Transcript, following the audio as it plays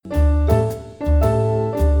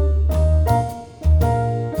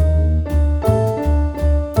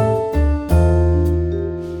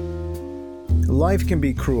Life can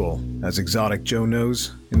be cruel, as Exotic Joe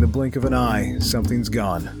knows. In the blink of an eye, something's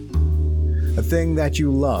gone. A thing that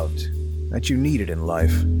you loved, that you needed in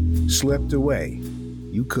life, slipped away.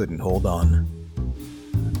 You couldn't hold on.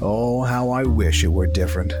 Oh, how I wish it were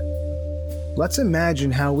different. Let's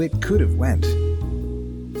imagine how it could have went.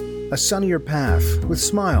 A sunnier path with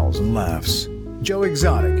smiles and laughs. Joe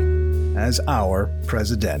Exotic as our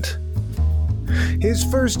president. His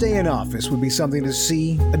first day in office would be something to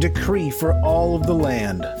see, a decree for all of the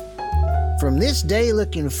land. From this day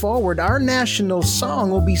looking forward, our national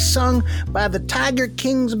song will be sung by the Tiger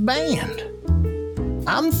Kings band.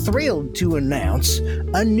 I'm thrilled to announce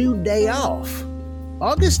a new day off,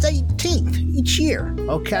 August 18th each year,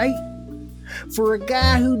 okay? For a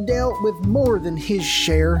guy who dealt with more than his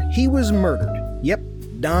share, he was murdered. Yep,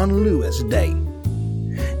 Don Lewis Day.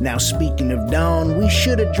 Now speaking of Don, we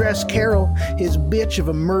should address Carol, his bitch of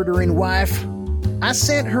a murdering wife. I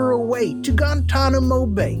sent her away to Guantanamo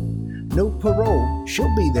Bay. No parole,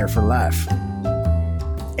 she'll be there for life.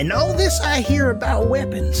 And all this I hear about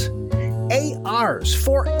weapons. ARs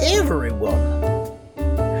for everyone.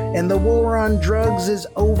 And the war on drugs is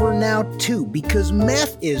over now too, because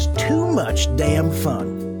meth is too much damn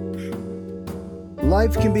fun.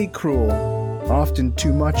 Life can be cruel, often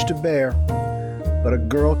too much to bear. But a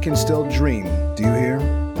girl can still dream, do you hear?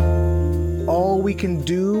 All we can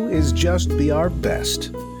do is just be our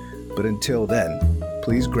best. But until then,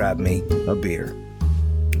 please grab me a beer.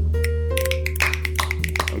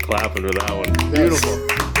 I'm clapping for that one. Beautiful.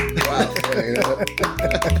 Wow.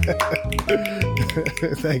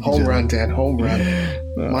 Thank you. Home run, Dan. Home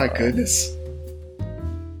run. My goodness.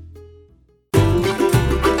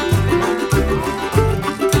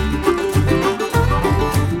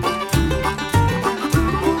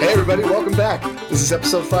 Everybody, welcome back. This is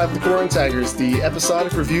episode 5 of The Quarren Tigers, the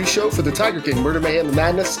episodic review show for the Tiger King, Murder, Mayhem, and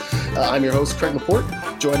Madness. I'm your host, Craig Laporte,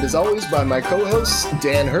 joined as always by my co-host,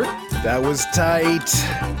 Dan Hurt. That was tight.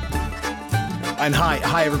 And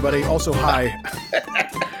hi everybody. Also hi.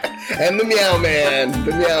 And the Meow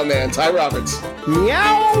Man, Ty Roberts.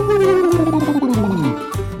 Meow.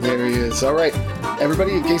 There he is. All right.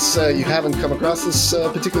 Everybody, in case you haven't come across this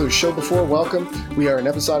particular show before, welcome. We are an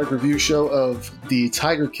episodic review show of The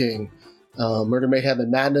Tiger King, Murder, Mayhem,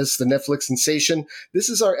 and Madness, the Netflix sensation. This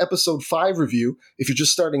is our episode 5 review. If you're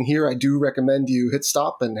just starting here, I do recommend you hit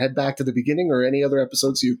stop and head back to the beginning or any other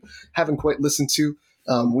episodes you haven't quite listened to.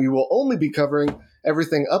 We will only be covering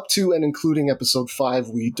everything up to and including episode 5.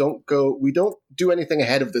 We don't do anything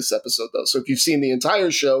ahead of this episode, though. So if you've seen the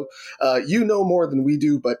entire show, you know more than we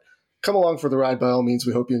do, but come along for the ride by all means.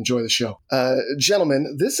 We hope you enjoy the show.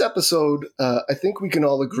 Gentlemen, this episode, I think we can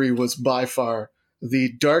all agree, was by far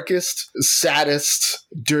the darkest, saddest,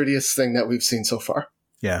 dirtiest thing that we've seen so far.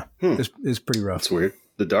 Yeah, it's pretty rough. That's weird.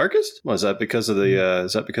 The darkest? Was that because of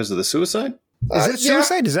the suicide? Is it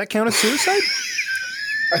suicide? Yeah. Does that count as suicide?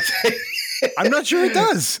 I'm not sure it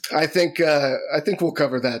does. I think we'll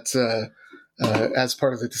cover that as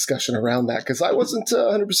part of the discussion around that, because I wasn't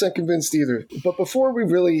 100% convinced either. But before we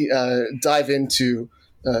really dive into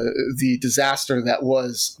the disaster that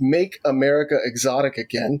was Make America Exotic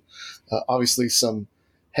Again, obviously some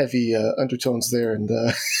heavy undertones there and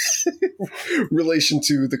relation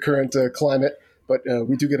to the current climate, but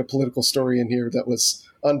we do get a political story in here that was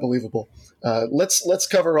unbelievable. Let's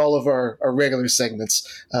cover all of our regular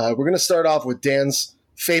segments. We're going to start off with Dan's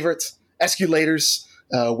favorite, Esculators,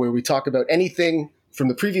 where we talk about anything from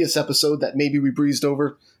the previous episode that maybe we breezed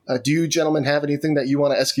over. Do you gentlemen have anything that you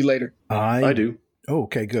want to escalator? I do. Oh,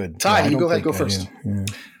 okay, good. Ty, you go ahead, go first. Yeah.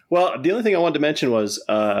 Well, the only thing I wanted to mention was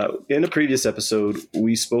in a previous episode,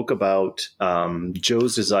 we spoke about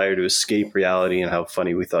Joe's desire to escape reality and how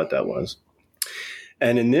funny we thought that was.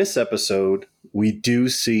 And in this episode, we do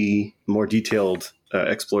see more detailed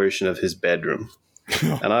exploration of his bedroom.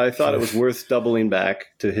 And I thought it was worth doubling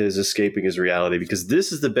back to his escaping his reality, because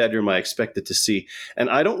this is the bedroom I expected to see.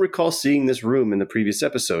 And I don't recall seeing this room in the previous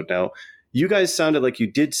episode. Now, you guys sounded like you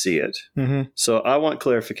did see it. Mm-hmm. So I want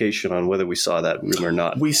clarification on whether we saw that room or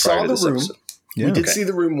not. We saw the room. Yeah. We did see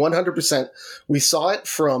the room 100%. We saw it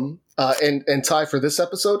from, and Ty, for this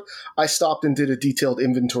episode, I stopped and did a detailed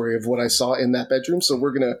inventory of what I saw in that bedroom. So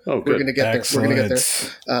we're gonna get there. Excellent. We're gonna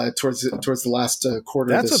get there towards the last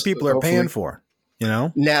quarter. That's of this, what people are paying for. You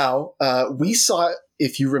know? Now, we saw,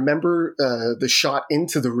 if you remember the shot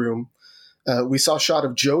into the room, we saw a shot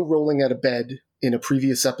of Joe rolling out of bed in a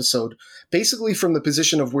previous episode, basically from the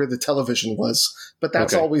position of where the television was. But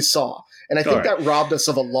that's all we saw. And I think that robbed us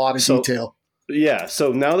of a lot of detail. Yeah,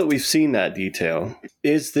 so now that we've seen that detail,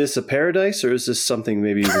 is this a paradise or is this something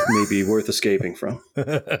maybe worth escaping from?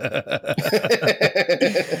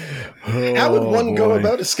 How would one go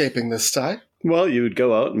about escaping this, Ty? Well, you would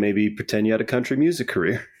go out and maybe pretend you had a country music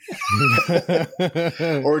career.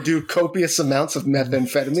 Or do copious amounts of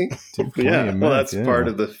methamphetamine. Yeah, well, that's part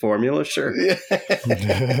of the formula, sure. Yeah.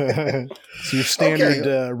 So your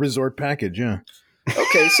standard resort package, yeah.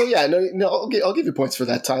 Okay, so yeah, no, I'll give you points for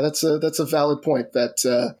that, Ty. That's a valid point.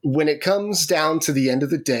 That when it comes down to the end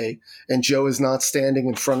of the day, and Joe is not standing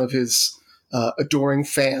in front of his adoring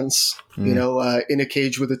fans, in a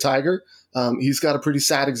cage with a tiger, he's got a pretty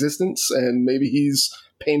sad existence, and maybe he's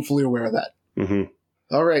painfully aware of that. Mm-hmm.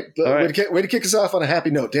 All right, way to kick us off on a happy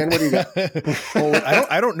note, Dan. What do you got? Well,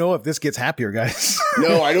 I don't know if this gets happier, guys.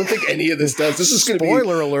 No, I don't think any of this does. This is going to be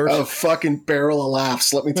spoiler alert, a fucking barrel of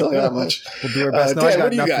laughs. Let me tell you that much. We'll do our best. Dan,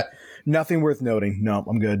 what do you got? Nothing worth noting. No,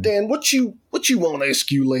 I'm good. Dan, what you want to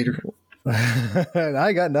ask you later?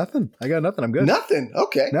 I got nothing. I'm good. Nothing.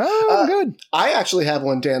 Okay. No, I'm good. I actually have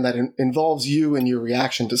one, Dan, that involves you and your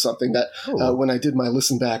reaction to something that when I did my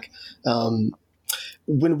listen back,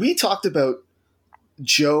 when we talked about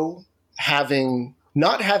Joe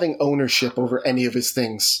not having ownership over any of his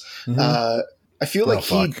things, I feel like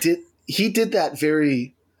he did that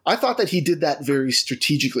very. I thought that he did that very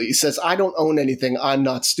strategically. He says, "I don't own anything. I'm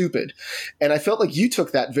not stupid," and I felt like you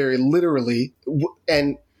took that very literally.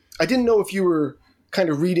 And I didn't know if you were kind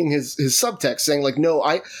of reading his subtext, saying like, "No,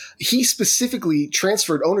 he specifically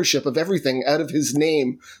transferred ownership of everything out of his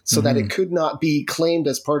name so that it could not be claimed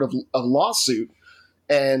as part of a lawsuit."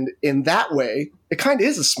 And in that way, it kind of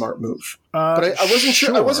is a smart move. But I wasn't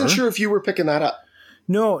sure. I wasn't sure if you were picking that up.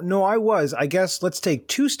 No, I was. I guess let's take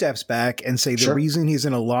 2 steps back and say the reason he's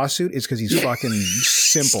in a lawsuit is because he's fucking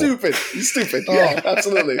simple. He's stupid. Yeah,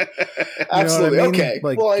 absolutely. Absolutely. You know what I mean? Okay.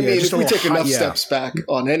 Like, well, I mean, if we take enough steps back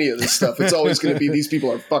on any of this stuff, it's always going to be these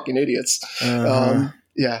people are fucking idiots.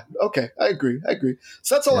 Yeah. Okay. I agree.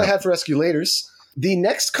 So that's all I had for Escalators. The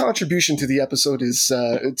next contribution to the episode is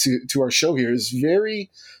to our show here is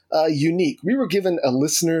very unique. We were given a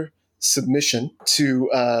listener submission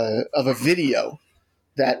of a video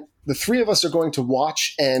that the three of us are going to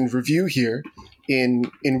watch and review here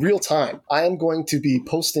in real time. I am going to be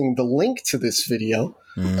posting the link to this video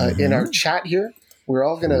in our chat here. We're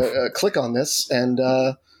all going to click on this, and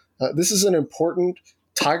this is an important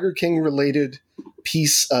Tiger King related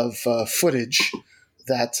piece of footage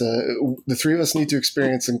that the three of us need to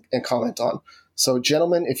experience and comment on. So,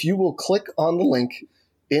 gentlemen, if you will click on the link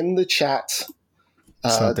in the chat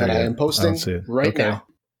that I am posting right now.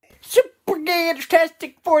 Super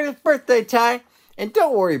fantastic 40th birthday, Ty. And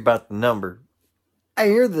don't worry about the number. I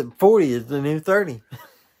hear that 40 is the new 30.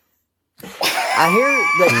 I hear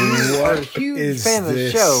that you are a huge fan of the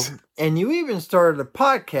show, and you even started a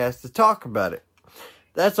podcast to talk about it.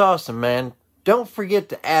 That's awesome, man. Don't forget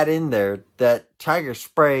to add in there that Tiger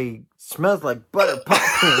Spray smells like butter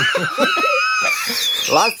popcorn.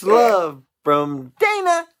 Lots of love from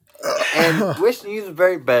Dana. And wishing you the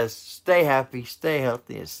very best. Stay happy, stay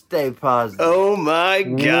healthy, and stay positive. Oh my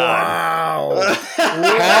God. Wow.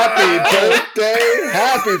 Happy birthday.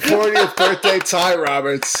 Happy 40th birthday, Ty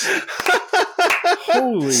Roberts.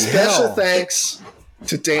 Holy Special hell. Thanks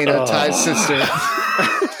to Dana, Ty's sister,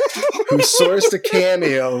 who sourced a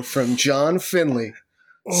cameo from John Finley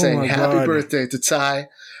saying happy birthday to Ty.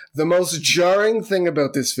 The most jarring thing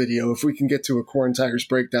about this video, if we can get to a Corn Tigers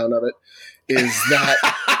breakdown of it,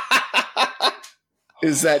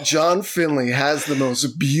 is that John Finley has the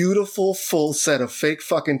most beautiful full set of fake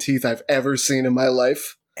fucking teeth I've ever seen in my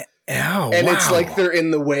life. And it's like they're in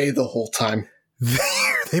the way the whole time.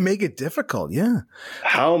 They make it difficult, yeah.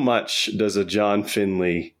 How much does a John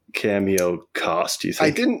Finley cameo cost, you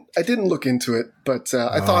think? I didn't look into it, but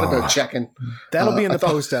I thought about checking. That'll be in the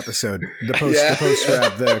post episode. The post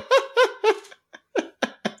wrap there.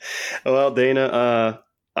 Well, Dana,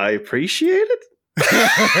 I appreciate it.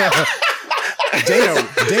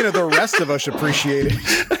 Dana, the rest of us appreciate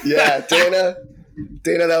it. Yeah, Dana,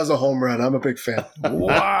 that was a home run. I'm a big fan.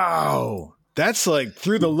 Wow. That's like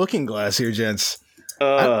through the looking glass here, gents.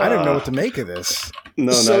 I don't know what to make of this.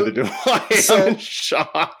 No, neither do I. I'm in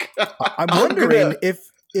shock. I'm wondering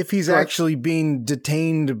if he's actually being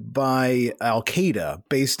detained by Al-Qaeda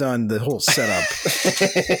based on the whole setup.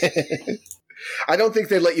 I don't think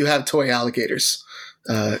they let you have toy alligators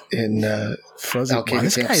in Fuzzy. Al-Qaeda Wow,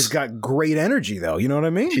 this camps. guy's got great energy, though. You know what I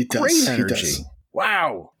mean? He does. Great energy. He does.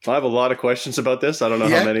 Wow. I have a lot of questions about this. I don't know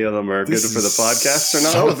how many of them are good for the podcast or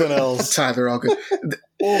not. Something else. Ty, they're all good.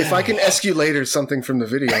 If I can ask you later something from the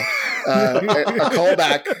video, a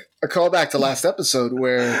callback a callback to last episode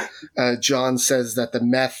where John says that the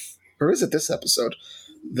meth, or is it this episode?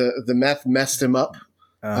 The meth messed him up.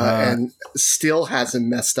 And still hasn't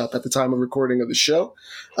messed up at the time of recording of the show.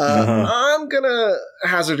 I'm going to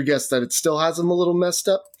hazard a guess that it still has him a little messed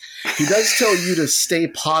up. He does tell you to stay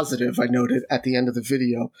positive, I noted at the end of the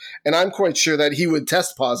video. And I'm quite sure that he would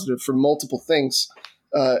test positive for multiple things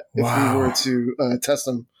if we were to test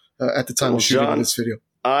them at the time of shooting John, this video.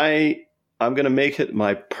 I'm going to make it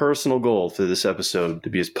my personal goal for this episode to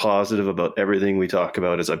be as positive about everything we talk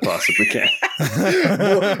about as I possibly can.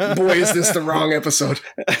 boy, is this the wrong episode.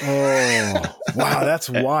 Oh, wow. That's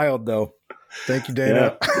wild, though. Thank you,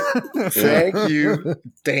 Dana. Yeah. Thank you,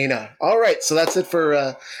 Dana. All right. So that's it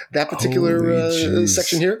for that particular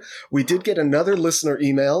section here. We did get another listener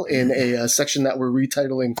email in a section that we're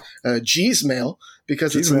retitling G's Mail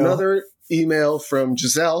because it's another email from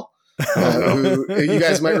Giselle. Who you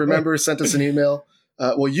guys might remember sent us an email.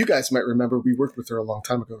 Well, you guys might remember we worked with her a long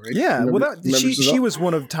time ago, right? Yeah, remember she was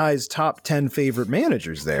one of Ty's top 10 favorite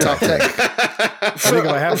managers there. Top 10. From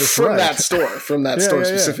that store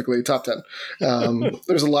specifically, top 10.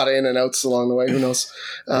 There's a lot of in and outs along the way. Who knows?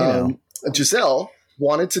 Giselle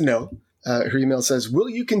wanted to know. Her email says, will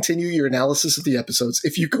you continue your analysis of the episodes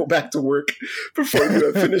if you go back to work before you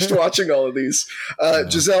have finished watching all of these?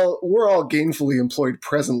 Giselle, we're all gainfully employed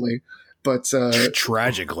presently, but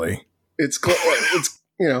tragically, it's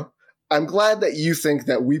I'm glad that you think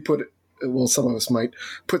that we some of us might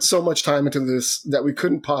put so much time into this that we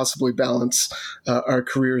couldn't possibly balance our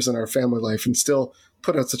careers and our family life and still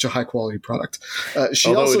put out such a high quality product.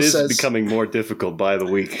 Although it is becoming more difficult by the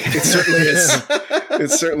week. It certainly is. It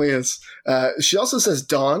certainly is. She also says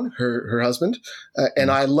Dawn, her husband,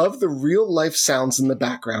 and I love the real life sounds in the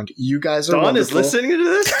background. You guys are Dawn wonderful. is listening to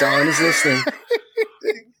this? Dawn is listening.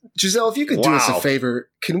 Giselle, if you could do us a favor,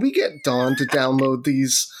 can we get Dawn to download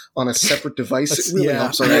these on a separate device? It really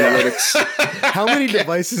helps our analytics. How many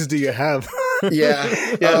devices do you have?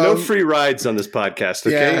 Yeah. No free rides on this podcast,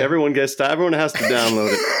 okay? Yeah. Everyone has to download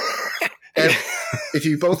it. And if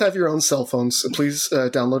you both have your own cell phones, please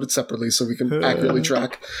download it separately so we can accurately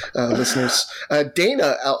track listeners.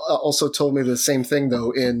 Dana also told me the same thing,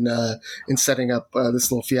 though, in setting up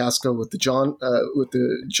this little fiasco with the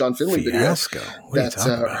John Finley video.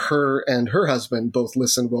 That her and her husband both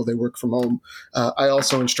listen while they work from home. I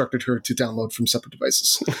also instructed her to download from separate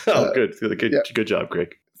devices. Good. Good job,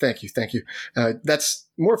 Greg. Thank you. That's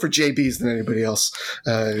more for JBs than anybody else.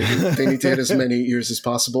 They need to hit as many ears as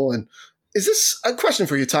possible. And is this a question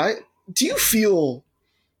for you, Ty? Do you feel,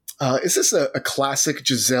 is this a classic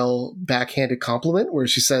Giselle backhanded compliment where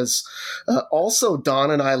she says, also, Dawn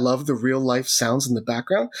and I love the real life sounds in the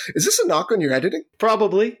background? Is this a knock on your editing?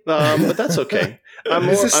 Probably, but that's okay.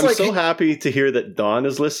 I'm so happy to hear that Dawn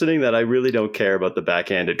is listening that I really don't care about the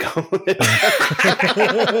backhanded compliment.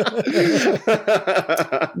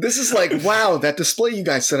 This is like, wow, that display you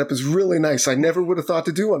guys set up is really nice. I never would have thought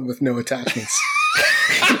to do one with no attachments.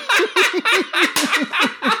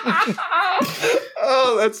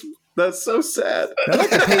 Oh, that's so sad.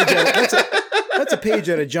 That's a page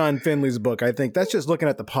out of John Finley's book. I think that's just looking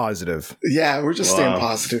at the positive. Yeah, we're just staying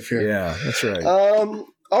positive here. Yeah, that's right.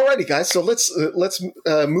 Alrighty, guys. So let's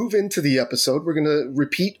move into the episode. We're going to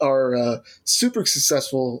repeat our super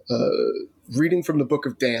successful reading from the Book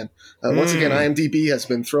of Dan. Once again, IMDb has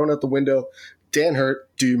been thrown out the window. Dan Hurt,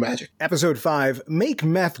 do your magic. Episode 5, Make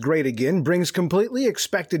Meth Great Again, brings completely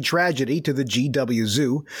expected tragedy to the GW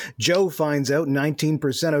Zoo. Joe finds out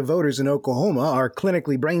 19% of voters in Oklahoma are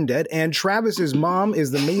clinically brain dead, and Travis's mom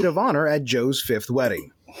is the maid of honor at Joe's 5th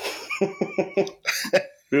wedding.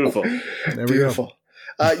 Beautiful. Beautiful.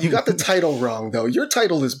 You got the title wrong, though. Your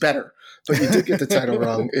title is better, but you did get the title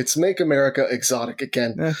wrong. It's Make America Exotic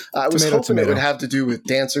Again. I was hoping it would have to do with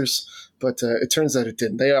dancers, but it turns out it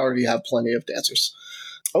didn't. They already have plenty of dancers.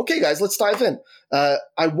 Okay, guys, let's dive in.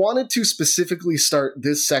 I wanted to specifically start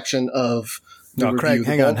this section of the review. Craig,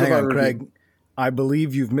 hang on, Craig. I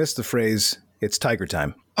believe you've missed the phrase, it's Tiger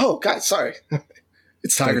time. Oh, guys, sorry.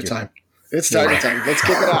 It's Tiger time. It's Tiger time. Let's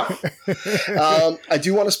kick it off. I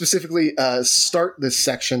do want to specifically start this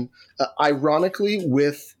section, ironically,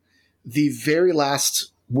 with the very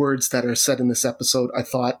last words that are said in this episode, I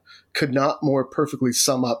thought could not more perfectly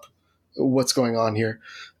sum up what's going on here.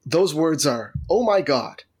 Those words are, oh my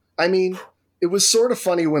God. I mean, it was sort of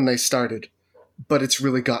funny when they started, but it's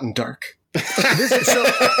really gotten dark.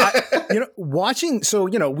 Watching. So,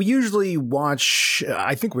 we usually watch,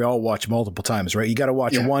 I think we all watch multiple times, right? You got to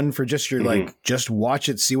watch one for just your just watch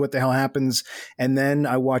it, see what the hell happens. And then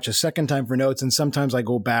I watch a second time for notes. And sometimes I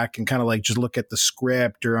go back and kind of just look at the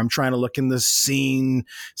script, or I'm trying to look in the scene,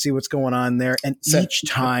 see what's going on there. And each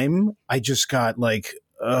time I just got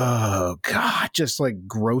oh God, just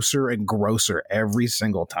grosser and grosser every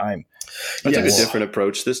single time. I took a different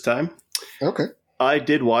approach this time. Okay. I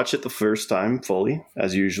did watch it the first time fully,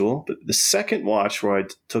 as usual. But the second watch where I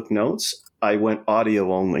took notes, I went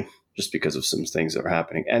audio only just because of some things that were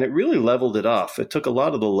happening. And it really leveled it off. It took a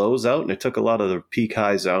lot of the lows out and it took a lot of the peak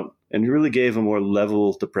highs out and really gave a more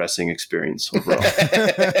level, depressing experience overall.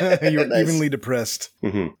 You're evenly depressed.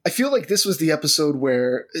 Mm-hmm. I feel like this was the episode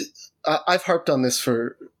where I've harped on this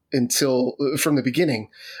from the beginning.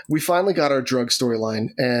 We finally got our drug storyline,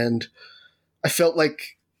 and I felt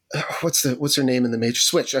like, what's her name in the Matrix?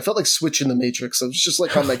 Switch. I felt like Switch in the Matrix. I was just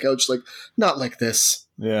on my couch, not like this.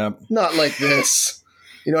 Yeah. Not like this.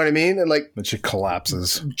 You know what I mean? And then she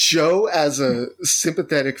collapses. Joe as a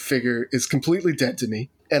sympathetic figure is completely dead to me.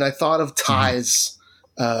 And I thought of Ty's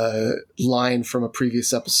line from a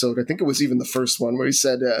previous episode. I think it was even the first one where he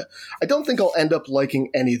said, I don't think I'll end up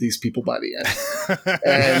liking any of these people by the end.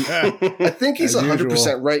 And I think he's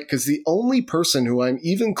 100% right, because the only person who I'm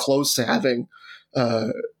even close to having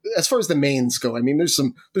as far as the mains go, I mean, there's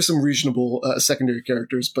some reasonable secondary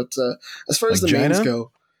characters, but as far as the mains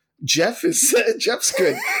go, Jeff's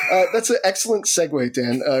good. That's an excellent segue,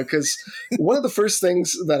 Dan, because one of the first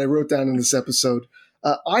things that I wrote down in this episode,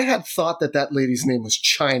 I had thought that lady's name was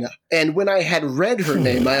China. And when I had read her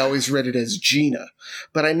name, I always read it as Gina.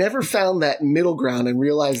 But I never found that middle ground and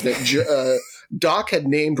realized that Doc had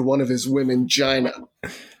named one of his women Gina.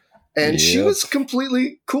 And she was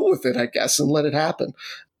completely cool with it, I guess, and let it happen.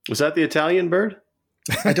 Was that the Italian bird?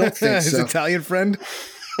 I don't think His so. Italian friend?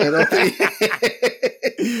 I don't think.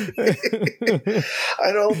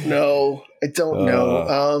 I don't know.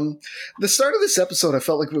 The start of this episode, I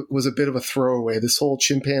felt like it was a bit of a throwaway. This whole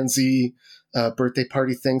chimpanzee birthday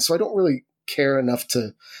party thing. So I don't really care enough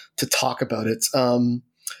to talk about it.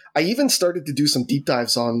 I even started to do some deep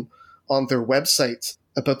dives on their website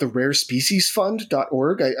about the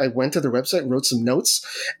rarespeciesfund.org. I went to their website and wrote some notes.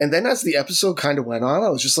 And then as the episode kind of went on, I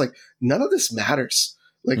was just like, none of this matters.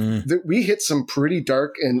 We hit some pretty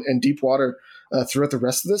dark and deep water throughout the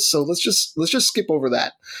rest of this. So let's just skip over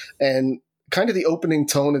that. And kind of the opening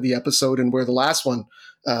tone of the episode, and where the last one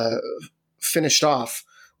finished off,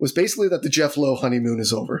 was basically that the Jeff Lowe honeymoon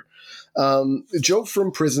is over. Joe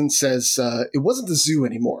from prison says it wasn't the zoo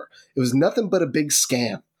anymore. It was nothing but a big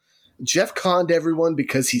scam. Jeff conned everyone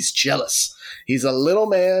because he's jealous. He's a little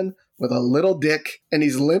man with a little dick, and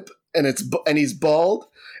he's limp, and he's bald,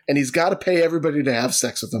 and he's got to pay everybody to have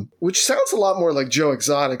sex with him, which sounds a lot more like Joe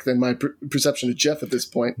Exotic than my perception of Jeff at this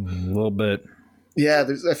point. A little bit. Yeah,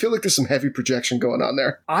 I feel like there's some heavy projection going on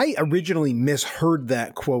there. I originally misheard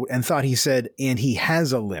that quote and thought he said, and he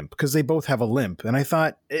has a limp, because they both have a limp. And I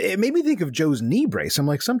thought, it made me think of Joe's knee brace. I'm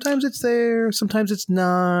like, sometimes it's there, sometimes it's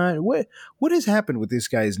not. What has happened with this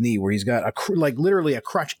guy's knee, where he's got literally a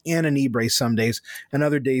crutch and a knee brace some days, and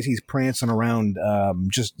other days he's prancing around,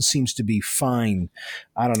 just seems to be fine.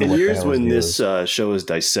 I don't know. And here's when this show is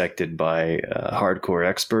dissected by hardcore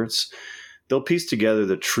experts. They'll piece together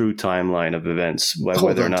the true timeline of events,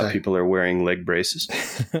 whether or not people are wearing leg braces.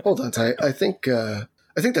 Hold on, Ty. I think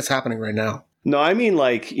that's happening right now. No, I mean,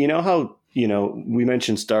 how, we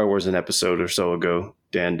mentioned Star Wars an episode or so ago,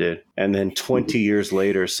 Dan did. And then 20 years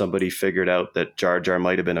later, somebody figured out that Jar Jar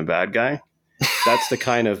might have been a bad guy. That's the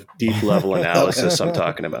kind of deep level analysis I'm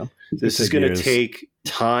talking about. This is going to take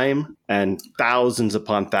time and thousands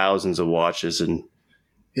upon thousands of watches, and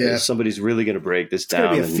somebody's really going to break this down.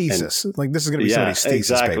 It's going to be a thesis. This is going to be somebody's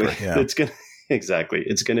thesis paper. Yeah. It's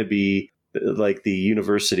going to be like the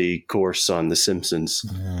university course on The Simpsons.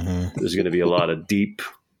 Mm-hmm. There's going to be a lot of deep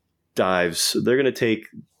dives. They're going to take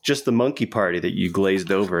just the monkey party that you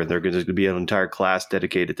glazed over, and there's going to be an entire class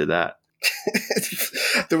dedicated to that.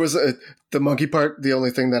 There was the monkey part. The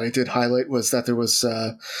only thing that I did highlight was that there was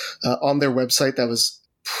on their website that was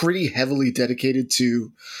pretty heavily dedicated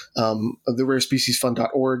to the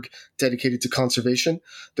rarespeciesfund.org, dedicated to conservation.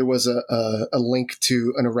 There was a link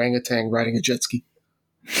to an orangutan riding a jet ski.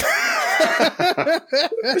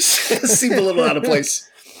 Seemed a little out of place.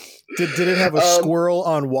 Did it have a squirrel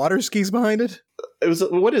on water skis behind it? it was,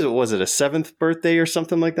 what is it? Was it a 7th birthday or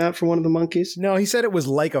something like that for one of the monkeys? No, he said it was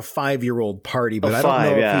like a 5-year-old party, but A I don't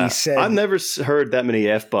 5, know yeah. if he said. I've never heard that many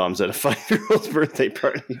F-bombs at a 5-year-old's birthday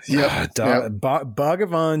party. Yeah.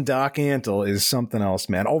 Bhagavan Doc Antle is something else,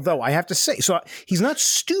 man. Although I have to say, so he's not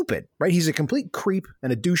stupid, right? He's a complete creep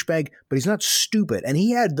and a douchebag, but he's not stupid. And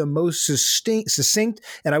he had the most succinct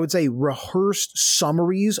and I would say rehearsed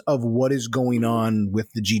summaries of what is going on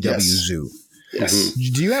with the GW Zoo. Yes.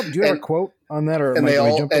 Do you have a quote on that, or and they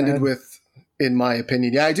all ended ahead? with, in my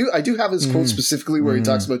opinion, I do have his quote specifically where he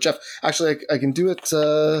talks about Jeff. Actually, I can do it.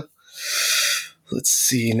 Let's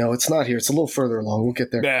see. No, it's not here. It's a little further along. We'll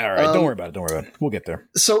get there. Yeah, all right. Don't worry about it. We'll get there.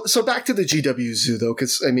 So back to the GW Zoo though,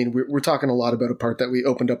 because I mean we're talking a lot about a part that we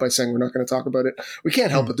opened up by saying we're not going to talk about it. We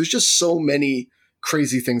can't help it. There's just so many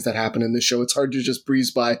crazy things that happen in this show. It's hard to just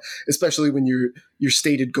breeze by, especially when your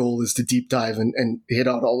stated goal is to deep dive and hit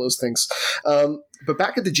on all those things. But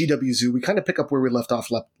back at the GW Zoo, we kind of pick up where we left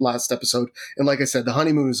off last episode. And like I said, the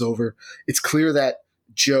honeymoon is over. It's clear that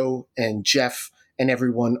Joe and Jeff and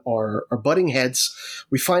everyone are butting heads.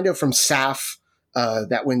 We find out from Saf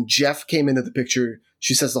that when Jeff came into the picture,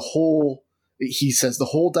 he says the whole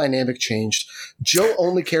dynamic changed. Joe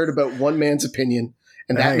only cared about one man's opinion,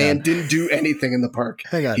 and that man didn't do anything in the park.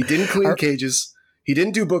 Hang on. He didn't clean cages. He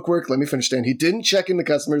didn't do bookwork. Let me finish, Dan. He didn't check in the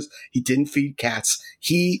customers. He didn't feed cats.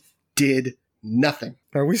 He did nothing.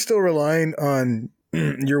 Are we still relying on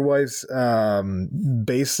your wife's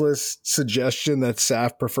baseless suggestion that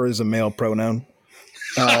Saf prefers a male pronoun?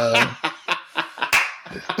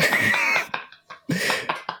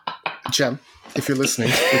 Jem, if you're listening,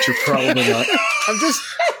 which you're probably not. I'm just...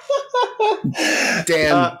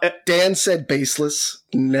 Dan said baseless.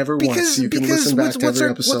 Never once. You can listen back to every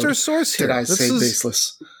episode. What's our source here? Did I say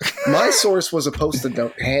baseless? My source was a Post-it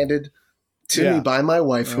note handed to me by my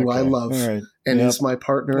wife, who I love, and is my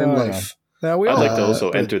partner in life. I'd like to also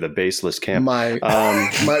enter the baseless camp.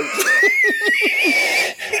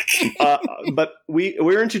 But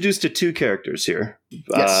we're introduced to two characters here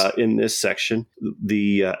in this section.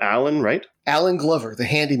 The Alan, right? Alan Glover, the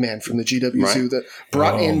handyman from the GW Zoo, that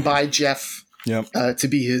brought in by Jeff to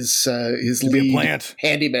be his lead plant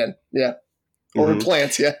handyman. Yeah. Or a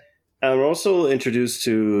plant, yeah. And we're also introduced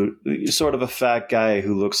to sort of a fat guy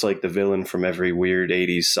who looks like the villain from every weird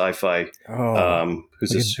 80s sci-fi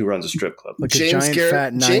who runs a strip club. Like James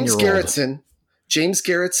Garretson. James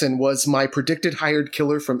Garretson was my predicted hired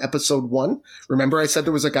killer from episode 1. Remember I said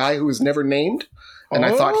there was a guy who was never named? And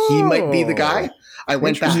I thought he might be the guy. I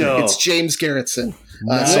went back. It's James Garretson.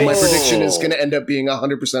 So my prediction is going to end up being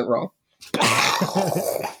 100% wrong.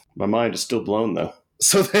 My mind is still blown, though.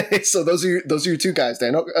 So those are your two guys,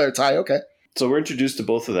 Dan. Ty, okay. So we're introduced to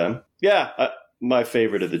both of them. Yeah, my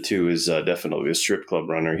favorite of the two is definitely a strip club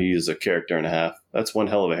runner. He is a character and a half. That's one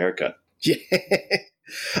hell of a haircut. Yeah.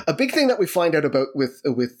 A big thing that we find out about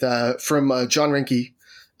from John Reinke,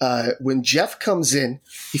 when Jeff comes in,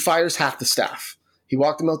 he fires half the staff. He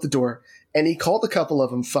walked them out the door, and he called a couple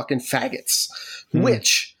of them fucking faggots,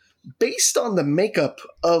 which, based on the makeup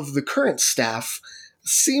of the current staff,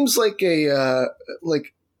 seems like a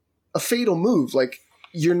fatal move. Like,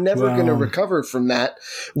 you're never going to recover from that.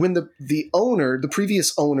 When the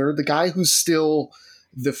previous owner, the guy who's still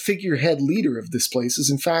the figurehead leader of this place, is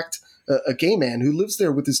in fact a gay man who lives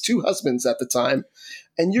there with his 2 husbands at the time,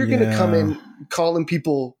 and you're going to come in calling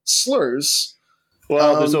people slurs.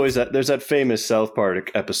 Well, there's that famous South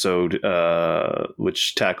Park episode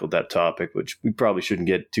which tackled that topic, which we probably shouldn't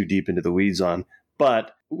get too deep into the weeds on,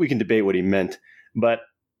 but we can debate what he meant. But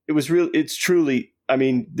it's truly, I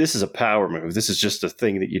mean, this is a power move. This is just a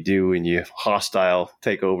thing that you do and you hostile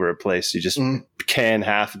take over a place. You just can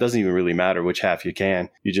half. It doesn't even really matter which half you can.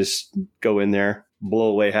 You just go in there, blow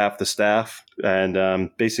away half the staff, and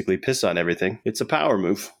basically piss on everything. It's a power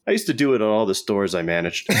move. I used to do it on all the stores I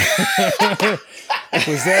managed.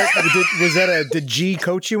 Did G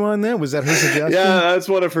coach you on that? Was that her suggestion? Yeah, that's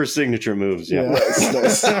one of her signature moves. Yeah.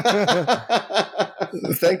 Nice.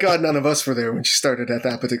 Thank God none of us were there when she started at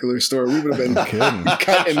that particular store. We would have been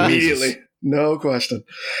cut immediately. Jesus. No question.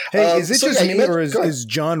 Hey, is it just me, or is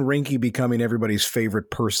John Reinke becoming everybody's favorite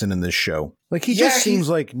person in this show? Like, he just seems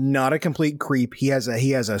like not a complete creep. He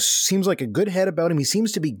seems like a good head about him. He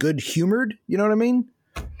seems to be good humored. You know what I mean?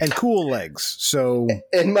 And cool legs. So,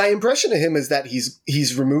 and my impression of him is that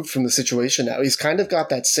he's removed from the situation now. He's kind of got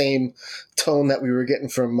that same tone that we were getting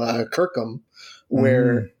from Kirkham,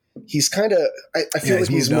 where he's kind of. I feel like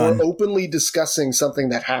he's more openly discussing something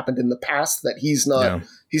that happened in the past that he's not. Yeah.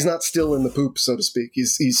 He's not still in the poop, so to speak.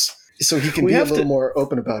 He's so he can be a little more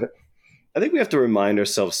open about it. I think we have to remind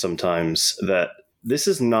ourselves sometimes that this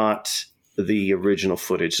is not the original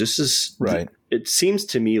footage. This is Right. It seems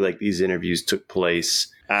to me like these interviews took place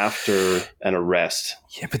after an arrest.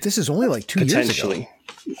 Yeah, but this is only like 2 years ago. Potentially.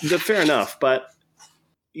 Fair enough, but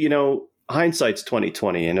hindsight's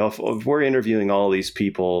 2020, and if we're interviewing all these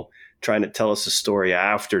people trying to tell us a story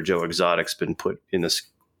after Joe Exotic's been put in this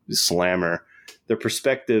slammer, their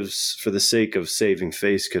perspectives for the sake of saving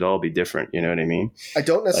face could all be different. You know what I mean? I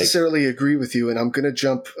don't necessarily agree with you, and I'm going to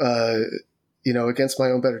jump, against my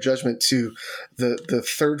own better judgment to the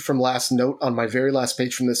third from last note on my very last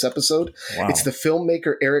page from this episode. Wow. It's the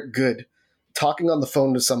filmmaker Eric Good talking on the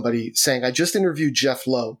phone to somebody saying, I just interviewed Jeff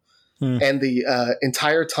Lowe, and the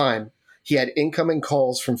entire time he had incoming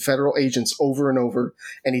calls from federal agents over and over,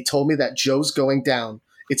 and he told me that Joe's going down.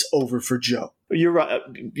 It's over for Joe. You're right.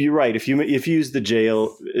 You're right. If you use the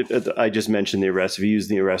jail, I just mentioned the arrest. If you use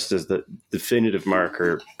the arrest as the definitive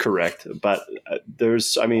marker, correct. But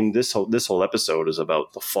this whole episode is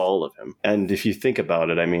about the fall of him. And if you think about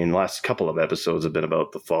it, last couple of episodes have been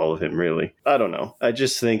about the fall of him. Really, I don't know. I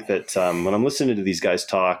just think that when I'm listening to these guys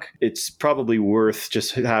talk, it's probably worth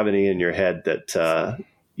just having it in your head that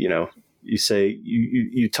you say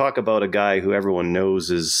you talk about a guy who everyone knows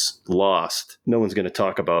is lost. No one's going to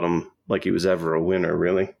talk about him like he was ever a winner,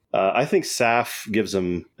 really. I think Saf gives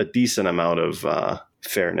him a decent amount of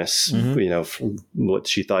fairness, from what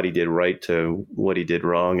she thought he did right to what he did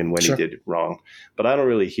wrong and when he did wrong. But I don't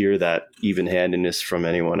really hear that even-handedness from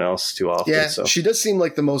anyone else too often. Yeah, so. She does seem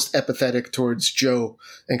like the most empathetic towards Joe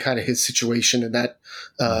and kind of his situation, and that,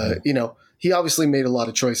 he obviously made a lot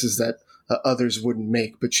of choices that others wouldn't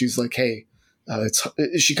make, but she's like, hey,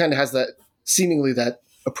 she kind of has that seemingly that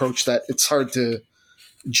approach that it's hard to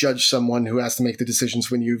judge someone who has to make the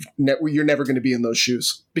decisions when you're never going to be in those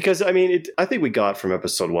shoes. Because I think we got from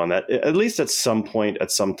episode 1 that at least at some point,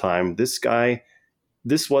 at some time, this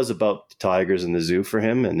was about the tigers in the zoo for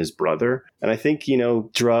him and his brother. And I think,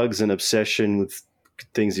 drugs and obsession with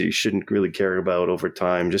things that you shouldn't really care about over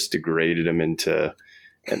time just degraded him into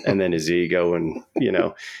and then his ego, and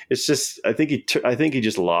it's just I think he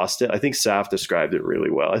just lost it. I think Saf described it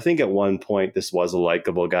really well. I think at one point this was a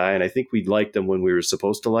likable guy, and I think we liked him when we were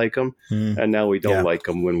supposed to like him, and now we don't like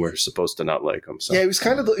him when we're supposed to not like him. So. Yeah, he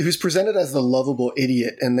was presented as the lovable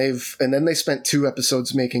idiot, and then they spent 2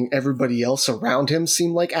 episodes making everybody else around him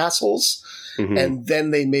seem like assholes. Mm-hmm. And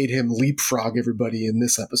then they made him leapfrog everybody in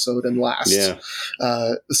this episode and last. Yeah.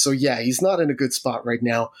 So he's not in a good spot right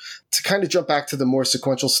now. To kind of jump back to the more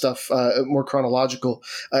sequential stuff, more chronological,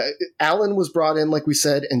 Alan was brought in, like we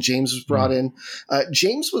said, and James was brought in.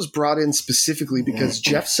 James was brought in specifically because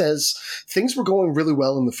Jeff says things were going really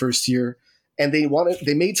well in the first year, and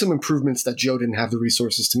they made some improvements that Joe didn't have the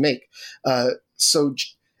resources to make.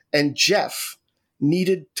 And Jeff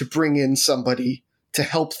needed to bring in somebody to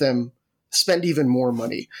help them spend even more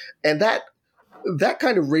money. And that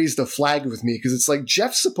kind of raised a flag with me, because it's like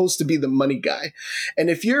Jeff's supposed to be the money guy. And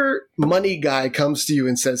if your money guy comes to you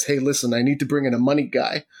and says, hey, listen, I need to bring in a money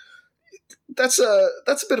guy, that's a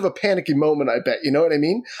bit of a panicky moment, I bet. You know what I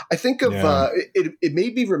mean? I think of it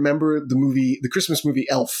made me remember the Christmas movie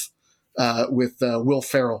Elf with Will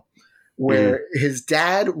Ferrell, where his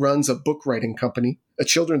dad runs a book writing company, a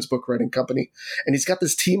children's book writing company, and he's got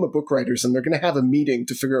this team of book writers, and they're going to have a meeting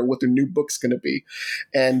to figure out what their new book's going to be.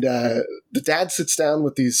 And the dad sits down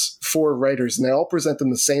with these 4 writers, and they all present them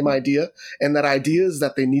the same idea, and that idea is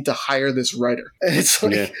that they need to hire this writer. And it's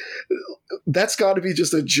like, that's got to be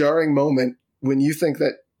just a jarring moment when you think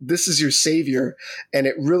that this is your savior, and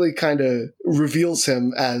it really kind of reveals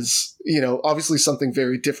him as, obviously something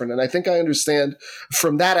very different. And I think I understand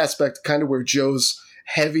from that aspect kind of where Joe's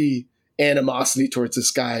heavy animosity towards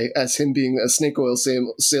this guy, as him being a snake oil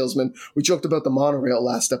salesman. We joked about the monorail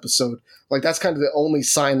last episode. Like, that's kind of the only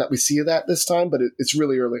sign that we see of that this time, but it's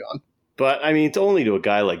really early on. But it's only to a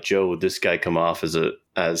guy like Joe would this guy come off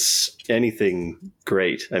as anything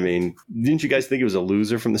great. Didn't you guys think he was a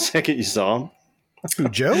loser from the second you saw him? Who,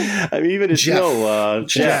 Joe? Even his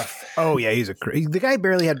Jeff. Oh yeah, the guy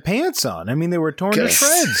barely had pants on. They were torn to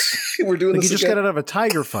shreds. We're doing this. He just got out of a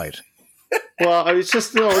tiger fight. Well, it's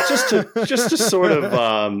just to sort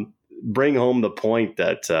of bring home the point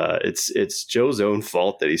that it's Joe's own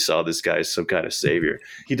fault that he saw this guy as some kind of savior.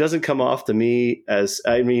 He doesn't come off to me as,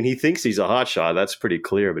 he thinks he's a hotshot. That's pretty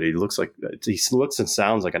clear, but he looks and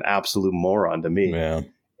sounds like an absolute moron to me. Yeah.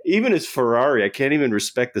 Even his Ferrari, I can't even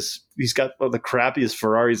respect this. He's got one of the crappiest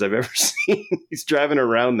Ferraris I've ever seen. He's driving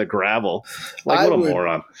around the gravel. What a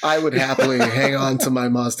moron. I would happily hang on to my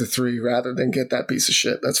Mazda 3 rather than get that piece of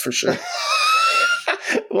shit. That's for sure.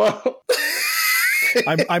 Well,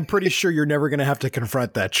 I'm pretty sure you're never going to have to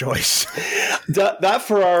confront that choice. That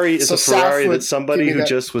Ferrari is So a Ferrari Saf would that somebody give me who that-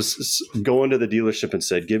 just was going to the dealership and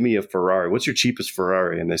said, "Give me a Ferrari. What's your cheapest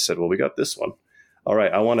Ferrari?" And they said, "Well, we got this one." All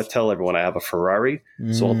right, I want to tell everyone I have a Ferrari,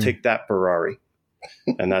 so I'll take that Ferrari.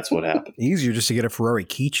 And that's what happened. Easier just to get a Ferrari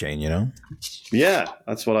keychain, you know? Yeah,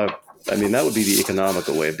 that's what I mean, that would be the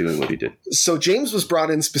economical way of doing what he did. So James was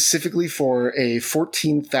brought in specifically for a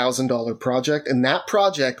 $14,000 project, and that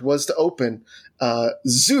project was to open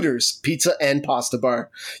Zooter's Pizza and Pasta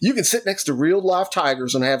Bar. You can sit next to real life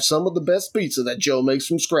tigers and have some of the best pizza that Joe makes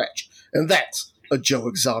from scratch, and that's a Joe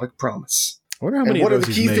Exotic promise. I wonder how And many what of are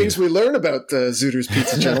those the he's key made. things we learn about Zooter's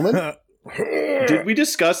Pizza, gentlemen? Did we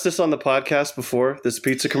discuss this on the podcast before, this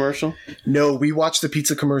pizza commercial? No, we watched the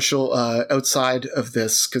pizza commercial outside of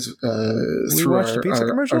this because through watched the pizza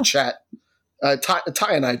commercial? our chat. Ty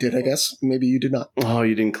and I did, I guess. Maybe you did not. Oh,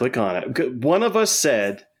 you didn't click on it. Good. One of us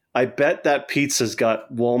said, I bet that pizza's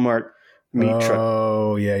got Walmart meat truck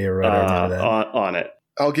Oh, yeah, you're right. I remember that. on it.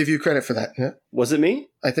 I'll give you credit for that. Yeah, Was it me?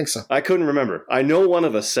 I think so. I couldn't remember. I know one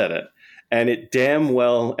of us said it, and it damn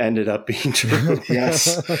well ended up being true.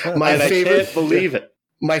 Yes. And I can't believe it.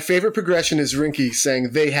 My favorite progression is Rinky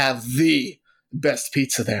saying they have the best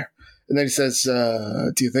pizza there. And then he says,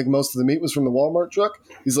 do you think most of the meat was from the Walmart truck?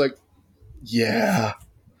 He's like, yeah.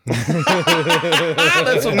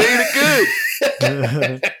 That's what made it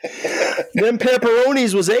good. Them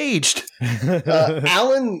pepperonis was aged.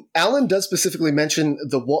 Alan does specifically mention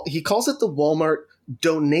he calls it the Walmart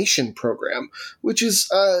donation program, which is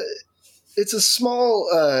it's a small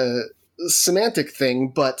semantic thing,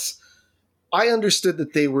 but I understood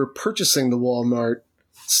that they were purchasing the Walmart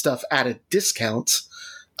stuff at a discount.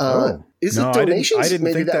 Is No, it donations? I didn't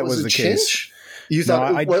Maybe think that was a the change? case. You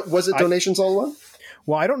thought was it donations all along?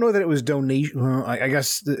 Well, I don't know that it was donation. Well, I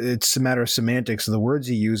guess it's a matter of semantics of the words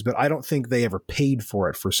he used, but I don't think they ever paid for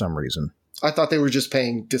it for some reason. I thought they were just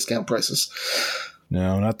paying discount prices.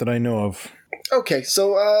 No, not that I know of. Okay,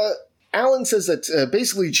 so Alan says that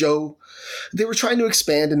basically Joe, they were trying to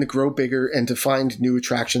expand and to grow bigger and to find new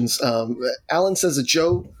attractions. Alan says that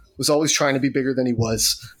Joe was always trying to be bigger than he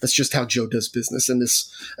was. That's just how Joe does business. And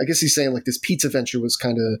this, I guess he's saying like this pizza venture was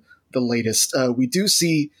kind of the latest. We do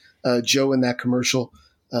see Joe in that commercial.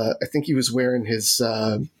 I think he was wearing his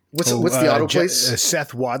what's the auto place?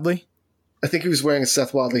 Seth Wadley. I think he was wearing a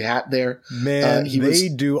Seth Wadley hat there. Man, they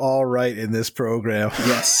do all right in this program.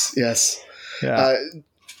 Yes. Yeah.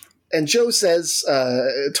 And Joe says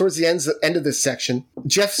towards the end of this section,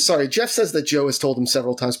 Jeff says that Joe has told him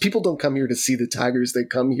several times, people don't come here to see the Tigers, they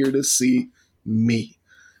come here to see me.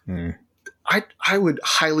 I would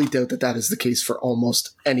highly doubt that is the case for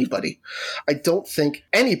almost anybody. I don't think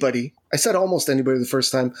anybody, I said almost anybody the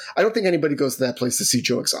first time, I don't think anybody goes to that place to see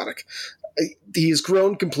Joe Exotic. He has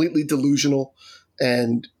grown completely delusional,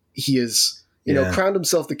 and he is, crowned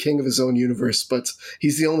himself the king of his own universe, but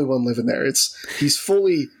he's the only one living there. He's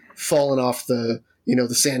fully fallen off the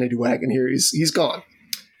sanity wagon here. He's gone.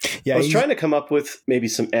 Yeah, I was trying to come up with maybe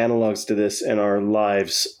some analogs to this in our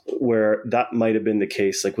lives where that might have been the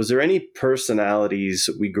case. Like, was there any personalities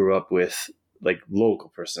we grew up with, like local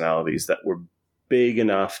personalities, that were big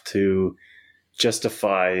enough to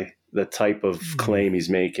justify the type of claim he's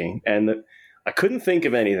making? And I couldn't think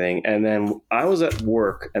of anything. And then I was at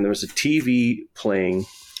work and there was a TV playing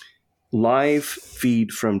live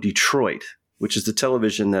feed from Detroit, which is the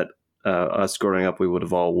television that us growing up we would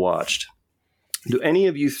have all watched. Do any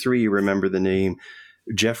of you three remember the name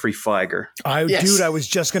Jeffrey Fieger? Yes. Dude, I was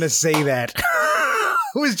just going to say that. I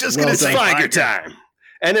was just going to say Tiger Time.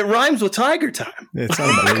 And it rhymes with Tiger Time. It's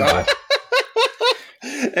unbelievable.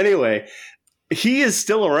 Anyway, he is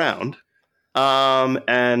still around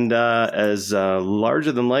and as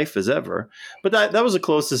larger than life as ever. But that was the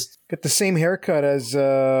closest. Got the same haircut as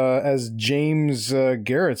James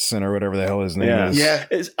Garrettson or whatever the hell his name is. Yeah.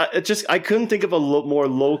 I couldn't think of a more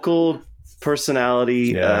local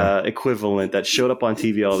personality equivalent that showed up on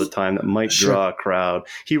TV all the time that might draw a crowd.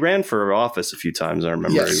 He ran for office a few times, I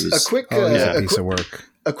remember. Yes, He's a piece of work.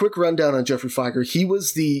 A quick rundown on Jeffrey Fieger. He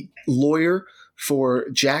was the lawyer for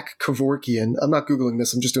Jack Kevorkian. I'm not Googling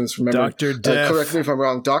this. I'm just doing this from memory. Dr. Death. Correct me if I'm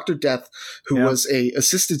wrong. Dr. Death, who was a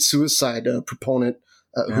assisted suicide proponent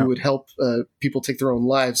who would help people take their own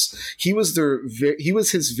lives. He was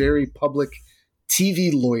his very public TV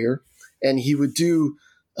lawyer, and he would do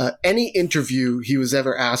any interview he was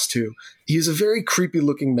ever asked to. He was a very creepy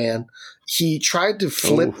looking man. He tried to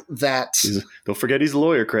flip that. Don't forget he's a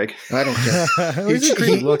lawyer, Craig. I don't care.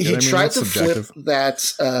 He tried to flip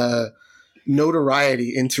that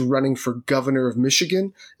notoriety into running for governor of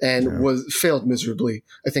Michigan and failed miserably,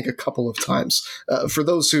 I think, a couple of times. For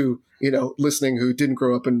those who, listening who didn't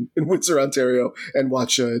grow up in Windsor, Ontario and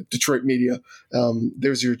watch Detroit media,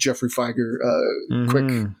 there's your Jeffrey Feiger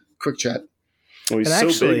quick chat. Well,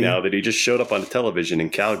 he's so big now that he just showed up on television in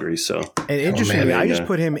Calgary. So, and interestingly, I just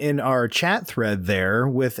put him in our chat thread there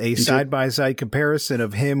with a side-by-side comparison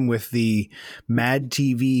of him with the Mad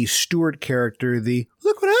TV Stewart character. The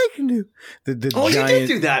look what I can do. The giant, you did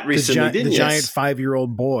do that recently, didn't you? The giant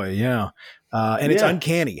 5-year-old boy, yeah. And it's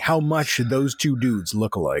uncanny how much those two dudes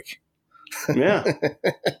look alike. Yeah.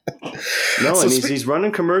 No, so and he's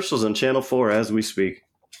running commercials on Channel 4 as we speak.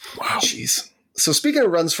 Wow. Jeez. So speaking of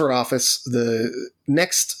runs for office, the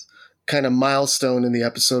next kind of milestone in the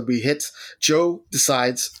episode we hit, Joe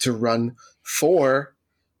decides to run for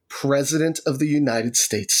President of the United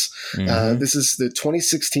States. This is the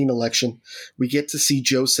 2016 election. We get to see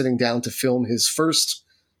Joe sitting down to film his first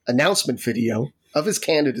announcement video of his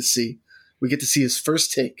candidacy. We get to see his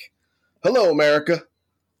first take. Hello, America.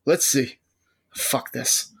 Let's see. Fuck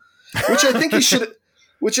this. Which I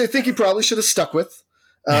think he probably should have stuck with.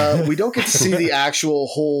 We don't get to see the actual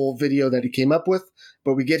whole video that he came up with,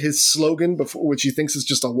 but we get his slogan, which he thinks is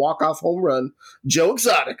just a walk-off home run, Joe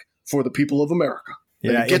Exotic for the people of America.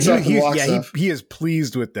 Yeah, he is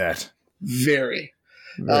pleased with that. Very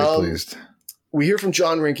pleased. We hear from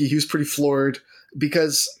John Rinke. He was pretty floored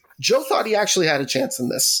because Joe thought he actually had a chance in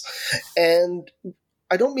this. And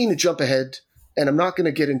I don't mean to jump ahead, and I'm not going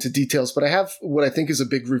to get into details, but I have what I think is a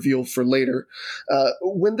big reveal for later.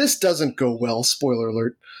 When this doesn't go well, spoiler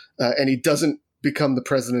alert, and he doesn't become the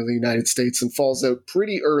president of the United States and falls out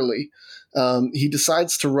pretty early, he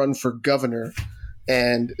decides to run for governor.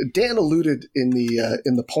 And Dan alluded in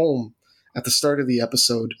the poem at the start of the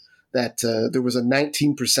episode that there was a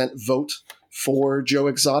 19% vote for Joe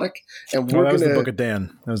Exotic. And that was the Book of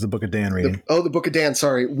Dan. That was the Book of Dan reading. The Book of Dan,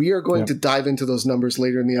 sorry. We are going to dive into those numbers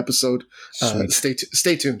later in the episode.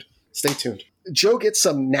 Stay tuned. Joe gets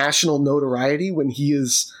some national notoriety when he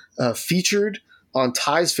is featured on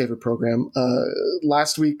Ty's favorite program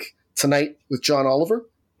last week, Tonight with John Oliver.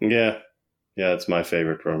 Yeah, it's my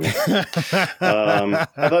favorite program. I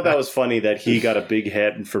thought that was funny that he got a big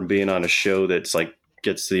head from being on a show that's like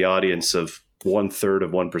gets the audience of 1/3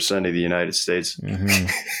 of 1% of the United States.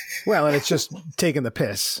 Well, and it's just taking the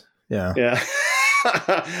piss. Yeah.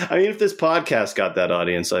 I mean, if this podcast got that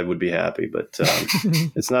audience, I would be happy, but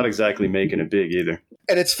it's not exactly making it big either.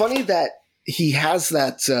 And it's funny that he has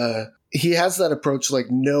that approach,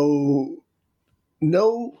 like no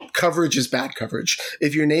coverage is bad coverage.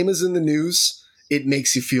 If your name is in the news, it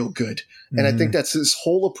makes you feel good. And I think that's his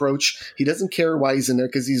whole approach. He doesn't care why he's in there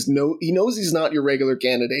because he knows he's not your regular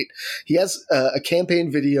candidate. He has a campaign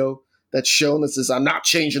video that's shown that says, I'm not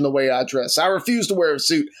changing the way I dress. I refuse to wear a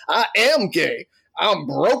suit. I am gay. I'm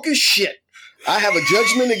broke as shit. I have a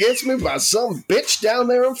judgment against me by some bitch down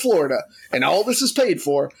there in Florida. And all this is paid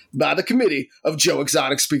for by the committee of Joe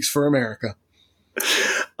Exotic Speaks for America.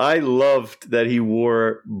 I loved that he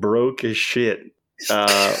wore broke as shit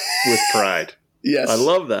with pride. Yes. I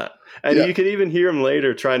love that. And you can even hear him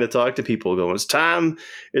later trying to talk to people going, it's time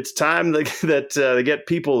that they get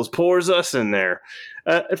people as poor as us in there.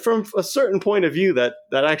 From a certain point of view, that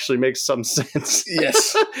actually makes some sense.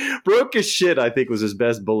 Yes. Broke as shit, I think, was his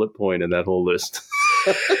best bullet point in that whole list.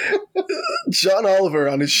 John Oliver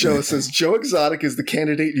on his show says Joe Exotic is the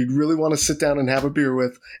candidate you'd really want to sit down and have a beer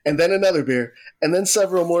with, and then another beer, and then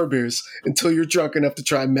several more beers until you're drunk enough to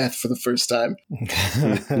try meth for the first time.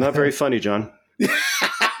 Not very funny, John.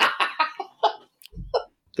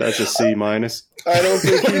 That's a C-. I don't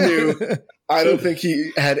think he knew. I don't think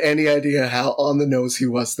he had any idea how on the nose he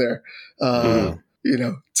was there. To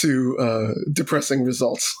depressing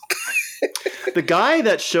results. The guy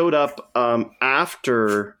that showed up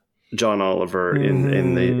after John Oliver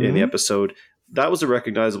in the episode, that was a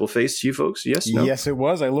recognizable face to you folks. Yes, no? Yes, it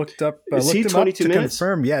was. I looked up. Is he 22 minutes?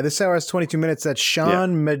 Confirm. Yeah, this hour has 22 minutes. That's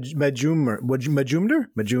Sean Majumder.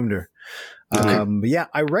 Okay.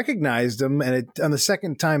 I recognized him, and on the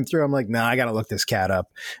second time through, I'm like, nah, I got to look this cat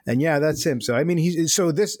up. And yeah, that's him. So, I mean,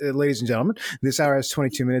 this, ladies and gentlemen, this hour has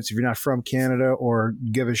 22 minutes. If you're not from Canada or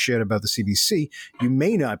give a shit about the CBC, you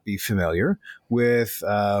may not be familiar with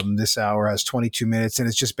this hour has 22 minutes, and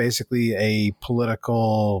it's just basically a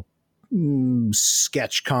political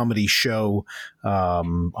sketch comedy show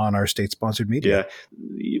on our state-sponsored media.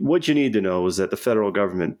 Yeah. What you need to know is that the federal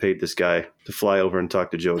government paid this guy to fly over and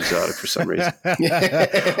talk to Joe Exotic for some reason.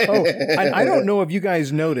 I don't know if you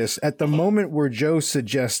guys noticed at the moment where Joe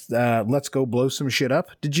suggests let's go blow some shit up.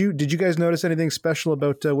 Did you guys notice anything special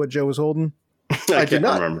about what Joe was holding? I did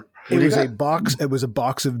not remember. It was a box. It was a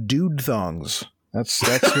box of dude thongs. That's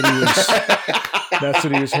what he was. That's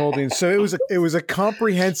what he was holding. So it was a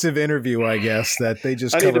comprehensive interview, I guess, that they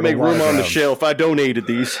just. I need to make room on the shelf. I donated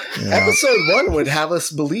these. Yeah. Episode 1 would have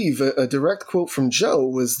us believe a direct quote from Joe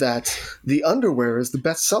was that the underwear is the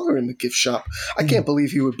best seller in the gift shop. I can't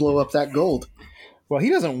believe he would blow up that gold. Well, he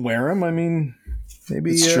doesn't wear them. I mean,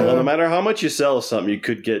 maybe it's true. Well, no matter how much you sell something, you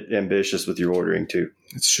could get ambitious with your ordering too.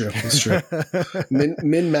 It's true. It's true.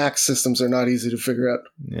 Min-max systems are not easy to figure out.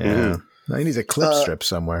 Yeah. Mm-hmm. He needs a clip strip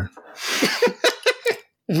somewhere.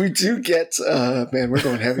 We do get, man, we're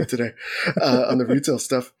going heavy today on the retail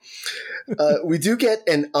stuff. We do get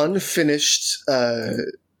an unfinished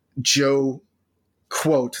Joe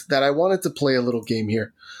quote that I wanted to play a little game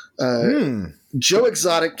here. Joe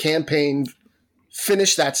Exotic campaign,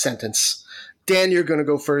 finish that sentence. Dan, you're going to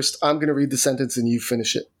go first. I'm going to read the sentence and you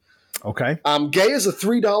finish it. Okay. I'm gay as a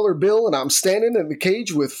 $3 bill and I'm standing in the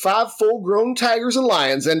cage with 5 full-grown tigers and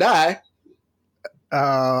lions and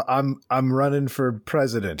I'm running for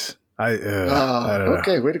president. I don't know.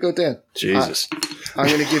 Okay, way to go, Dan. Jesus. I'm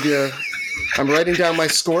going to give you. I'm writing down my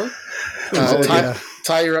score.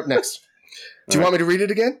 Ty, you're up next. Do you want me to read it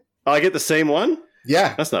again? Oh, I get the same one?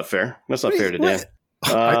 Yeah. That's not fair. That's not fair to Dan.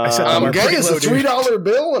 I'm gay as a $3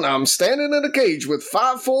 bill, and I'm standing in a cage with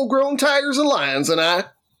 5 full-grown tigers and lions, and I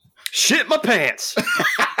shit my pants.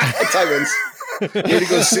 Ty wins.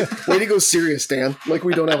 Way to go serious, Dan. Like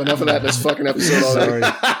we don't have enough of that in this fucking episode already.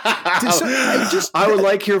 I would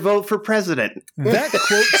like your vote for president. That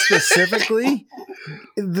quote specifically,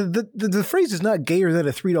 the phrase is not gayer than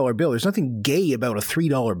a $3 bill. There's nothing gay about a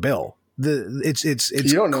 $3 bill. It's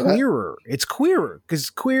queerer. It's queerer because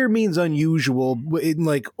queer means unusual in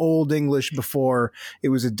like old English before it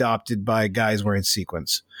was adopted by guys wearing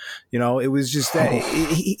sequins. You know, it was just that.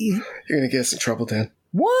 You're gonna get us in trouble, Dan.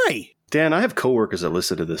 Why? Dan, I have coworkers that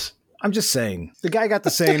listen to this. I'm just saying. The guy got the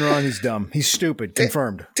saying wrong. He's dumb. He's stupid.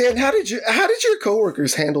 Confirmed. Dan, how did your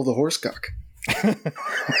coworkers handle the horse cock?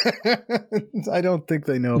 I don't think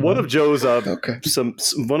they know. One of Joe's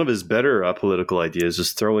one of his better political ideas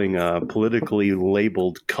is throwing politically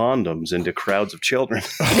labeled condoms into crowds of children.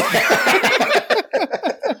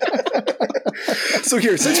 So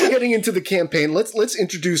here, since we're getting into the campaign, let's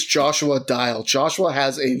introduce Joshua Dial. Joshua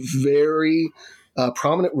has a very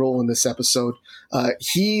prominent role in this episode.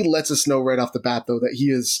 He lets us know right off the bat, though, that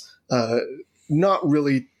he is not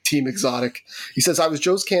really Team Exotic. He says, I was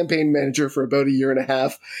Joe's campaign manager for about a year and a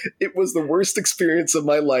half. It was the worst experience of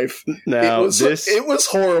my life. Now, it was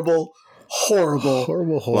horrible.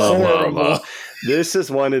 Horrible. This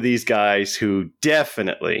is one of these guys who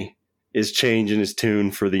definitely is changing his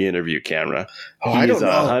tune for the interview camera. I don't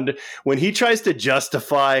know. When he tries to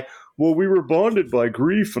justify, well, we were bonded by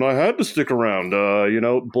grief and I had to stick around,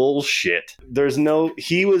 bullshit.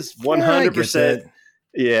 He was 100%.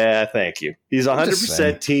 Yeah, thank you. He's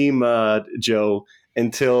 100% team Joe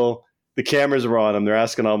until the cameras are on him. They're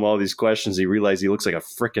asking him all these questions. He realizes he looks like a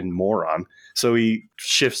freaking moron. So he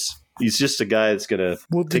shifts. He's just a guy that's going to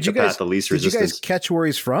take the path of least resistance. Did you guys catch where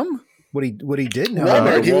he's from? What he did?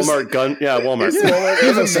 Walmart. Walmart. He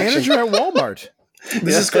was a manager at Walmart.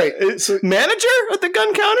 This is great. Manager at the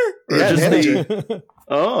gun counter? Yeah, manager.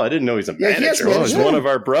 I didn't know he's a manager. He's one of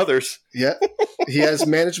our brothers. Yeah, he has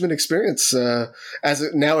management experience as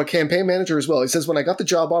now a campaign manager as well. He says, when I got the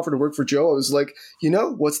job offer to work for Joe, I was like,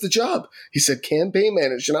 what's the job? He said, campaign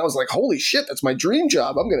manager. And I was like, holy shit, that's my dream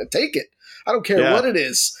job. I'm going to take it. I don't care what it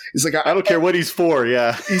is. He's like, I don't care what he's for.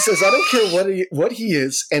 Yeah. He says, I don't care what he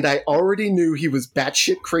is. And I already knew he was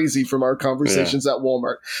batshit crazy from our conversations at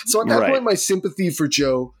Walmart. So at that point, my sympathy for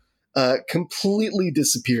Joe completely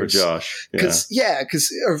disappears. For Josh. For Josh.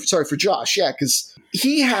 Yeah. Because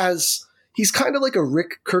he's kind of like a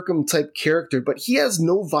Rick Kirkham type character, but he has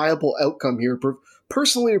no viable outcome here.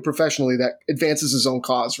 Personally or professionally, that advances his own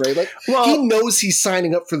cause, right? Like, he knows he's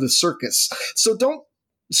signing up for the circus. So don't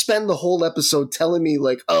spend the whole episode telling me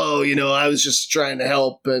like, I was just trying to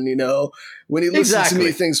help. And, when he listened to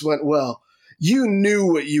me, things went well. You knew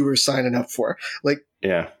what you were signing up for. Like,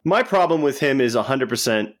 yeah. My problem with him is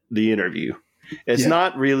 100% the interview. It's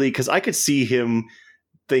not really because I could see him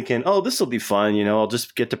thinking, this will be fun. I'll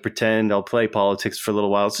just get to pretend I'll play politics for a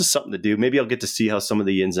little while. It's just something to do. Maybe I'll get to see how some of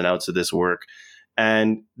the ins and outs of this work.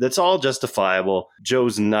 And that's all justifiable.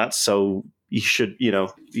 Joe's not so. He should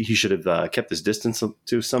have kept his distance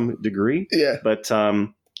to some degree. Yeah. But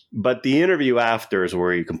But the interview after is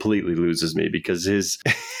where he completely loses me, because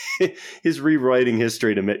his rewriting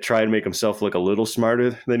history to try and make himself look a little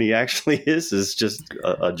smarter than he actually is just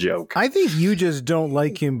a joke. I think you just don't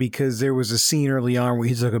like him because there was a scene early on where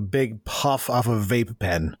he took a big puff off a vape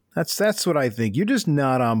pen. That's what I think. You're just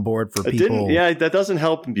not on board for people. That doesn't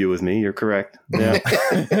help you with me. You're correct. Yeah.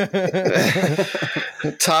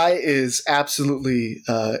 Ty is absolutely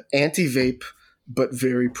anti-vape, but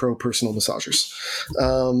very pro-personal massagers.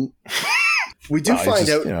 We do find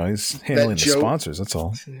out, he's handling the sponsors. That's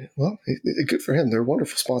all. Well, good for him. They're a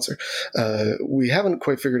wonderful sponsor. We haven't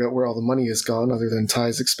quite figured out where all the money has gone, other than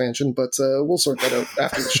Ty's expansion, but we'll sort that out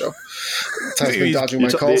after the show. Ty's been dodging my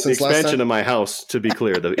call since last time. The expansion of my house, to be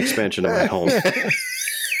clear, the expansion of my home.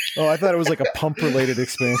 Oh, I thought it was like a pump-related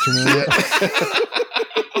expansion.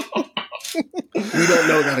 We don't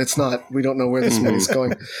know that it's not. We don't know where this money's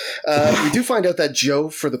going. We do find out that Joe,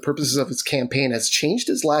 for the purposes of his campaign, has changed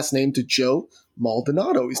his last name to Joe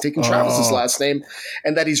Maldonado. He's taken Travis's last name,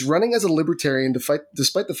 and that he's running as a libertarian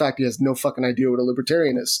despite the fact he has no fucking idea what a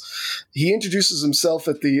libertarian is. He introduces himself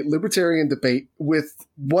at the libertarian debate with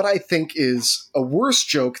what I think is a worse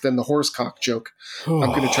joke than the horsecock joke. I'm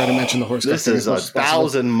going to try to mention the horsecock. This is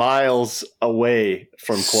 1,000 miles away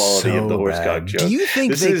from quality of the horsecock joke. Do you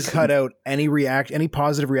think they cut out any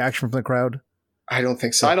positive reaction from the crowd? I don't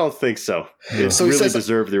think so. I don't think so. Yeah. So he really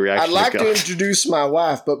deserved the reaction. I'd like to introduce my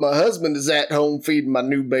wife, but my husband is at home feeding my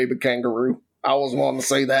new baby kangaroo. I always wanted to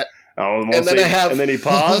say that. And then he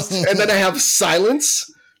paused. And then I have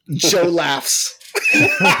silence. Joe laughs.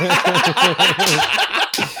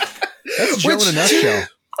 That's Joe in a nutshell.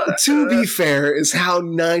 To be fair, is how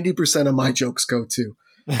 90% of my jokes go to.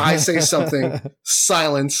 I say something,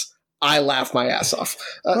 silence, I laugh my ass off.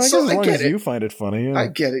 So as long as you find it funny. Yeah. I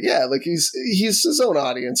get it. Yeah, like he's his own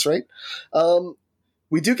audience, right?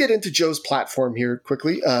 We do get into Joe's platform here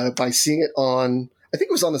quickly by seeing it on, I think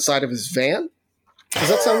it was on the side of his van. Does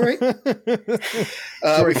that sound right?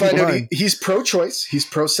 We find out he's pro-choice. He's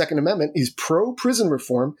pro-Second Amendment. He's pro-prison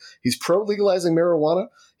reform. He's pro-legalizing marijuana.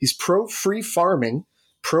 He's pro-free farming.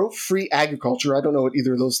 Pro-free agriculture. I don't know what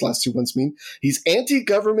either of those last two ones mean. He's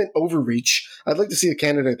anti-government overreach. I'd like to see a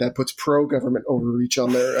candidate that puts pro-government overreach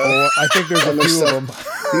on their. I think there's a few of them.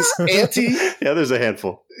 He's anti. Yeah, there's a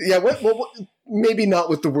handful. Yeah, what, maybe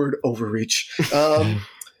not with the word overreach.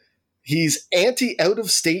 He's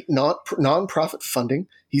anti-out-of-state non-profit funding.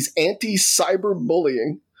 He's anti-cyber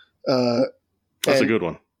bullying. That's a good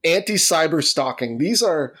one. Anti-cyber stalking. These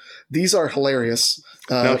are hilarious.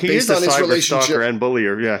 No, he is a cyber stalker and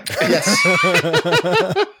bullier. Yeah. Yes.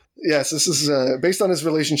 Yes. This is based on his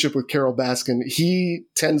relationship with Carol Baskin. He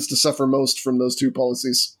tends to suffer most from those two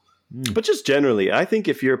policies. But just generally, I think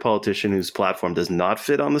if you're a politician whose platform does not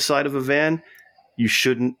fit on the side of a van, you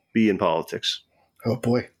shouldn't be in politics. Oh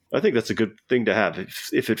boy. I think that's a good thing to have.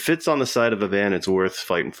 If it fits on the side of a van, it's worth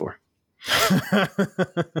fighting for.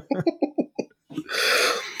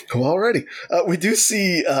 Well, alrighty. We do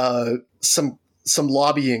see some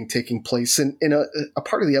lobbying taking place in a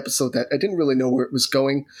part of the episode that I didn't really know where it was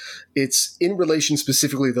going. It's in relation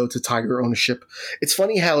specifically, though, to tiger ownership. It's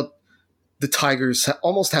funny how the tigers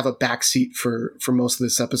almost have a backseat for most of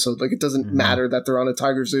this episode. Like, it doesn't matter that they're on a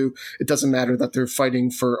tiger zoo. It doesn't matter that they're fighting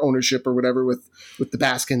for ownership or whatever with the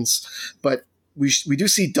Baskins. But we do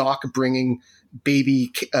see Doc bringing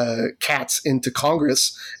baby cats into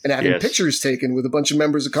Congress and having pictures taken with a bunch of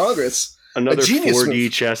members of Congress. Another 4D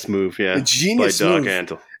chess move, yeah. A genius by Doc move.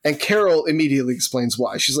 Antle. And Carol immediately explains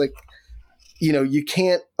why. She's like, you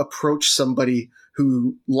can't approach somebody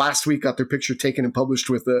who last week got their picture taken and published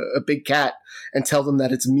with a big cat and tell them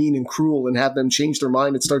that it's mean and cruel and have them change their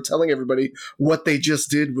mind and start telling everybody what they just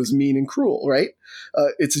did was mean and cruel, right?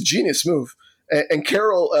 It's a genius move. And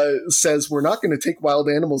Carol says, we're not going to take wild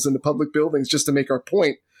animals into public buildings just to make our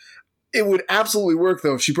point. It would absolutely work,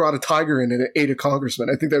 though, if she brought a tiger in and it ate a congressman.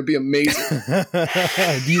 I think that would be amazing.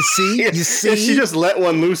 Do you see? If she just let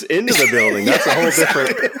one loose into the building, that's a whole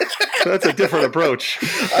different. That's a different approach.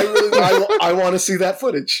 I want to see that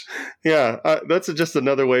footage. Yeah, that's just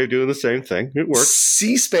another way of doing the same thing. It works.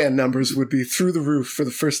 C-SPAN numbers would be through the roof for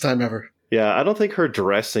the first time ever. Yeah, I don't think her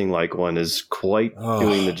dressing like one is quite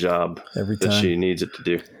doing the job that she needs it to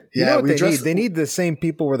do. You know what they need? They need the same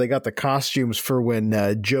people where they got the costumes for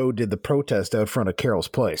when Joe did the protest out front of Carol's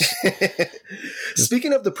place.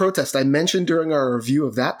 Speaking of the protest, I mentioned during our review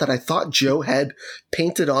of that I thought Joe had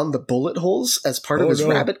painted on the bullet holes as part of his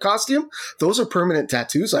rabbit costume. Those are permanent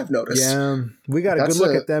tattoos, I've noticed. Yeah, we got a good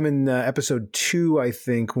look at them in episode 2, I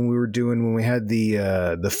think, when we had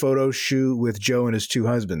the photo shoot with Joe and his two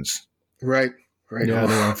husbands. Right. Right. Yeah,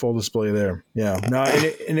 they're on full display there. Yeah. No,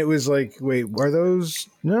 and it was like, wait, are those?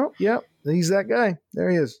 No. Yep. He's that guy.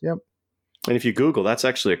 There he is. Yep. And if you Google, that's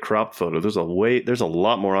actually a cropped photo. There's a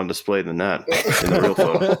lot more on display than that in the real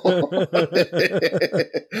photo.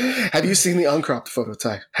 Have you seen the uncropped photo,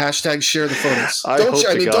 Ty? Hashtag share the photos. Don't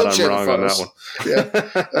share the photos.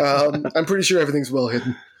 Yeah. I'm pretty sure everything's well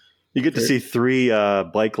hidden. You get to see 3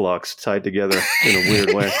 bike locks tied together in a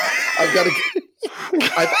weird way. I've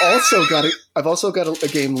also got a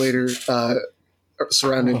game later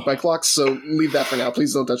surrounding bike locks, so leave that for now.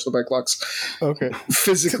 Please don't touch the bike locks. Okay.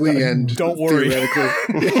 Physically and don't worry. Theoretically.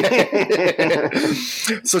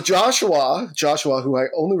 So Joshua, who I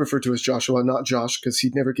only refer to as Joshua, not Josh, because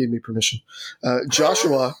he never gave me permission.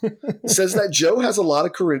 Joshua says that Joe has a lot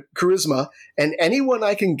of charisma, and anyone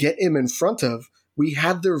I can get him in front of, we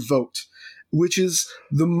had their vote, which is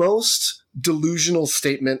the most delusional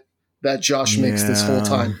statement that Josh makes this whole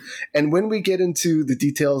time. And when we get into the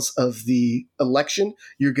details of the election,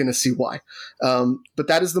 you're going to see why. But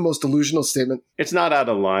that is the most delusional statement. It's not out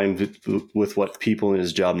of line with what people in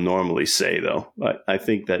his job normally say, though. I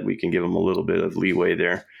think that we can give him a little bit of leeway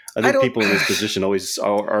there. I think people in his position always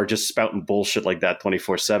are just spouting bullshit like that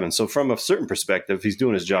 24/7. So from a certain perspective, he's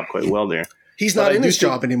doing his job quite well there. He's not in his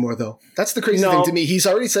job anymore, though. That's the crazy thing to me. He's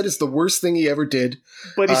already said it's the worst thing he ever did.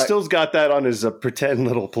 But he still's got that on his pretend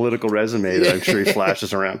little political resume that I'm sure he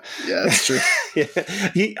flashes around. Yeah, that's true.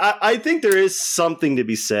 I think there is something to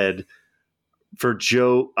be said for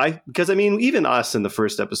Joe. Because even us in the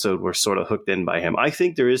first episode were sort of hooked in by him. I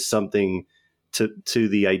think there is something to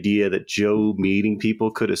the idea that Joe meeting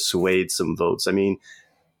people could have swayed some votes.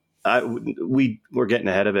 We're getting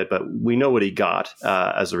ahead of it, but we know what he got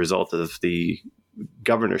as a result of the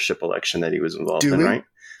governorship election that he was involved in, right?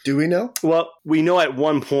 Do we know? Well, we know at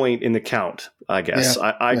one point in the count, I guess.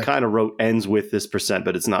 Yeah, I kind of wrote ends with this percent,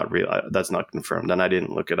 but it's not real. That's not confirmed. And I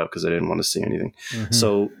didn't look it up because I didn't want to see anything. Mm-hmm.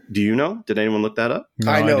 So do you know? Did anyone look that up?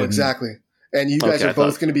 No, I know exactly. And you guys are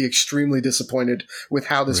both going to be extremely disappointed with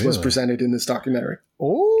how this was presented in this documentary.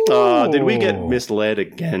 Oh, did we get misled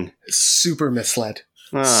again? Super misled.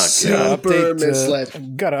 Oh, super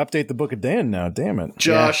misled. Got to update the Book of Dan now. Damn it,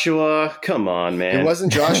 Joshua! Come on, man. It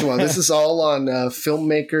wasn't Joshua. This is all on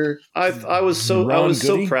filmmaker. I was so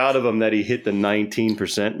proud of him that he hit the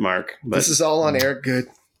 19% mark. But this is all on Eric Good.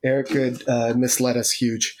 Eric Good misled us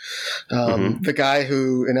huge. The guy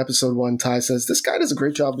who in episode 1, Ty says, this guy does a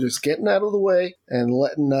great job of just getting out of the way and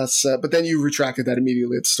letting us, but then you retracted that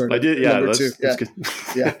immediately at the start. I did. Yeah. Number 2. That's good.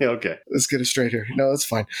 Yeah. Okay. Let's get it straight here. No, that's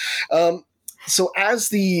fine. So as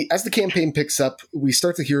the campaign picks up, we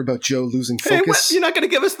start to hear about Joe losing focus. Hey, you're not going to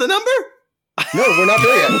give us the number? No, we're not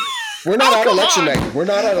there yet. We're not at election night. We're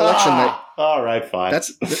not at election night. All right, fine.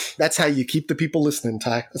 That's how you keep the people listening,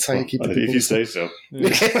 Ty. That's how you keep the people if listening. You say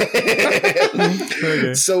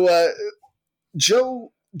so.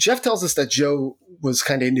 So Jeff tells us that Joe was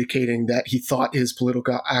kind of indicating that he thought his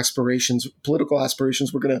political aspirations were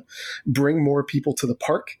going to bring more people to the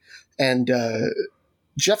park. And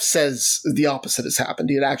Jeff says the opposite has happened.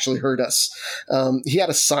 He had actually heard us. He had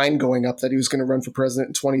a sign going up that he was going to run for president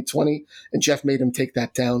in 2020, and Jeff made him take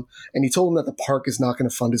that down. And he told him that the park is not going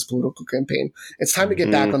to fund his political campaign. It's time to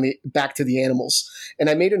get back to the animals. And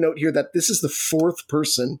I made a note here that this is the 4th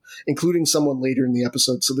person, including someone later in the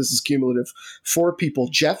episode, so this is cumulative. 4 people,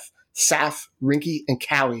 Jeff, Saf, Rinky, and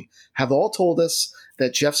Cowie, have all told us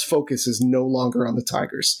that Jeff's focus is no longer on the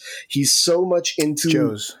Tigers. He's so much into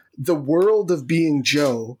Joe's. The world of being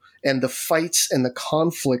Joe and the fights and the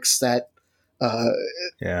conflicts that,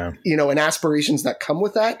 and aspirations that come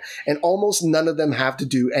with that. And almost none of them have to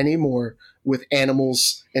do anymore with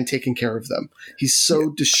animals and taking care of them. He's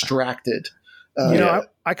so distracted. I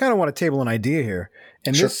kind of want to table an idea here.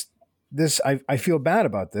 And sure. I feel bad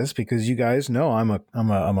about this because you guys know I'm a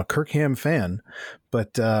Kirk Ham fan,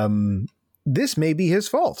 but this may be his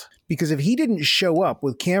fault, because if he didn't show up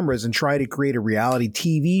with cameras and try to create a reality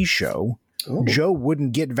TV show, Joe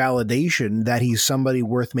wouldn't get validation that he's somebody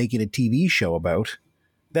worth making a TV show about.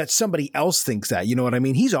 That somebody else thinks that, you know what I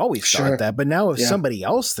mean? He's always thought that, but now if somebody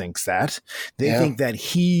else thinks that, they think that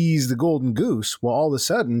he's the golden goose. Well, all of a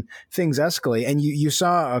sudden things escalate. And you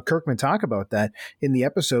saw Kirkman talk about that in the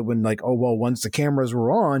episode when once the cameras were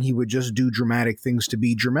on, he would just do dramatic things to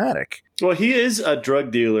be dramatic. Well, he is a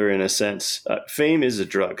drug dealer in a sense. Fame is a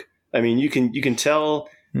drug. I mean, you can tell,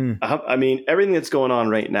 everything that's going on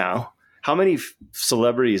right now, how many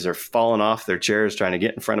celebrities are falling off their chairs trying to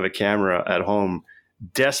get in front of a camera at home,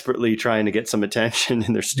 desperately trying to get some attention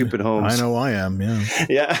in their stupid homes. I know I am. Yeah.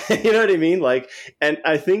 Yeah. You know what I mean? And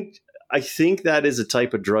I think that is a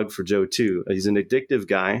type of drug for Joe too. He's an addictive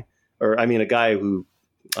guy, a guy who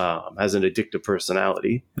has an addictive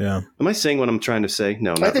personality. Yeah. Am I saying what I'm trying to say?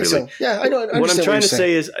 No, not I think really. so. Yeah, I know. What I'm trying to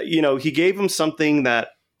say is, he gave him something that,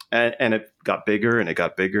 and it got bigger and it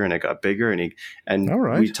got bigger and it got bigger, and All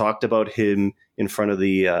right. we talked about him in front of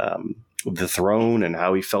the throne and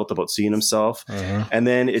how he felt about seeing himself, and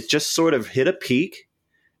then it just sort of hit a peak,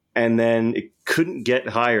 and then it couldn't get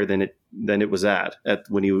higher than it was at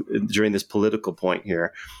during this political point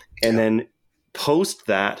here, and then post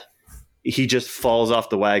that, he just falls off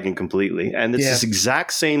the wagon completely. And it's this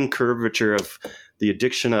exact same curvature of the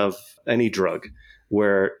addiction of any drug,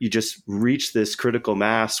 where you just reach this critical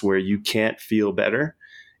mass where you can't feel better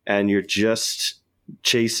and you're just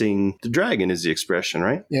chasing the dragon, is the expression,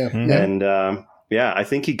 right? Yeah. And I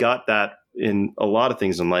think he got that in a lot of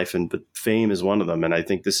things in life, but fame is one of them. And I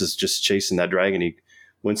think this is just chasing that dragon.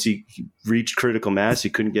 Once he reached critical mass, he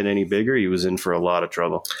couldn't get any bigger. He was in for a lot of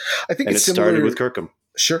trouble. I think it started with Kirkham.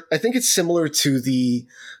 Sure. I think it's similar to the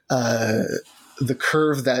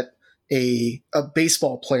curve that a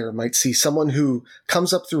baseball player might see. Someone who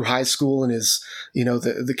comes up through high school and is,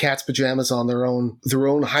 the cat's pajamas on their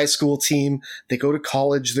own high school team. They go to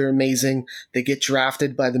college. They're amazing. They get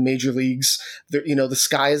drafted by the major leagues. The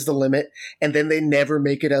sky is the limit. And then they never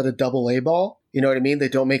make it out of AA ball. You know what I mean? They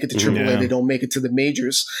don't make it to AAA. Yeah. They don't make it to the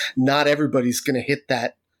majors. Not everybody's going to hit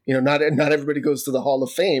that. Not everybody goes to the Hall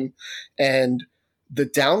of Fame. And the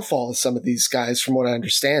downfall of some of these guys, from what I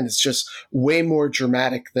understand, is just way more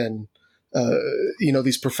dramatic than,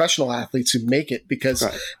 these professional athletes who make it, because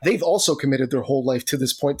they've also committed their whole life to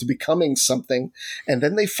this point to becoming something. And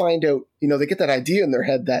then they find out, they get that idea in their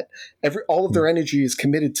head that all of their energy is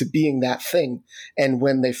committed to being that thing. And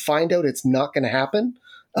when they find out it's not going to happen,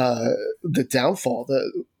 the downfall,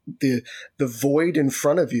 the void in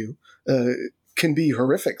front of you, can be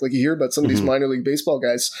horrific. Like you hear about some of these minor league baseball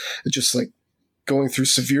guys just like going through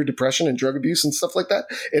severe depression and drug abuse and stuff like that.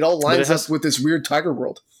 It all lines up with this weird Tiger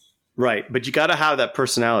world. Right. But you got to have that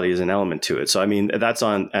personality as an element to it. So, I mean,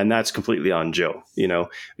 that's completely on Joe,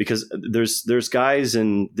 because there's guys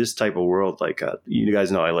in this type of world, like, you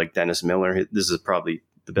guys know, I like Dennis Miller. This is probably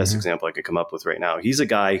the best example I could come up with right now. He's a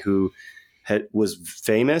guy who was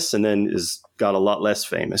famous and then got a lot less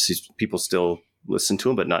famous. People still listen to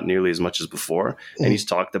him, but not nearly as much as before. And he's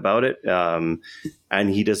talked about it. And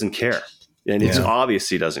he doesn't care. And it's obvious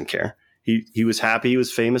he doesn't care. He was happy he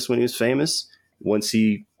was famous when he was famous. Once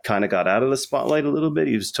he kind of got out of the spotlight a little bit,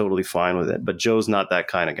 he was totally fine with it. But Joe's not that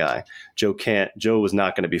kind of guy. Joe was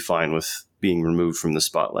not going to be fine with being removed from the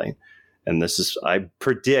spotlight. And I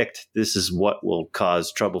predict this is what will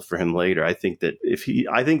cause trouble for him later. I think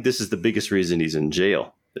this is the biggest reason he's in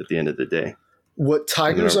jail at the end of the day. What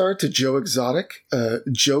tigers are to Joe Exotic,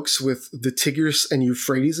 jokes with the Tigris and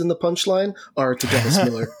Euphrates in the punchline are to Dennis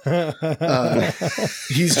Miller.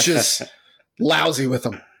 He's just lousy with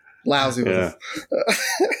them.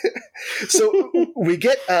 So we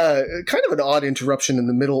get kind of an odd interruption in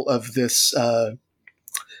the middle of this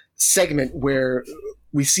segment where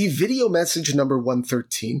we see video message number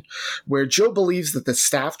 113, where Joe believes that the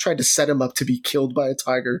staff tried to set him up to be killed by a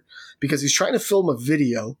tiger because he's trying to film a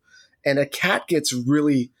video and a cat gets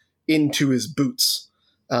really into his boots,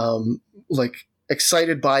 like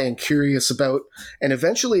excited by and curious about, and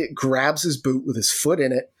eventually it grabs his boot with his foot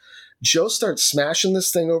in it. Joe starts smashing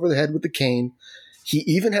this thing over the head with the cane. He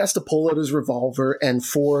even has to pull out his revolver, and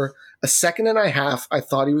for a second and a half, I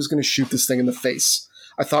thought he was going to shoot this thing in the face.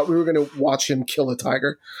 I thought we were going to watch him kill a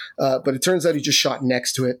tiger, but it turns out he just shot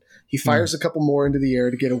next to it. He fires a couple more into the air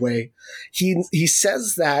to get away. He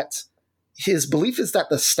says that his belief is that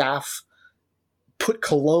the staff put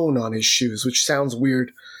cologne on his shoes, which sounds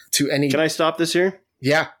weird to any. Can I stop this here?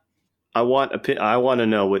 Yeah. I want to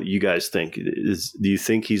know what you guys think. Do you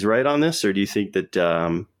think he's right on this, or do you think that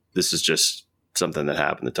this is just something that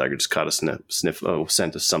happened? The tiger just caught a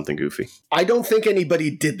scent of something goofy. I don't think anybody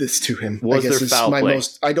did this to him. Was there foul play?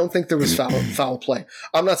 I don't think there was foul play.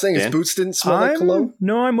 I'm not saying his boots didn't smell like cologne.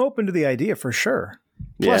 No, I'm open to the idea for sure.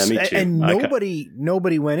 Plus, me too. And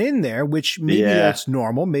nobody went in there, which maybe that's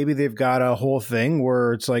normal. Maybe they've got a whole thing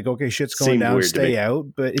where it's like, okay, shit's going down, stay out.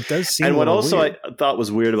 But it does seem. And what also weird. I thought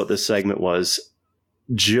was weird about this segment was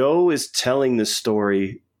Joe is telling the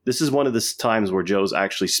story. This is one of the times where Joe's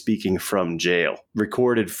actually speaking from jail.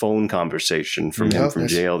 Recorded phone conversation from him from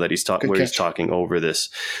jail that he's talking over this.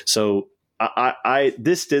 So.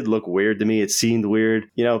 This did look weird to me. It seemed weird.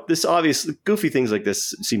 This obviously goofy things like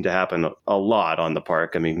this seem to happen a lot on the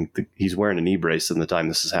park. I mean, he's wearing a knee brace in the time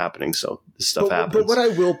this is happening. So this stuff happens. But what I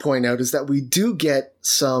will point out is that we do get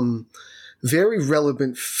some very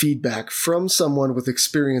relevant feedback from someone with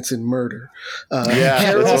experience in murder.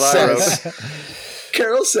 Carol says,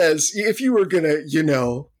 Carol says, if you were gonna, She's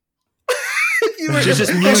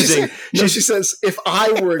just musing. She says, if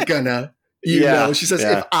I were gonna, she says,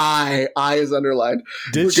 if I is underlined.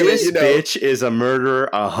 This bitch is a murderer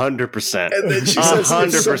 100%. And then she says,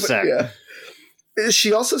 100%. Yeah.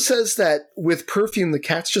 She also says that with perfume, the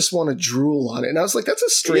cats just want to drool on it. And I was like, that's a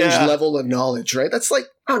strange level of knowledge, right? That's like,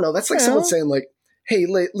 I don't know. That's like someone saying like, hey,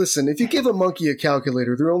 listen, if you give a monkey a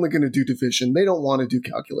calculator, they're only going to do division. They don't want to do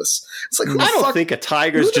calculus. It's like, I don't think a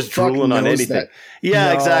tiger's just drooling on anything. That? Yeah,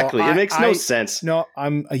 no, exactly. It makes no sense. No,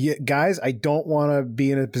 guys, I don't want to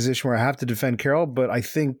be in a position where I have to defend Carol, but I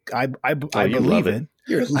think I believe it.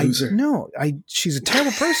 You're a loser. She's a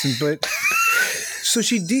terrible person, but... So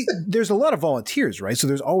there's a lot of volunteers, right? So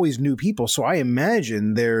there's always new people. So I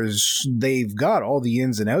imagine they've got all the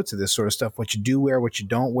ins and outs of this sort of stuff. What you do wear, what you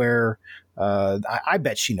don't wear. I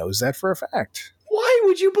bet she knows that for a fact. Why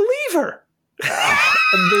would you believe her?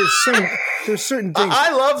 There's certain things.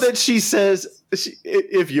 I love that she says,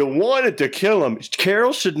 if you wanted to kill him,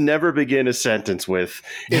 Carol should never begin a sentence with,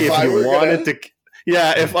 if I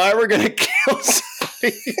were going to kill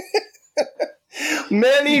somebody.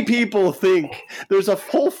 Many people think there's a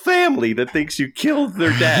whole family that thinks you killed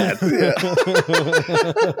their dad.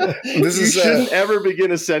 You shouldn't ever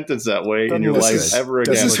begin a sentence that way in your life ever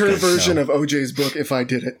again. This is her version of OJ's book, If I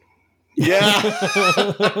Did It. Yeah.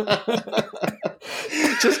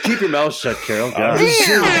 Just keep your mouth shut, Carol. So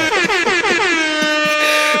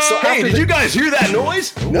hey, did you guys hear that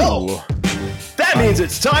noise? No. That means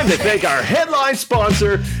it's time to thank our headline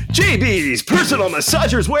sponsor, JB's Personal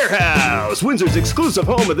Massagers Warehouse, Windsor's exclusive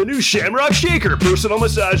home of the new Shamrock Shaker Personal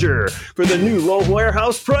Massager for the new low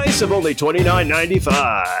warehouse price of only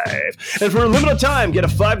 $29.95. And for a limited time, get a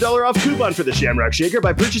 $5 off coupon for the Shamrock Shaker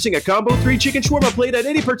by purchasing a Combo 3 chicken shawarma plate at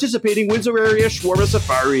any participating Windsor area shawarma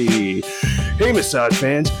safari. Hey, massage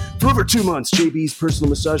fans. For over 2 months, JB's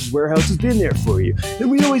Personal Massagers Warehouse has been there for you,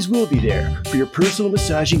 and we always will be there for your personal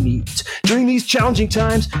massaging needs. During these challenging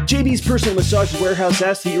times, JB's Personal Massagers Warehouse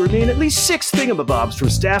asks that you remain at least 6 thingamabobs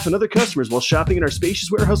from staff and other customers while shopping in our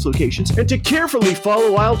spacious warehouse locations, and to carefully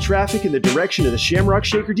follow aisle traffic in the direction of the Shamrock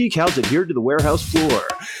Shaker decals adhered to the warehouse floor.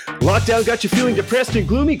 Lockdown got you feeling depressed and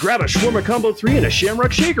gloomy? Grab a Shawarma Combo 3 and a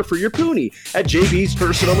Shamrock Shaker for your poonie at JB's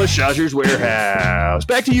Personal Massagers Warehouse.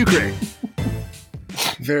 Back to you, Craig.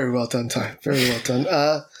 Very well done, Ty. Very well done.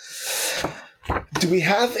 Do we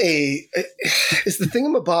have is the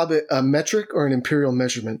thingamabob a metric or an imperial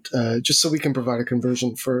measurement? Just so we can provide a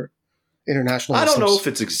conversion for international listeners. I don't know if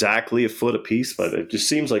it's exactly a foot apiece, but it just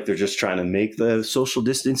seems like they're just trying to make the social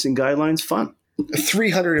distancing guidelines fun.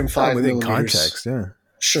 305 within millimeters. Context, yeah.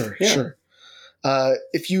 Sure.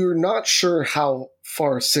 If you're not sure how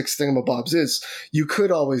far 6 thingamabobs is, you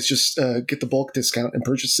could always just get the bulk discount and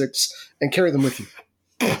purchase 6 and carry them with you.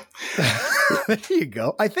 There you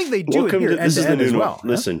go. I think they do Welcome it here this is the new as well. Normal.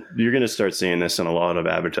 Listen, you're going to start seeing this in a lot of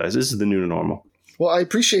advertisements. This is the new normal. Well, I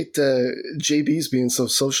appreciate JB's being so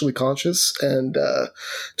socially conscious and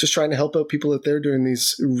just trying to help out people out there during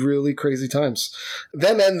these really crazy times.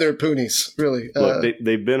 Them and their poonies, really. Look,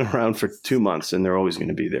 they've been around for 2 months, and they're always going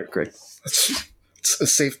to be there, Craig. It's a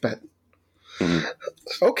safe bet.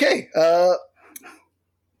 Mm-hmm. Okay.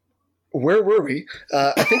 Where were we?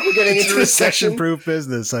 I think we're getting into the section. Recession-proof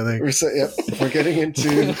business, I think. We're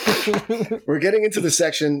getting into the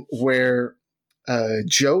section where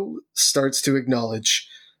Joe starts to acknowledge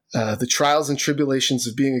the trials and tribulations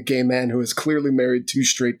of being a gay man who has clearly married 2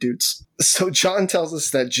 straight dudes. So John tells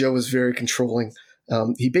us that Joe is very controlling.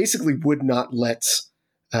 He basically would not let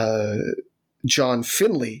John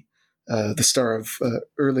Finley, the star of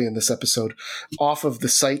early in this episode, off of the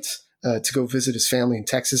site to go visit his family in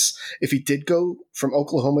Texas. If he did go from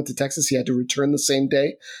Oklahoma to Texas, he had to return the same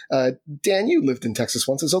day. Dan, you lived in Texas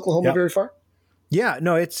once. Is Oklahoma very far? Yeah,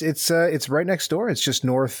 no, it's right next door. It's just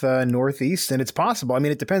northeast, and it's possible. I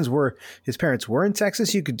mean, it depends where his parents were in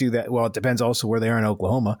Texas. You could do that. Well, it depends also where they are in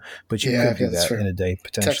Oklahoma, but you could do that in a day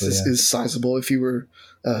potentially. Texas is sizable. If you were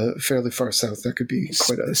fairly far south, that could be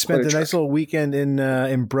quite a spent quite a nice little weekend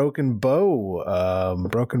in Broken Bow,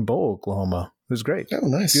 Oklahoma. It was great. Oh,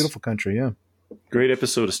 nice, beautiful country. Yeah, great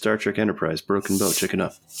episode of Star Trek Enterprise, Broken Bow. Check it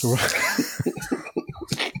out. Of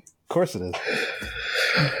course it is.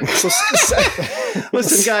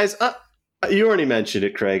 Listen, guys, you already mentioned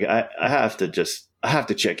it, Craig. I have to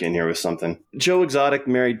check in here with something. Joe Exotic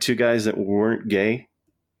married 2 guys that weren't gay.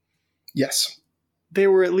 Yes, they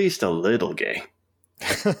were at least a little gay.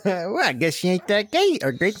 Well, I guess you ain't that gay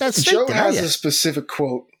or great that Joe has a specific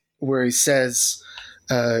quote where he says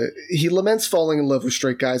he laments falling in love with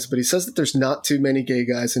straight guys, but he says that there's not too many gay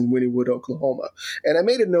guys in Wynnewood, Oklahoma. And I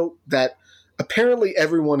made a note that Apparently,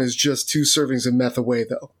 everyone is just 2 servings of meth away,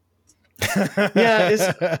 though.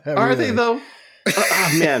 Yeah, are they though?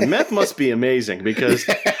 Man, meth must be amazing because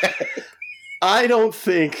I don't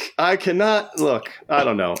think I cannot look. I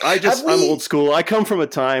don't know. I'm old school. I come from a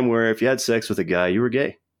time where if you had sex with a guy, you were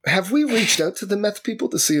gay. Have we reached out to the meth people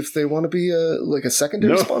to see if they want to be like a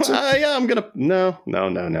secondary sponsor? Yeah, I'm gonna. No.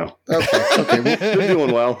 Okay, They're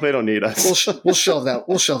doing well. They don't need us. We'll shelve that.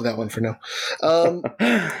 We'll shelve that one for now.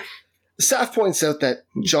 Saf points out that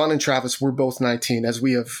John and Travis were both 19, as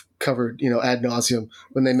we have covered, ad nauseum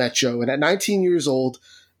when they met Joe. And at 19 years old,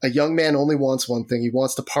 a young man only wants one thing. He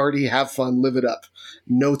wants to party, have fun, live it up.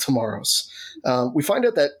 No tomorrows. We find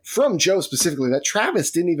out that from Joe specifically, that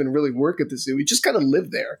Travis didn't even really work at the zoo. He just kind of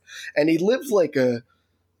lived there. And he lived like the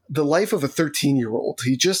life of a 13-year-old.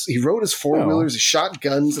 He rode his four-wheelers, he shot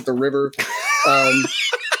guns at the river.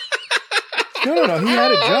 No. He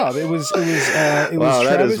had a job. It was wow,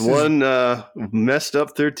 that is one messed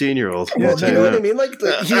up 13-year-old. Well, you know what I mean? Like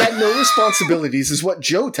he had no responsibilities, is what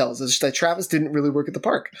Joe tells us. That Travis didn't really work at the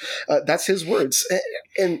park. That's his words,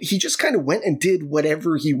 and he just kind of went and did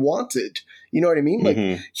whatever he wanted. You know what I mean? Like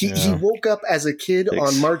he woke up as a kid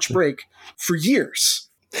on March break for years.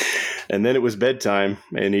 And then it was bedtime,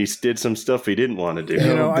 and he did some stuff he didn't want to do.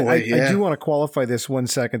 I do want to qualify this 1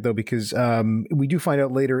 second, though, because we do find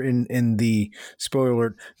out later in the spoiler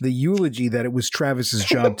alert, the eulogy, that it was Travis's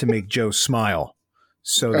job to make Joe smile.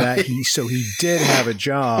 So that he did have a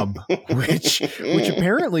job, which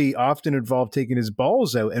apparently often involved taking his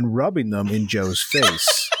balls out and rubbing them in Joe's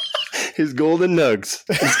face. His golden nugs.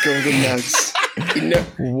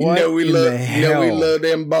 We love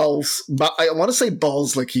them balls. But I want to say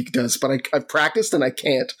balls like he does, but I've practiced and I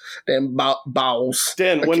can't. Them balls.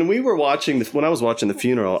 Dan, when I was watching the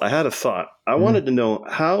funeral, I had a thought. I wanted to know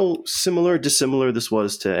how similar, dissimilar this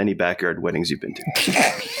was to any backyard weddings you've been to.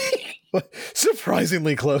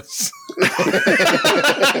 Surprisingly close.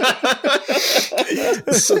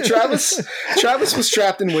 So Travis was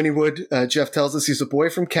trapped in Wynnewood. Jeff tells us he's a boy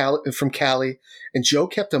from Cali, and Joe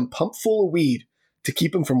kept him pumped full of weed to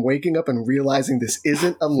keep him from waking up and realizing this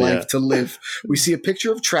isn't a life to live. We see a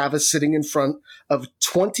picture of Travis sitting in front of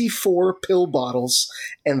 24 pill bottles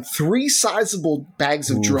and 3 sizable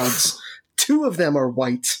bags of drugs. 2 of them are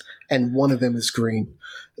white and 1 of them is green.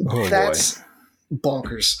 That's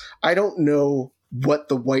bonkers. I don't know what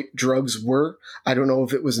the white drugs were. I don't know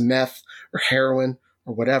if it was meth or heroin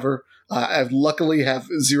or whatever. I luckily have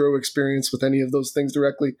 0 experience with any of those things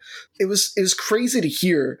directly. It was crazy to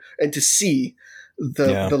hear and to see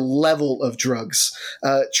the level of drugs.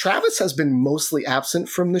 Travis has been mostly absent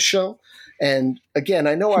from the show. And again,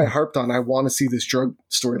 I know I harped on, I want to see this drug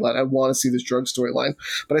storyline.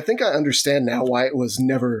 But I think I understand now why it was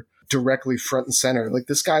never directly front and center. Like,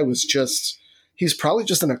 this guy was he's probably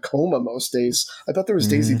just in a coma most days. I thought there was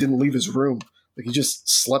days he didn't leave his room. Like, he just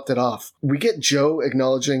slept it off. We get Joe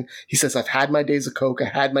acknowledging, he says, I've had my days of coke, I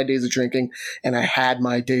had my days of drinking, and I had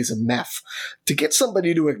my days of meth. To get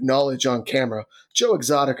somebody to acknowledge on camera, Joe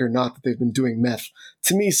Exotic or not, that they've been doing meth,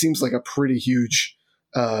 to me seems like a pretty huge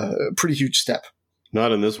step.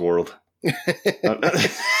 Not in this world. And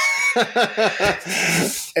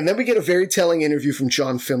then we get a very telling interview from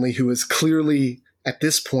John Finlay, who is clearly, at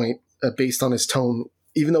this point, based on his tone,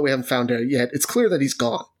 even though we haven't found out yet, it's clear that he's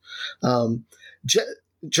gone.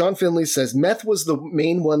 John Finlay says, meth was the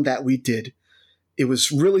main one that we did. It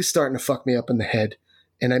was really starting to fuck me up in the head.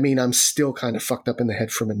 And I mean, I'm still kind of fucked up in the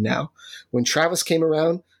head from it now. When Travis came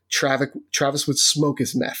around, Travis would smoke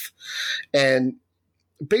his meth. And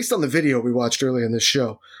based on the video we watched earlier in this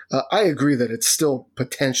show, I agree that it's still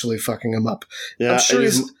potentially fucking him up. Yeah, I'm sure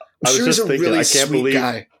he's a really sweet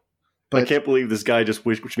guy. But I can't believe this guy just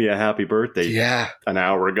wished me a happy birthday an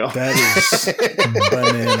hour ago. That is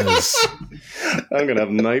bananas. I'm going to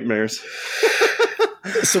have nightmares.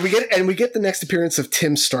 So we get the next appearance of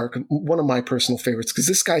Tim Stark, one of my personal favorites, because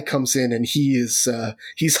this guy comes in and he's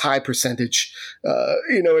high percentage.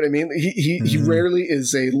 You know what I mean? He rarely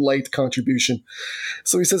is a light contribution.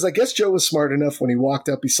 So he says, I guess Joe was smart enough when he walked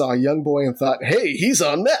up, he saw a young boy and thought, hey, he's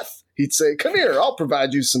on meth. He'd say, come here, I'll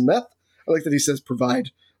provide you some meth. I like that he says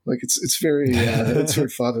provide. Like it's very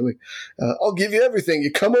fatherly. I'll give you everything.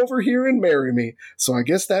 You come over here and marry me. So I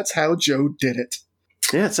guess that's how Joe did it.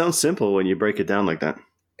 Yeah, it sounds simple when you break it down like that.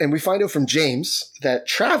 And we find out from James that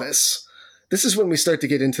Travis this is when we start to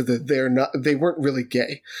get into they weren't really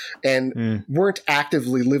gay and weren't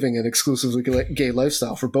actively living an exclusively gay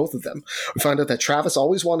lifestyle for both of them. We find out that Travis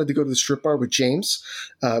always wanted to go to the strip bar with James,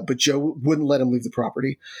 but Joe wouldn't let him leave the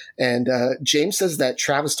property. And James says that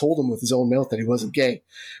Travis told him with his own mouth that he wasn't gay.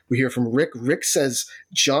 We hear from Rick. Rick says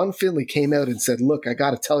John Finley came out and said, "Look, I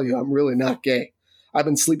got to tell you, I'm really not gay. I've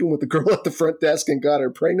been sleeping with the girl at the front desk and got her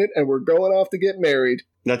pregnant, and we're going off to get married."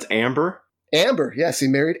 That's Amber? Amber, yes, he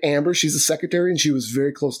married Amber. She's a secretary, and she was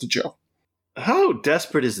very close to Joe. How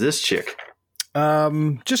desperate is this chick?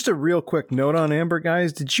 Just a real quick note on Amber,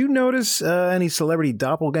 guys. Did you notice any celebrity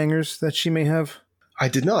doppelgangers that she may have? I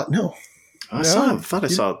did not, no. I thought I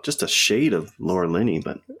saw just a shade of Laura Linney,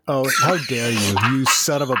 but... Oh, how dare you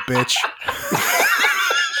son of a bitch.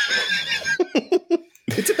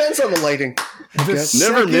 It depends on the lighting.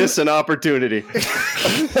 Never miss an opportunity.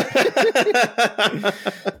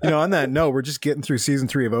 On that note, we're just getting through season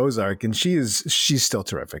 3 of Ozark, and she's still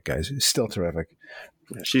terrific, guys. Still terrific.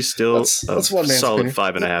 Yeah, she's still that's one man's solid opinion.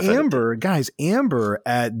 5.5. Amber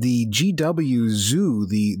at the GW Zoo,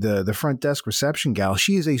 the front desk reception gal,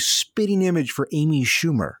 she is a spitting image for Amy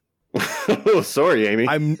Schumer. Oh, sorry, Amy.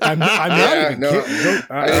 I'm not even kidding.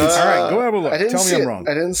 All right, go have a look. Tell me I'm wrong.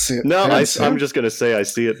 I didn't see it. No, I'm just going to say I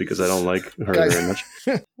see it because I don't like her very much.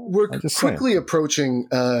 We're quickly approaching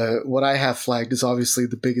what I have flagged as obviously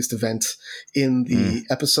the biggest event in the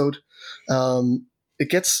episode.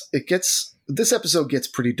 This episode gets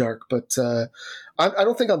pretty dark, but I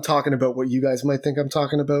don't think I'm talking about what you guys might think I'm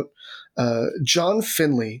talking about. John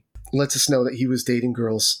Finley lets us know that he was dating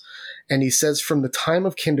girls. And he says from the time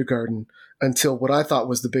of kindergarten until what I thought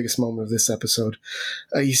was the biggest moment of this episode,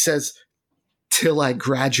 he says, till I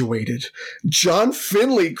graduated. John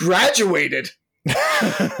Finley graduated.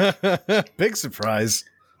 Big surprise.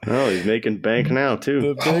 Oh, he's making bank now, too.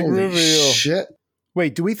 The big reveal. Shit.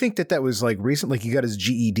 Wait, do we think that was like recent, like he got his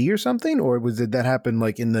GED or something? Or did that happen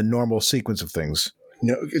like in the normal sequence of things?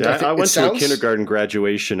 No, I went to a kindergarten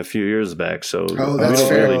graduation a few years back, so that's we don't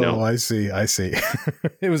fair. really know. Oh, I see.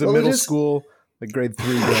 It was a middle school, like grade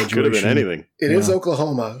 3 graduation. Could have been anything. It is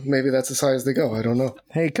Oklahoma. Maybe that's as high as they go. I don't know.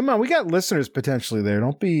 Hey, come on. We got listeners potentially there.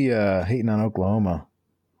 Don't be hating on Oklahoma.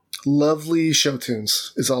 Lovely show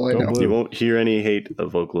tunes is all I know. You won't hear any hate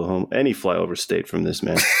of Oklahoma, any flyover state from this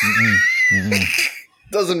man.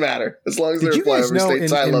 Doesn't matter as long as Did they're you guys flyover know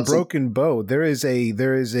states. in Broken Bow there is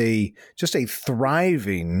a just a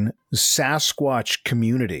thriving Sasquatch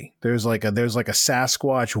community. There's like a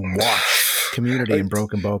Sasquatch watch community in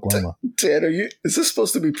Broken Bow, Oklahoma. Dan, is this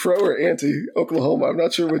supposed to be pro or anti Oklahoma? I'm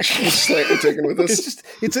not sure which slant you're taking with this.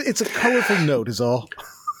 It's a colorful note is all.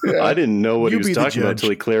 Yeah. I didn't know what he was be the talking about judge. until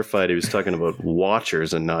he clarified he was talking about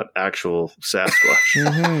watchers and not actual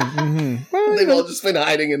Sasquatch. Well, They've all just been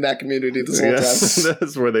hiding in that community this whole time.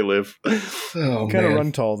 That's where they live. Oh, kind of man.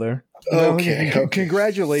 run tall there. Okay.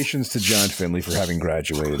 Congratulations to John Finley for having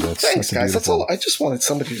graduated. Thanks, guys. That's all. I just wanted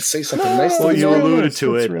somebody to say something nice. Well, you really alluded nice.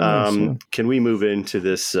 to That's it. really nice, yeah. Can we move into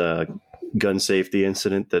this gun safety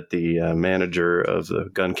incident that the manager of the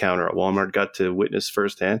gun counter at Walmart got to witness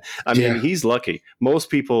firsthand? I mean, he's lucky. Most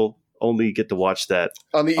people only get to watch that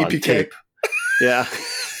on the on EPK. tape. Yeah.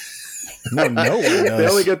 No one does. They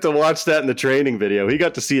only get to watch that in the training video. He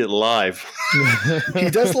got to see it live. He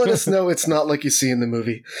does let us know it's not like you see in the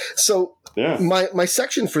movie. So Yeah. my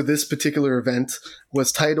section for this particular event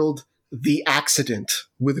was titled "The Accident"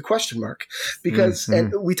 with a question mark, because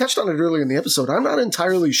and we touched on it earlier in the episode. I'm not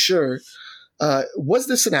entirely sure. Was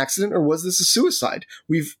this an accident or was this a suicide?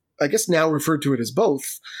 We've, I guess, now referred to it as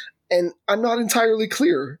both, and I'm not entirely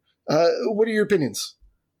clear. What are your opinions?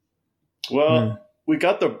 Well, we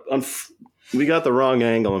got the wrong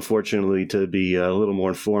angle, unfortunately, to be a little more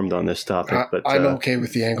informed on this topic. But I'm okay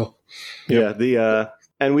with the angle. Yeah,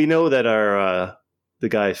 and we know that our the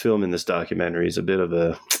guy filming this documentary is a bit of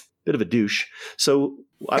a douche. So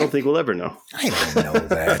I don't think we'll ever know. I don't know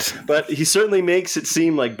that. But he certainly makes it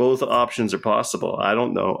seem like both options are possible. I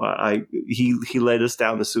don't know. He led us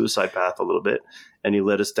down the suicide path a little bit, and he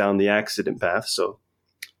led us down the accident path. So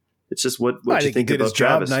it's just what I you think he did about his job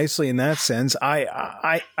Travis. nicely in that sense.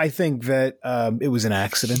 I think that it was an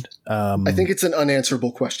accident. I think it's an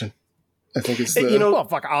unanswerable question. I think it's the, well,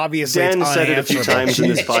 fuck. Obviously, Dan it's said it a few unanswerable. times in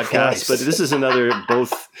this Jesus podcast, Christ. but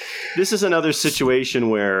this is another situation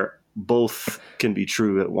where both can be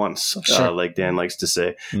true at once, Sure. like Dan likes to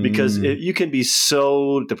say, because you can be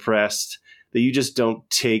so depressed that you just don't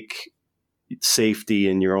take safety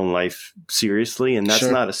in your own life seriously, and that's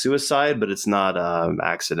Sure. not a suicide, but it's not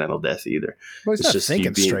accidental death either. Well, he's It's not just you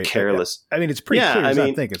thinking being straight. careless. I mean, it's pretty Yeah, clear he's I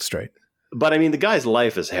mean- not thinking straight. But I mean, the guy's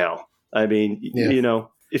life is hell. I mean, Yeah. you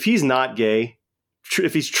know, if he's not gay,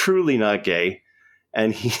 if he's truly not gay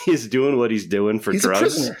and he is doing what he's doing for He's drugs. a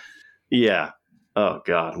prisoner. Yeah. Oh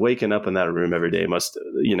God, waking up in that room every day must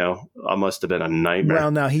have been a nightmare.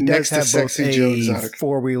 Well, now he Next does to have both sexy Joe a Exotic.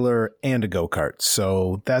 4-wheeler and a go-kart,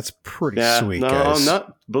 so that's pretty sweet, no, guys.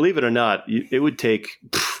 not believe it or not, it would take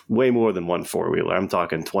way more than one 4-wheeler. I'm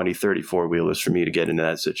talking 20, 30 4-wheelers for me to get into that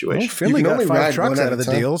Well, situation. Finley You can got only 5 ride trucks one at out of a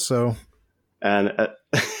the time. deal, so And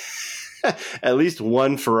at least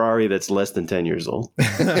one Ferrari that's less than 10 years old.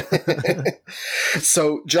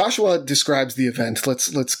 So Joshua describes the event.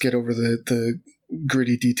 Let's get over the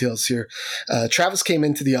gritty details here. Travis came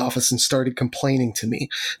into the office and started complaining to me.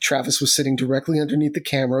 Travis was sitting directly underneath the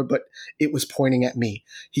camera, but it was pointing at me.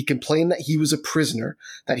 He complained that he was a prisoner,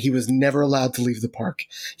 that he was never allowed to leave the park.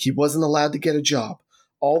 He wasn't allowed to get a job.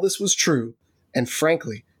 All this was true, and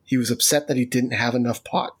frankly, he was upset that he didn't have enough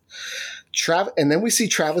pot. And then we see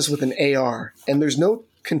Travis with an AR, and there's no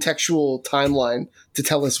contextual timeline to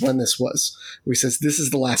tell us when this was. Where he says, "This is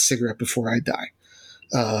the last cigarette before I die."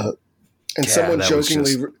 And Yeah, someone that was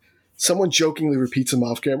jokingly repeats him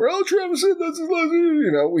off camera. "Oh, Travis said that's his last."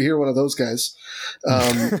 We hear one of those guys.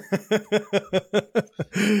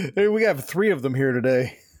 Hey, we have 3 of them here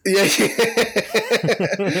today. Yeah.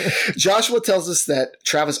 Joshua tells us that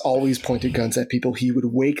Travis always pointed guns at people. He would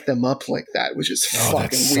wake them up like that, which is fucking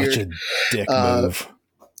that's weird. such a dick move.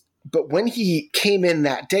 But when he came in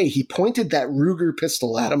that day, he pointed that Ruger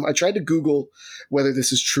pistol at him. I tried to Google whether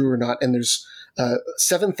this is true or not, and there's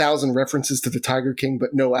 7,000 references to the Tiger King,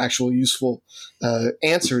 but no actual useful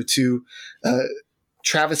answer to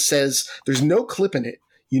Travis says, "There's no clip in it.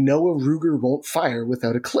 You know a Ruger won't fire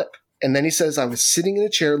without a clip." And then he says, "I was sitting in a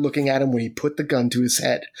chair looking at him when he put the gun to his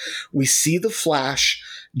head." We see the flash.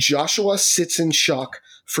 Joshua sits in shock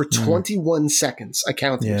for 21 seconds, I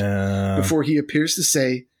counted, Yeah. before he appears to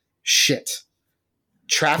say, "Shit.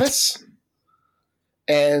 Travis?"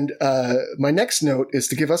 And my next note is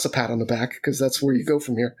to give us a pat on the back, because that's where you go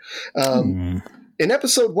from here. In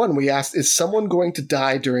episode 1, we asked, is someone going to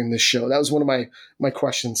die during this show? That was one of my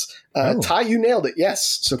questions. Ty, you nailed it.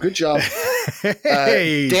 Yes. So good job.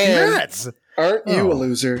 Hey, Dan, nuts. aren't you a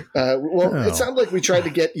loser? It sounded like we tried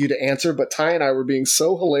to get you to answer, but Ty and I were being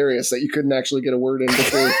so hilarious that you couldn't actually get a word in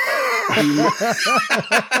before.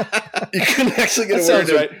 You couldn't actually get a word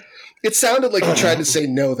in. Right. It sounded like you tried to say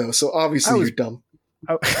no, though. So obviously you're dumb.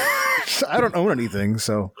 I don't own anything,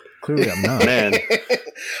 so clearly I'm not. Man.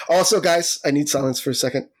 Also, guys, I need silence for a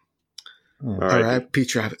second. All All right, Pete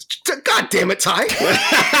Travis. God damn it, Ty.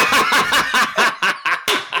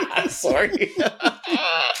 Sorry.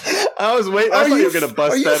 I was waiting. I thought you were going to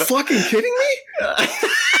bust Are you that. fucking kidding me?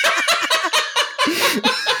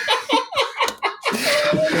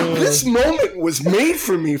 This moment was made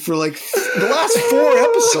for me for like the last 4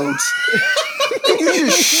 episodes. You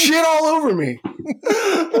just shit all over me.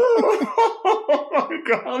 Oh my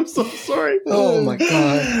God, I'm so sorry. Oh my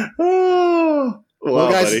God. Well,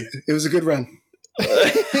 Well, guys, buddy. it was a good run.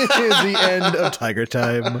 The end of Tiger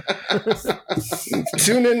Time.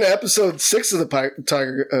 Tune in to episode 6 of the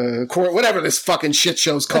Tiger, whatever this fucking shit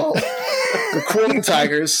show's called. The Quarrelling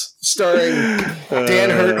Tigers, starring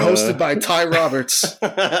Dan Hurt, hosted by Ty Roberts.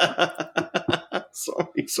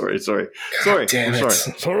 Sorry. Damn I'm it.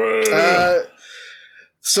 sorry.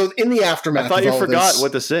 So in the aftermath, I thought of you all forgot this,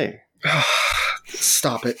 what to say.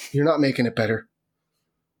 Stop it! You're not making it better.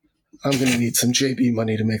 I'm going to need some JB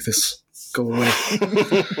money to make this go away.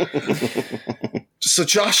 So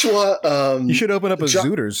Joshua, You should open up a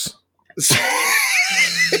Zooters.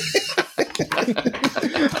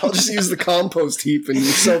 I'll just use the compost heap and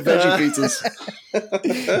sell veggie pizzas.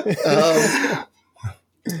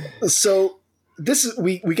 So this is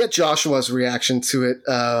we get Joshua's reaction to it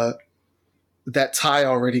that Ty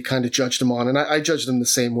already kind of judged him on, and I judged him the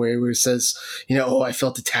same way, where he says, I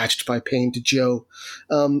felt attached by pain to Joe.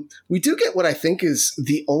 We do get what I think is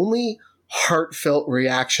the only heartfelt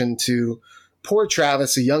reaction to poor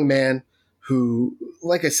Travis, a young man who,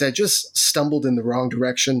 like I said, just stumbled in the wrong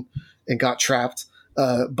direction and got trapped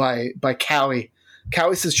by Cowie.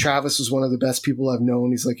 Cowie says Travis was one of the best people I've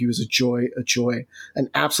known. He's like, he was a joy,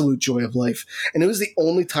 an absolute joy of life. And it was the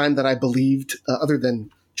only time that I believed, other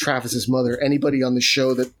than Travis's mother, anybody on the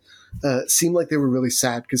show that seemed like they were really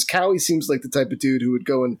sad, because Cowie seems like the type of dude who would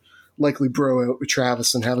go and likely bro out with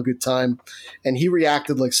Travis and have a good time. And he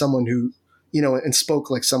reacted like someone who, and spoke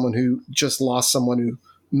like someone who just lost someone who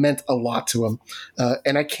meant a lot to him.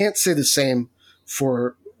 And I can't say the same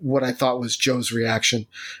for what I thought was Joe's reaction.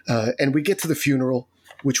 And we get to the funeral,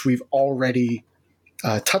 which we've already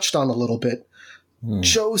touched on a little bit.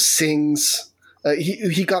 Joe sings.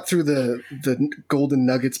 He got through the Golden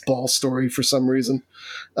Nuggets ball story for some reason.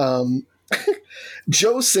 And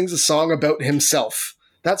Joe sings a song about himself.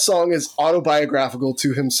 That song is autobiographical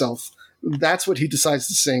to himself. That's what he decides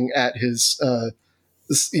to sing at his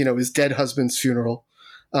dead husband's funeral.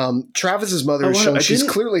 Travis's mother is shown she's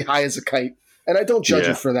clearly high as a kite, and I don't judge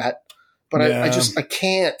her for that. But I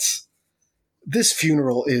can't. This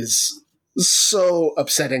funeral is so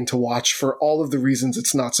upsetting to watch for all of the reasons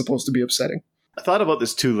it's not supposed to be upsetting. I thought about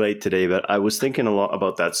this too late today, but I was thinking a lot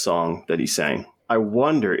about that song that he sang. I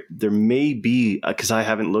wonder, there may be, because I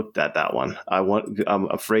haven't looked at that one. I'm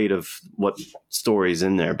afraid of what story's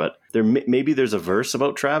in there, but maybe there's a verse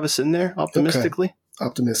about Travis in there, optimistically. Okay.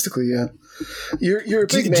 Optimistically, yeah. You're a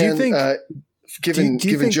big man, giving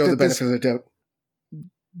Joe the benefit of the doubt.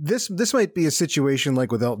 This might be a situation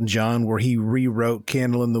like with Elton John, where he rewrote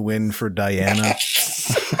 "Candle in the Wind" for Diana.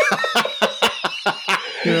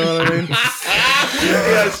 You know what I mean?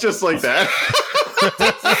 Yeah, it's just like that.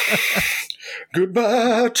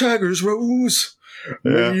 Goodbye, Tiger's Rose.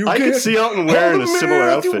 Yeah. I could see Elton wearing a similar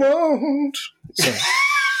outfit.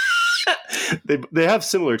 They have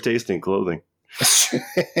similar taste in clothing.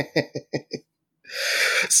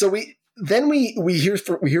 So we hear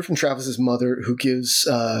from Travis's mother, who gives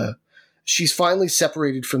she's finally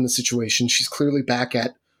separated from the situation. She's clearly back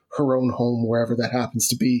at her own home, wherever that happens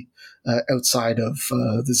to be, outside of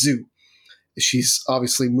the zoo. She's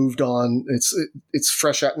obviously moved on. It's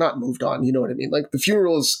fresh out, not moved on. You know what I mean? Like, the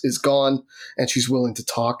funeral is gone, and she's willing to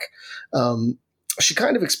talk. She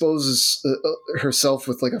kind of exposes herself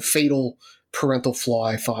with like a fatal parental flaw,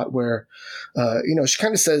 I thought, where she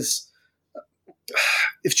kind of says,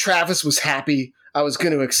 if Travis was happy, I was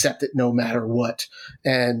going to accept it no matter what.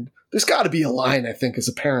 And there's got to be a line, I think, as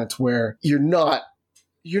a parent, where you're not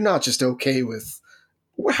just okay with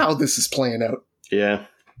how this is playing out. Yeah.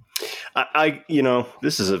 I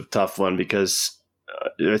this is a tough one, because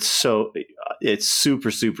it's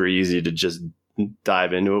super, super easy to just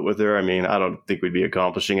dive into it with her. I mean, I don't think we'd be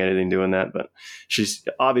accomplishing anything doing that, but she's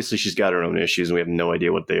got her own issues, and we have no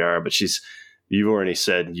idea what they are, but you've already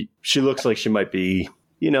said she looks like she might be,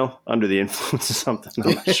 under the influence of something.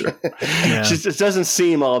 I'm not sure. Yeah. She just doesn't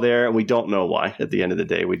seem all there, and we don't know why. At the end of the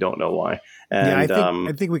day, we don't know why. And,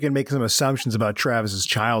 I think we can make some assumptions about Travis's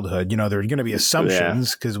childhood. There are going to be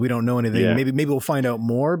assumptions because we don't know anything. Yeah. Maybe we'll find out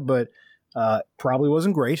more, but probably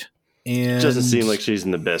wasn't great. And it doesn't seem like she's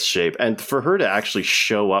in the best shape. And for her to actually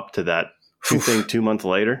show up to that thing 2 months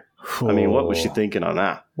later, I mean, what was she thinking on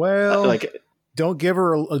that? Well, don't give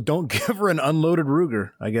her an unloaded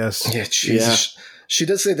Ruger, I guess. Yeah, Jesus. Yeah. She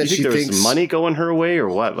does say that she thinks there's money going her way, or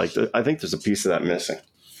what? I think there's a piece of that missing.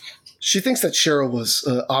 She thinks that Cheryl was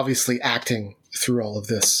obviously acting through all of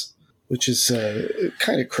this, which is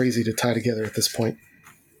kind of crazy to tie together at this point.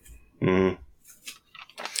 Mm-hmm.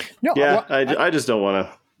 No, yeah, I just don't want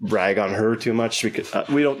to rag on her too much, because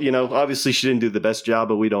we don't, obviously she didn't do the best job,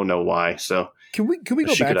 but we don't know why. So can we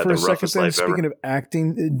go back for a second then? Speaking of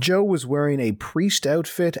acting, Joe was wearing a priest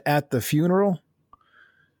outfit at the funeral.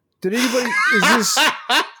 Did anybody?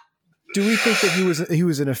 Do we think that he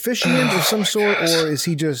was an officiant of some sort, or is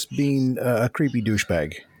he just being a creepy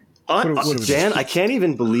douchebag? Dan, I can't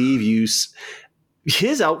even believe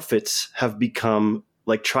his outfits have become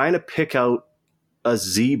like trying to pick out a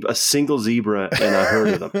single zebra in a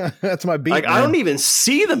herd of them. That's my beat. I don't even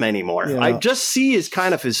see them anymore. Yeah. I just see his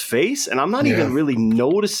face, and I'm not even really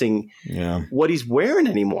noticing what he's wearing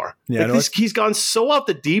anymore. Yeah, he's gone so off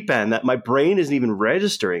the deep end that my brain isn't even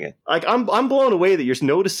registering it. Like, I'm blown away that you're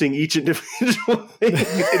noticing each individual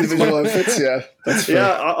outfits. Yeah, that's fair.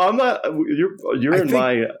 Yeah, I'm not.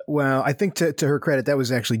 Well, I think to her credit, that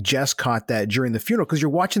was actually Jess caught that during the funeral, because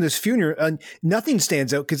you're watching this funeral and nothing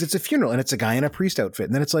stands out because it's a funeral and it's a guy in a priest outfit,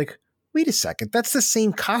 and then it's like, wait a second, that's the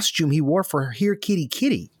same costume he wore for Here Kitty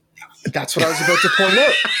Kitty. That's what I was about to point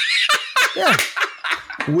out. Yeah,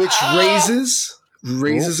 which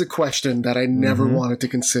raises a question that I never wanted to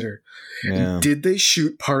consider. Yeah. Did they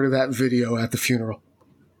shoot part of that video at the funeral?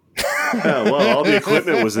 Yeah, well, all the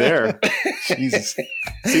equipment was there. Jesus,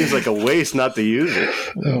 seems like a waste not to use it.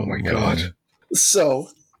 Oh my God. So,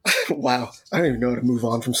 wow, I don't even know how to move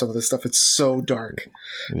on from some of this stuff. It's so dark.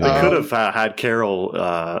 They could have had Carol,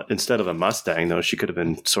 instead of a Mustang, though, she could have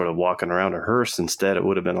been sort of walking around a hearse instead. It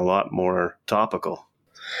would have been a lot more topical.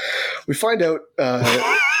 We find out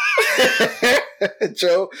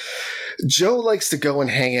Joe likes to go and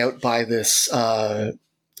hang out by this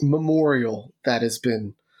memorial that has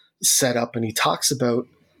been set up, and he talks about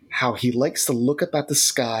how he likes to look up at the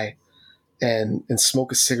sky and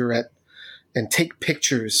smoke a cigarette and take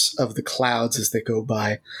pictures of the clouds as they go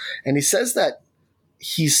by. And he says that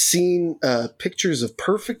he's seen pictures of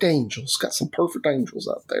perfect angels. Got some perfect angels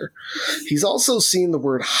out there. He's also seen the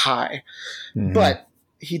word high, but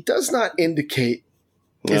he does not indicate.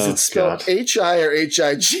 Is it spelled H-I or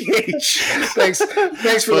H-I-G-H? Thanks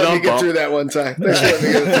for letting me get through that one time. Thanks for letting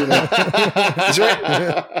me get through that. That's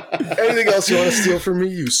right. Anything else you want to steal from me,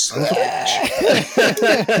 you son of a bitch?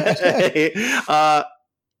 Hey,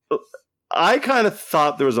 I kind of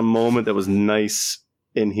thought there was a moment that was nice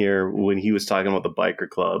in here when he was talking about the biker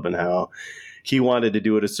club and how he wanted to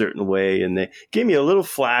do it a certain way, and they gave me a little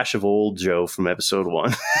flash of old Joe from episode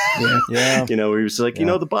 1. Yeah. Where he was like,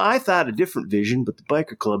 I thought a different vision, but the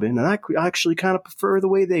biker club and I actually kind of prefer the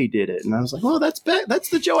way they did it. And I was like, well, that's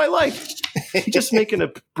the Joe I like. Just making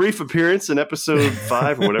a brief appearance in episode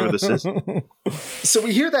 5 or whatever this is. So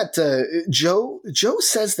we hear that Joe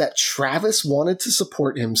says that Travis wanted to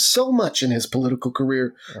support him so much in his political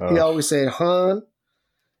career. He always said, "Hon,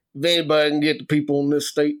 if anybody can get the people in this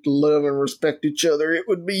state to love and respect each other, it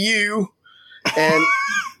would be you." And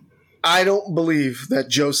I don't believe that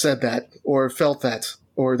Joe said that or felt that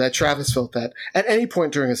or that Travis felt that at any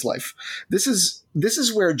point during his life. This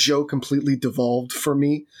is where Joe completely devolved for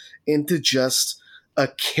me into just a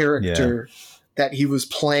character that he was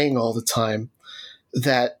playing all the time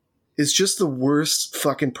that is just the worst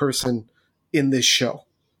fucking person in this show.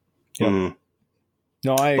 No,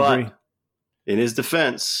 I agree. But in his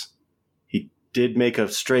defense, he did make a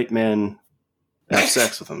straight man have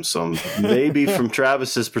sex with him. So maybe from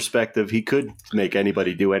Travis's perspective, he could make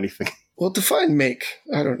anybody do anything. Well, define make.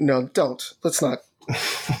 I don't know. Don't. Let's not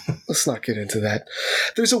get into that.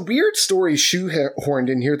 There's a weird story shoehorned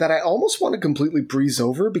in here that I almost want to completely breeze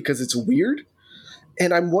over because it's weird.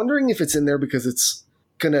 And I'm wondering if it's in there because it's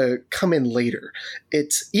going to come in later.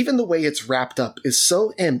 It's even the way it's wrapped up is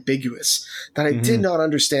so ambiguous that I did not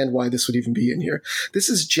understand why this would even be in here. This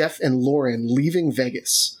is Jeff and Lauren leaving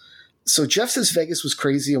Vegas. So Jeff says Vegas was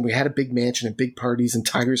crazy and we had a big mansion and big parties and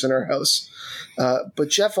tigers in our house. But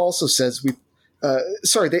Jeff also says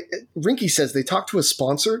Rinky says they talked to a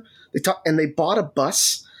sponsor. They bought a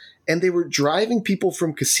bus and they were driving people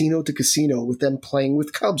from casino to casino with them playing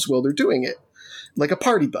with Cubs while they're doing it. Like a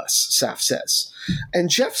party bus, Saf says. And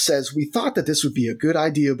Jeff says, we thought that this would be a good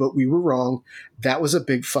idea, but we were wrong. That was a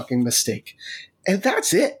big fucking mistake. And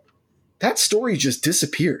that's it. That story just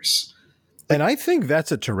disappears. And I think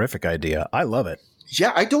that's a terrific idea. I love it.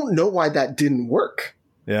 Yeah, I don't know why that didn't work.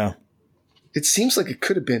 Yeah. It seems like it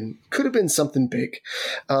could have been something big.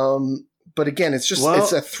 But again, it's just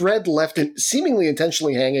it's a thread left seemingly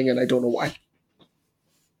intentionally hanging, and I don't know why.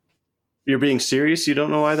 You're being serious? You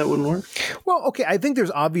don't know why that wouldn't work? Well, okay, I think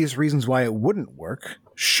there's obvious reasons why it wouldn't work.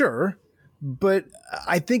 Sure. But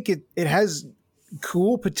I think it has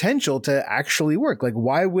cool potential to actually work. Like,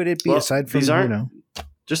 why would it be aside from,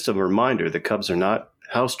 Just a reminder, the Cubs are not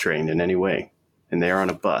house trained in any way, and they are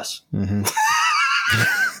on a bus. Mm-hmm.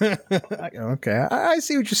 Okay, I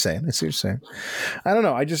see what you're saying. I don't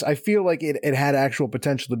know. I feel like it had actual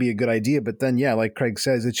potential to be a good idea, but then, like Craig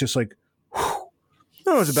says, it's just like,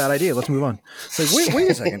 no, it's a bad idea. Let's move on. It's like, wait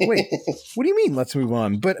a second. Wait, what do you mean? Let's move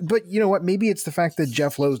on. But you know what? Maybe it's the fact that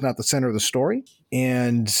Jeff Lowe's not the center of the story,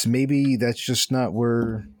 and maybe that's just not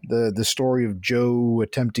where the story of Joe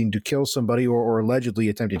attempting to kill somebody or allegedly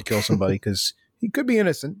attempting to kill somebody, because he could be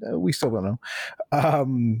innocent. We still don't know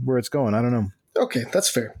where it's going. I don't know. Okay, that's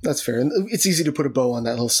fair. And it's easy to put a bow on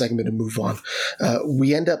that little segment and move on.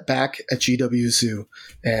 We end up back at GW Zoo,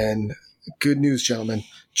 and good news, gentlemen.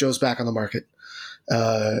 Joe's back on the market.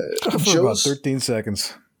 For about 13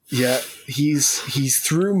 seconds. Yeah, he's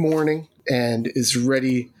through mourning and is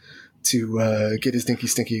ready to get his dinky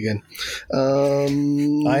stinky again.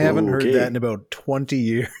 I haven't heard that in about 20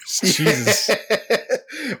 years. Jesus.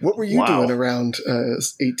 What were you doing around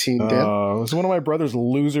 18, Dan? It was one of my brother's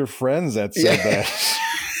loser friends that said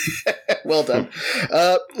that. Well done.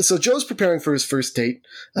 So Joe's preparing for his first date.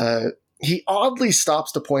 He oddly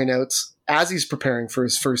stops to point out, as he's preparing for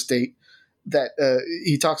his first date, that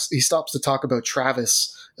he stops to talk about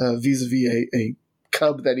Travis vis-a-vis a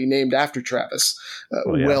cub that he named after Travis.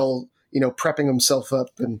 Prepping himself up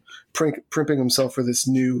and primping himself for this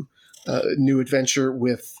new adventure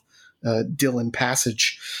with Dylan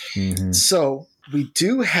Passage. Mm-hmm. So we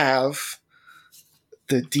do have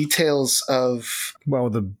the details of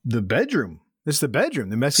the bedroom. This is the bedroom,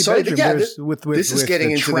 the messy bedroom. Yeah, with this is getting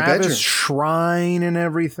into Travis the bedroom shrine and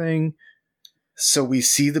everything. So we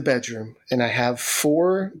see the bedroom, and I have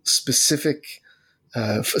six specific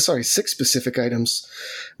items.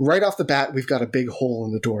 Right off the bat, we've got a big hole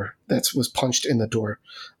in the door that was punched in the door.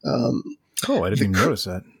 I didn't even notice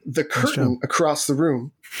that. The curtain across the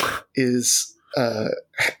room is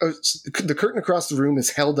the curtain across the room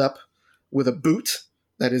is held up with a boot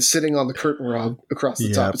that is sitting on the curtain rod across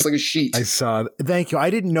the top. It's like a sheet. I saw. Thank you.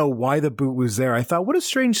 I didn't know why the boot was there. I thought, what a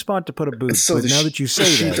strange spot to put a boot. So but now that you say the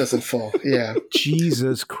sheet that, doesn't fall. Yeah.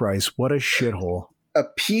 Jesus Christ, what a shithole. A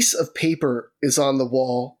piece of paper is on the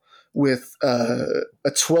wall with a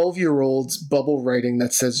 12-year-old's bubble writing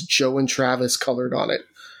that says Joe and Travis colored on it.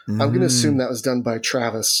 I'm going to assume that was done by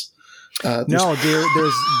Travis.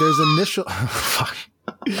 There's initial. Fuck.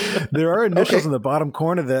 There are initials in the bottom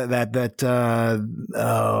corner that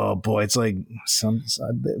oh boy, it's like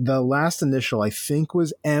the last initial I think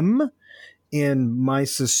was M, and my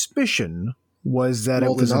suspicion was that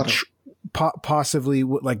Maldonado. It was possibly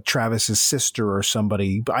like Travis's sister or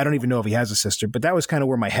somebody, but I don't even know if he has a sister, but that was kind of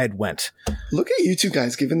where my head went. Look at you two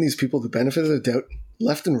guys giving these people the benefit of the doubt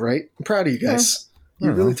left and right. I'm proud of you guys.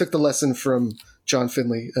 You really took the lesson from John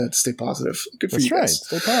Finley to stay positive. Good for you guys.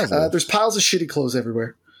 Stay positive. There's piles of shitty clothes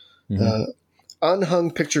everywhere. Unhung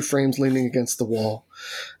picture frames leaning against the wall.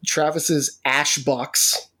 Travis's ash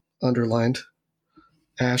box underlined.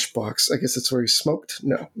 Ash box. I guess that's where he smoked.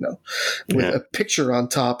 No. With a picture on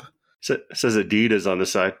top. It says Adidas on the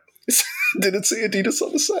side. Did it say Adidas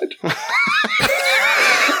on the side?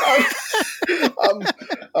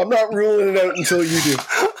 I'm not ruling it out until you do.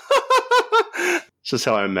 It's just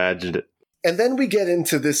how I imagined it. And then we get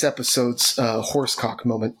into this episode's horsecock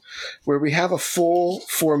moment, where we have a full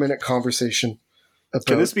 4-minute conversation.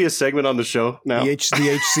 Can this be a segment on the show now? The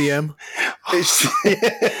HCM?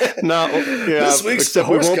 No, yeah, This week's except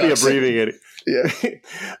we won't be horsecock abbreviating it. Yeah.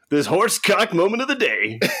 This horsecock moment of the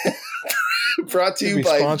day. Brought to you Be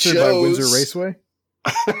by sponsored Joe's. by Windsor Raceway.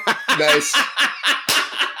 Nice.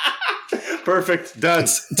 Perfect. Done.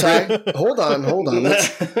 Ty, hold on.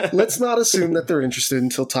 Let's not assume that they're interested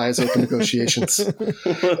until Ty has open negotiations.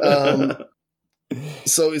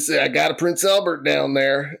 So he said, I got a Prince Albert down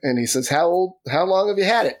there. And he says, how long have you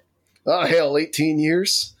had it? Oh, hell, 18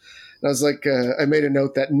 years. And I was like, I made a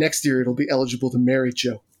note that next year it'll be eligible to marry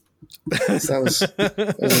Joe. So that was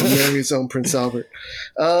marry his own Prince Albert.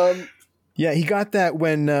 Yeah, he got that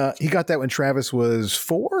when Travis was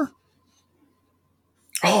 4.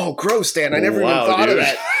 Oh, gross, Dan. I never even thought of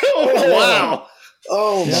that. Oh, wow.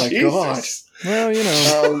 Oh, my Jesus. God. Well, you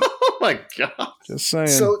know, Oh, my God. just saying.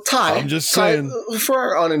 So, Ty, I'm just saying. for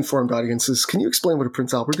our uninformed audiences, can you explain what a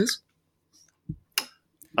Prince Albert is?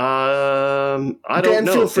 I Dan, don't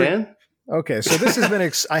know, feel free. Dan. Okay, so this has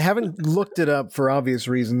been. I haven't looked it up for obvious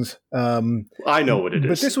reasons. I know what it is.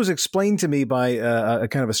 But this was explained to me by a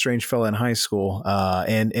kind of a strange fella in high school,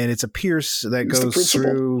 and it's a pierce that Who's the goes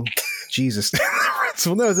principal? through. Jesus,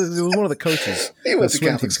 well, no, it was one of the coaches. He went the to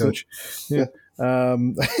swim Catholic team school. coach. Yeah.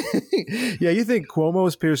 Yeah, you think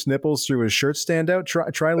Cuomo's pierced nipples through his shirt stand out?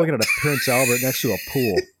 Try looking at a Prince Albert next to a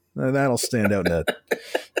pool. That'll stand out, Ned.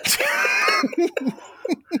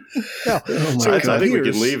 No, so it's I think we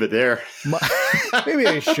pierce. can leave it there. Maybe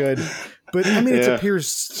I should, but I mean, it's a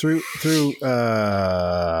pierce through.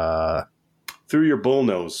 Through your bull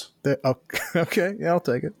nose. Okay, yeah, I'll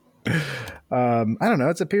take it. I don't know.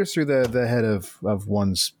 It's a pierce through the head of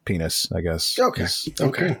one's penis, I guess. Okay.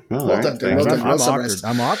 Okay. Well All right. done, Dan. Thanks. Well done. Well I'm summarized.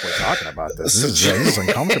 awkward talking about this. This is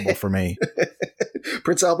uncomfortable for me.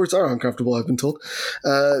 Prince Alberts are uncomfortable, I've been told.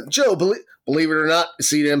 Joe, believe it or not, you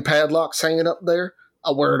see them padlocks hanging up there? I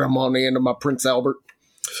wear them on the end of my Prince Albert.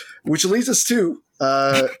 Which leads us to,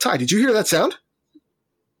 Ty, did you hear that sound?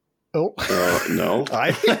 Oh, No.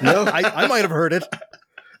 I might have heard it.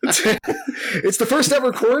 It's the first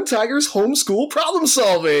ever Corn Tigers homeschool problem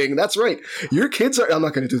solving. That's right. Your kids are. I'm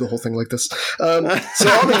not going to do the whole thing like this. So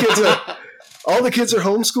all the kids are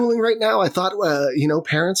homeschooling right now. I thought,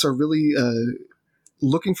 parents are really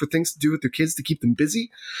looking for things to do with their kids to keep them busy.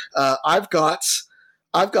 I've got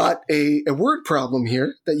a word problem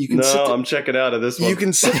here that you can. I'm checking out of this one. You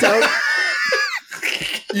can sit down.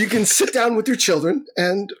 You can sit down with your children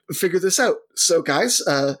and figure this out. So, guys,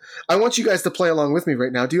 I want you guys to play along with me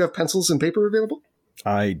right now. Do you have pencils and paper available?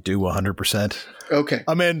 I do 100%. Okay.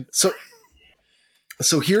 I'm in. So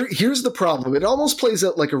here's the problem. It almost plays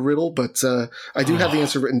out like a riddle, but I do have the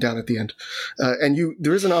answer written down at the end. And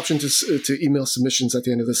there is an option to email submissions at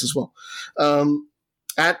the end of this as well.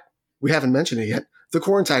 We haven't mentioned it yet,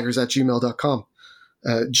 thecorntigers@gmail.com.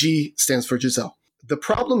 G stands for Giselle. The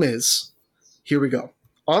problem is, here we go.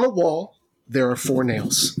 On a wall, there are 4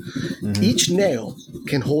 nails. Mm-hmm. Each nail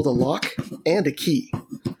can hold a lock and a key.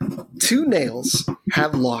 2 nails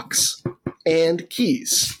have locks and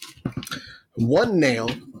keys. 1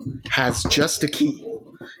 nail has just a key,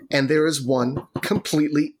 and there is 1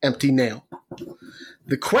 completely empty nail.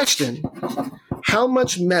 The question, how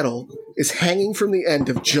much metal is hanging from the end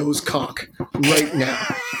of Joe's cock right now.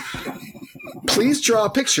 Please draw a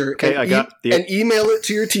picture and email it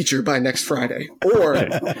to your teacher by next Friday. Or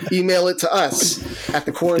email it to us at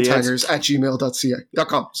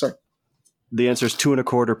thequarantiners@gmail.com. Sorry. The answer is 2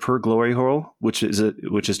 1/4 per glory hole, which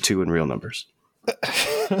is 2 in real numbers.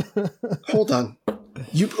 Hold on.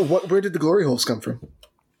 Where did the glory holes come from?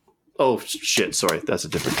 Oh, shit. Sorry. That's a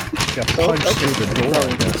different Yeah.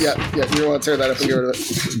 You don't want to tear that up and get rid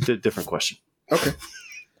of it. different question. Okay.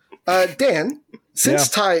 Dan, since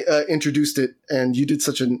Ty introduced it and you did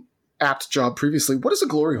such an apt job previously, what is a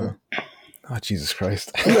glory hole? Oh, Jesus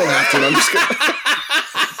Christ. You don't have to. I'm just kidding.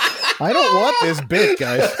 I don't want this bit,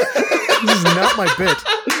 guys. This is not my bit.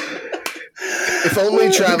 If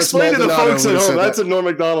only Travis explain to the Maldonado folks at home. That's that. a Norm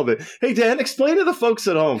Macdonald bit. Hey, Dan, explain to the folks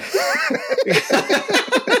at home.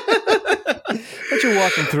 But you're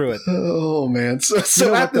walking through it. Oh man! So you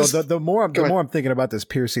know what, the more I'm thinking about this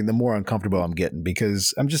piercing, the more uncomfortable I'm getting,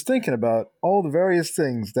 because I'm just thinking about all the various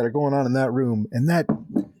things that are going on in that room, and that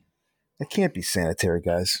can't be sanitary,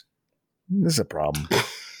 guys. This is a problem.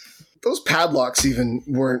 Those padlocks even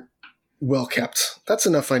weren't well kept. That's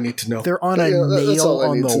enough I need to know. They're on a nail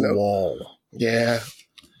on the wall. Yeah.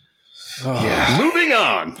 Oh. Yeah. Moving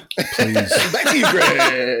on. Please. Back to you,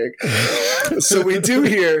 Greg. So we do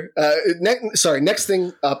here. Next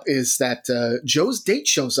thing up is that Joe's date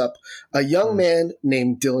shows up. A young man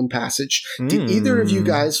named Dylan Passage. Did either of you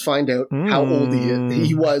guys find out how old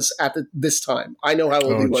he was at this time? I know how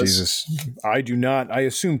old he was. Jesus, I do not. I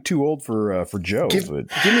assume too old for Joe. Give me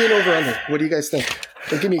an over/under. What do you guys think?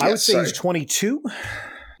 Give me a guess. I would say he's 22.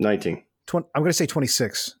 19. I'm going to say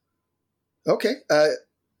 26. Okay.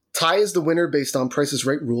 Ty is the winner based on Price is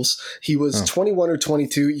Right rules. He was 21 or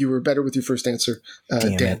 22. You were better with your first answer,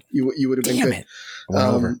 Dan. You would have been good.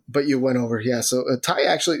 But you went over. Yeah. So Ty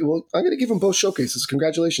actually, I'm going to give him both showcases.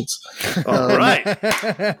 Congratulations. All right.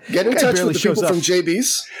 Get in touch with the people from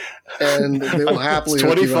JB's, and they will happily.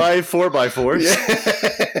 25 4x4s. Yeah.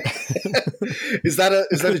 Is that a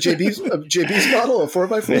JB's model, a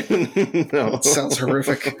 4x4? No. That sounds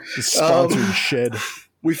horrific. Sponsored shed.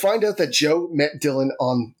 We find out that Joe met Dylan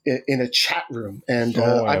in a chat room, and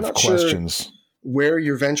I'm not sure where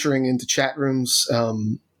you're venturing into chat rooms.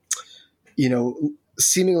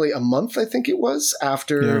 Seemingly a month, I think it was,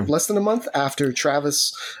 less than a month after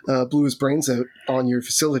Travis blew his brains out on your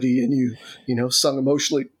facility, and you sung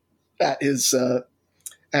emotionally at his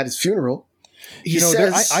funeral.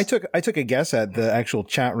 I took a guess at the actual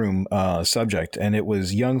chat room subject, and it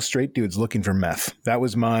was young straight dudes looking for meth. That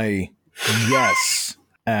was my guess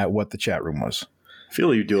at what the chat room was. I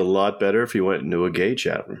feel you'd do a lot better if you went into a gay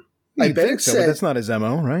chat room. I bet it said, but that's not his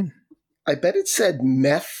MO, right? I bet it said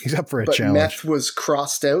meth. He's up for a but challenge. Meth was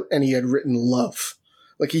crossed out, and he had written love.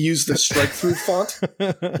 Like he used the strike-through font,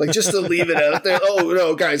 like just to leave it out there. Oh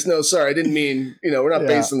no, guys, no, sorry, I didn't mean. We're not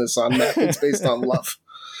basing this on meth. It's based on love.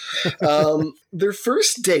 Their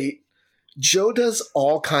first date, Joe does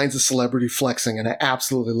all kinds of celebrity flexing, and I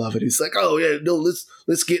absolutely love it. He's like, "Oh yeah, no,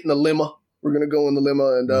 let's get in the limo. We're going to go in the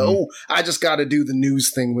limo, and I just got to do the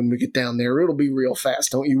news thing when we get down there. It'll be real fast.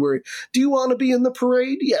 Don't you worry. Do you want to be in the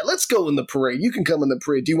parade? Yeah, let's go in the parade. You can come in the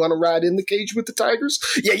parade. Do you want to ride in the cage with the tigers?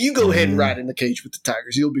 Yeah, you go ahead and ride in the cage with the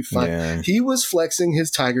tigers. You'll be fine." Yeah. He was flexing his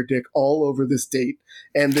tiger dick all over this date,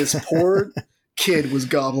 and this poor kid was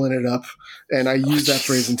gobbling it up, and I use that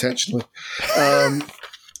phrase intentionally.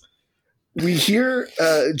 We hear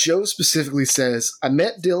Joe specifically says, "I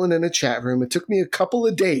met Dylan in a chat room. It took me a couple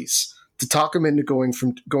of days to talk him into going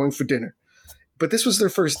for dinner. But this was their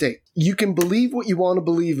first date. You can believe what you want to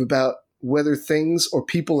believe about whether things or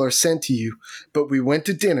people are sent to you, but we went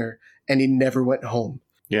to dinner and he never went home."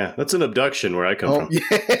 Yeah, that's an abduction where I come from.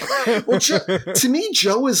 Yeah. Well, to me,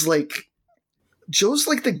 Joe's like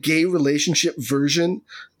the gay relationship version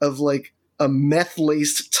of like a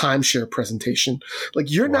meth-laced timeshare presentation.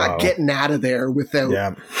 Like you're not getting out of there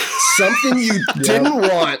without something you didn't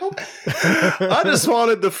want. I just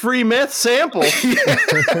wanted the free meth sample.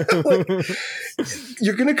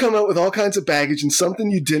 You're going to come out with all kinds of baggage and something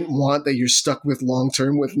you didn't want that you're stuck with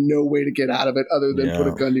long-term with no way to get out of it other than put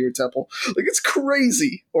a gun to your temple. Like it's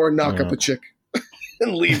crazy. Or knock up a chick.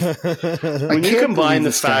 And leave. When you combine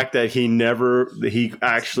the fact that he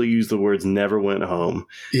actually used the words "never went home"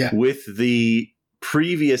 with the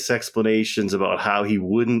previous explanations about how he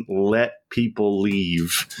wouldn't let people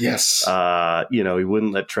leave. Yes. He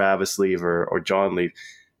wouldn't let Travis leave or John leave.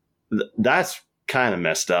 That's kind of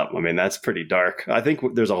messed up. I mean, that's pretty dark. I think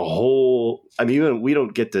there's a whole,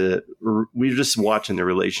 we're just watching the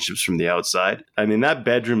relationships from the outside. I mean, that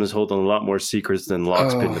bedroom is holding a lot more secrets than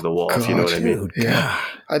locks pinned to the wall, if you know what I mean. Yeah.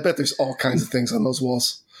 I bet there's all kinds of things on those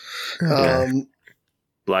walls.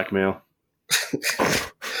 Blackmail.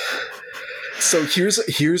 So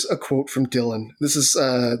here's a quote from Dylan. This is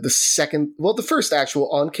the first actual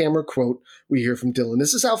on-camera quote we hear from Dylan.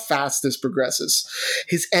 This is how fast this progresses.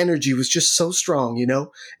 His energy was just so strong, you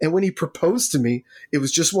know? And when he proposed to me, it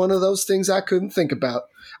was just one of those things I couldn't think about.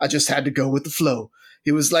 I just had to go with the flow.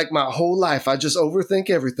 It was like my whole life. I just overthink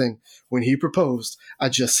everything. When he proposed, I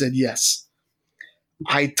just said yes.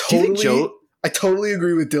 I totally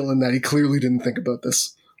agree with Dylan that he clearly didn't think about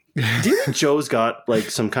this. Do you think Joe's got like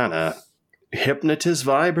some kind of hypnotist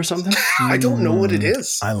vibe or something? I don't know what it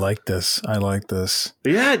is. I like this.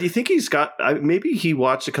 Yeah, do you think he's got maybe he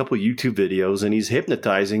watched a couple YouTube videos and he's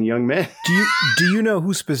hypnotizing young men? Do you know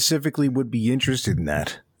who specifically would be interested in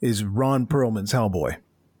that? Is Ron Perlman's Hellboy.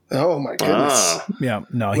 Oh my goodness! Yeah,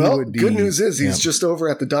 no. Well, he would be, good news is he's just over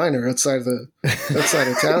at the diner outside of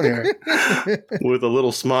town here, with a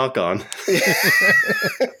little smock on,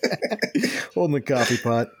 holding the coffee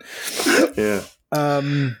pot. Yeah.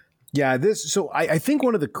 Yeah. So I think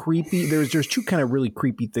one of the creepy there's two kind of really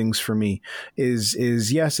creepy things for me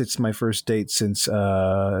is yes, it's my first date since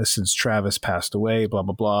Travis passed away. Blah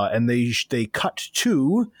blah blah, and they cut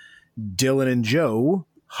to Dylan and Joe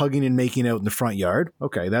hugging and making out in the front yard.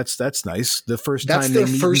 Okay, that's nice. The first that's time their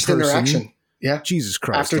they meet first in person, interaction. Yeah, Jesus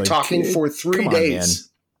Christ! After talking for 3 days.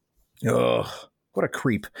 Ugh, what a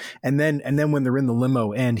creep! And then when they're in the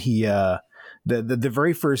limo, and he the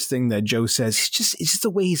very first thing that Joe says, it's just the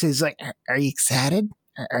way he says, like, "Are you excited?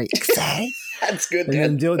 Are you excited?" That's good.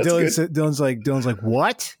 And then Dylan's like,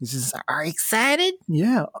 "What?" He says, "Are you excited?"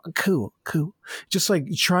 Yeah, cool. Just like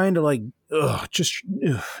trying to like. It just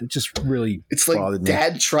really. It's like bothered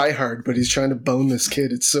dad me. try hard, but he's trying to bone this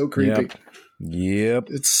kid. It's so creepy. Yep.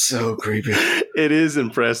 It's so creepy. It is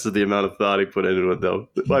impressive the amount of thought he put into it, though.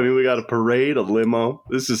 I mean, we got a parade, a limo.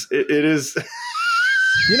 This is it is.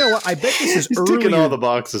 You know what? I bet this is he's earlier. ticking all the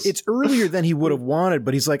boxes. It's earlier than he would have wanted,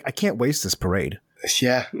 but he's like, I can't waste this parade.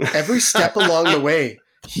 Yeah. Every step along the way,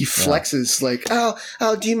 he flexes like, oh,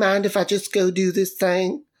 do you mind if I just go do this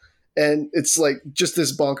thing? And it's like just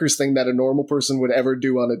this bonkers thing that a normal person would ever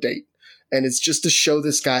do on a date. And it's just to show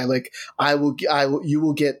this guy, like, you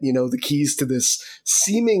will get, you know, the keys to this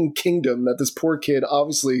seeming kingdom that this poor kid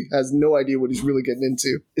obviously has no idea what he's really getting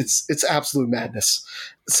into. It's absolute madness.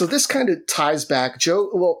 So this kind of ties back. Joe,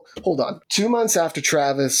 well, hold on. 2 months after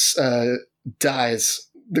Travis dies,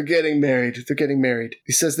 they're getting married.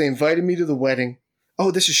 He says they invited me to the wedding.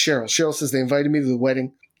 Oh, this is Cheryl. Cheryl says they invited me to the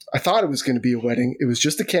wedding. I thought it was going to be a wedding. It was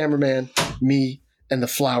just a cameraman, me, and the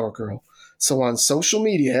flower girl. So on social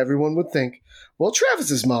media, everyone would think, well,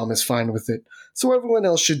 Travis's mom is fine with it, so everyone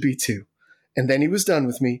else should be too. And then he was done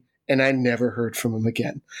with me, and I never heard from him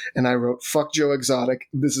again. And I wrote, fuck Joe Exotic.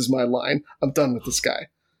 This is my line. I'm done with this guy.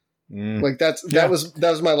 Like that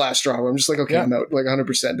was my last straw. Where I'm just like, okay, I'm out, like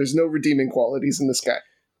 100%. There's no redeeming qualities in this guy.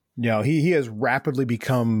 Yeah, he has rapidly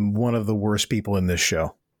become one of the worst people in this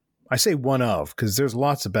show. I say one of, because there's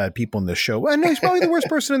lots of bad people in this show. And he's probably the worst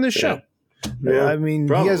person in this show. Yeah, I mean,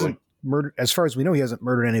 probably. He hasn't murdered, as far as we know, he hasn't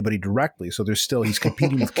murdered anybody directly. So he's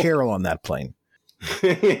competing with Carol on that plane.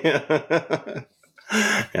 Yeah.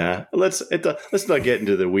 Let's not get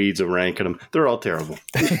into the weeds of ranking them. They're all terrible.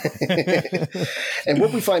 And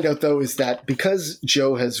what we find out, though, is that because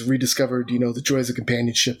Joe has rediscovered, you know, the joys of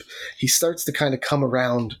companionship, he starts to kind of come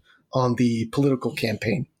around on the political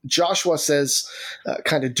campaign. Joshua says,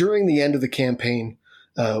 kind of during the end of the campaign,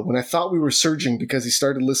 when I thought we were surging because he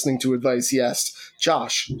started listening to advice, he asked,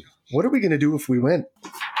 Josh, what are we going to do if we win?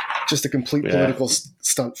 Just a complete political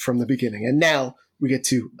stunt from the beginning. And now we get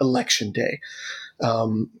to election day.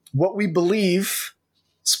 What we believe,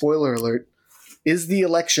 spoiler alert, is the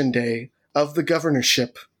election day of the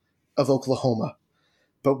governorship of Oklahoma.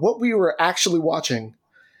 But what we were actually watching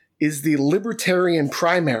is the Libertarian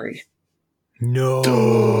primary. No.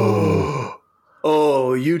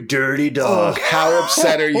 Oh, you dirty dog. Oh, how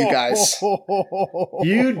upset are you guys?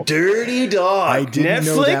 You dirty dog. I didn't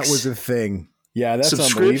know that Netflix? was a thing. Yeah, that's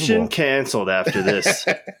Subscription unbelievable. canceled after this.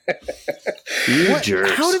 You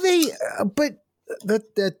jerks. How do they? But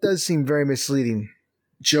that does seem very misleading.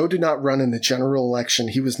 Joe did not run in the general election.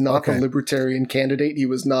 He was not the Libertarian candidate. He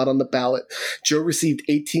was not on the ballot. Joe received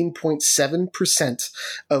 18.7%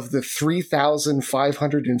 of the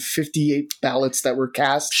 3,558 ballots that were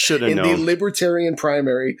cast in the Libertarian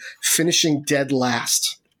primary, finishing dead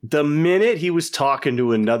last. The minute he was talking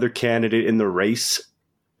to another candidate in the race,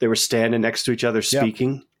 they were standing next to each other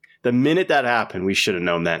speaking. Yep. The minute that happened, we should have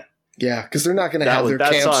known that. Yeah, because they're not going to have their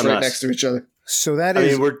camps right next to each other. So that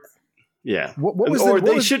is... Yeah. What was or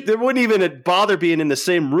the, they should. They wouldn't even bother being in the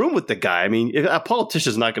same room with the guy. I mean, a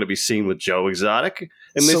politician's not going to be seen with Joe Exotic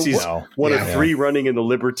unless he's one of three running in the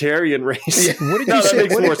libertarian race. Yeah. What did you say? That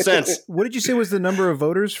makes more sense. What did you say was the number of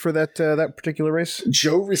voters for that particular race?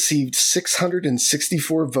 Joe received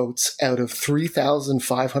 664 votes out of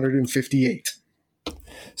 3,558.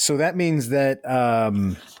 So that means that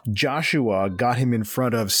Joshua got him in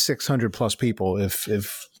front of 600 plus people. If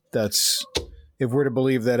we're to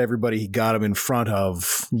believe that everybody he got him in front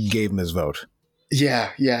of gave him his vote. Yeah,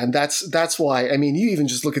 and that's why. I mean, you even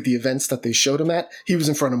just look at the events that they showed him at. He was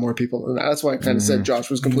in front of more people than that. That's why I kind of said Josh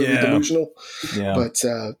was completely delusional. Yeah, but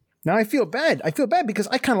now I feel bad. I feel bad because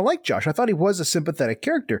I kind of like Josh. I thought he was a sympathetic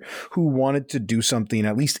character who wanted to do something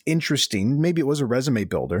at least interesting. Maybe it was a resume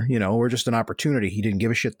builder, or just an opportunity. He didn't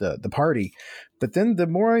give a shit the party. But then the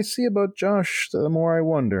more I see about Josh, the more I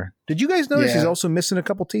wonder. Did you guys notice he's also missing a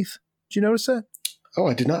couple teeth? Did you notice that? Oh,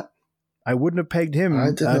 I did not. I wouldn't have pegged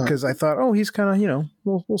him because I thought, he's kind of,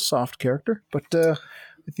 little soft character. But I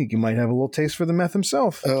think he might have a little taste for the meth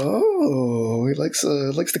himself. Oh, he likes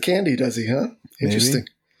the candy, does he, huh? Interesting.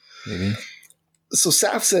 Maybe. So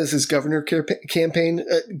Saf says his governor campaign,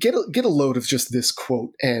 get a load of just this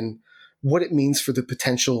quote and what it means for the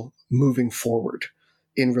potential moving forward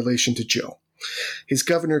in relation to Joe. His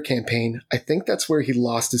governor campaign, I think that's where he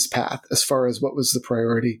lost his path as far as what was the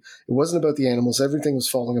priority. It wasn't about the animals. Everything was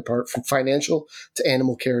falling apart from financial to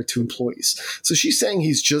animal care to employees. So she's saying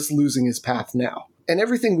he's just losing his path now. And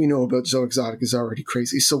everything we know about Joe Exotic is already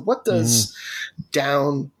crazy. So what does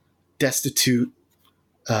down, destitute,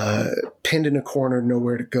 pinned in a corner,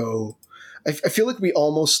 nowhere to go? I feel like we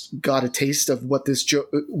almost got a taste of what this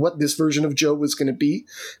version of Joe was going to be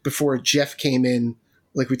before Jeff came in,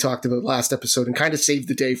 like we talked about last episode, and kind of saved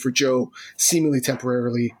the day for Joe, seemingly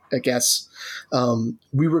temporarily, I guess.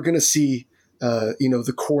 We were going to see,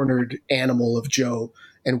 the cornered animal of Joe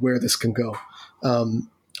and where this can go.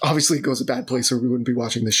 Obviously, it goes a bad place, or we wouldn't be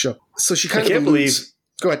watching this show. So she kind of alludes.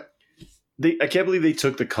 Go ahead. I can't believe they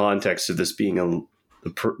took the context of this being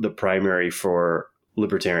the primary for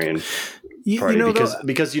Libertarian Party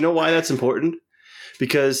because you know why that's important?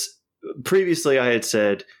 Because previously I had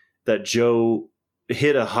said that Joe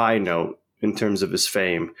hit a high note in terms of his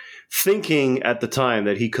fame, thinking at the time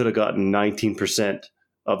that he could have gotten 19%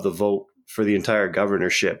 of the vote for the entire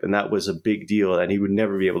governorship, and that was a big deal, and he would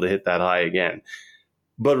never be able to hit that high again.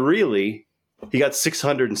 But really, he got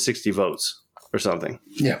 660 votes or something.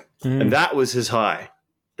 Yeah. And that was his high.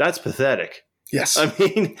 That's pathetic. Yes. I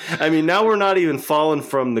mean, now we're not even falling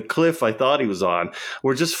from the cliff I thought he was on.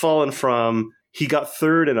 We're just falling from he got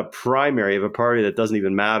third in a primary of a party that doesn't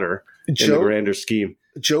even matter in the grander scheme.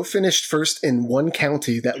 Joe finished first in one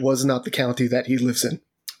county that was not the county that he lives in.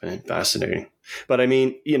 Fascinating. But I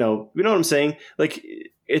mean, you know what I'm saying? Like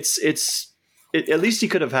it's at least he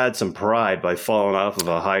could have had some pride by falling off of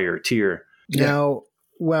a higher tier. Now,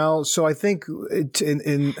 well, so I think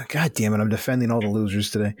in God damn it, I'm defending all the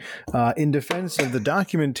losers today. In defense of the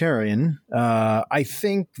documentarian, I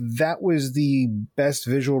think that was the best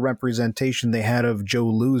visual representation they had of Joe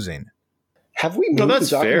losing. Have we moved no,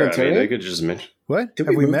 that's the documentarian? fair. I mean, they could just mention. What? Have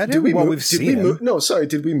we met him? We've seen him. No, sorry.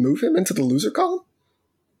 Did we move him into the loser column?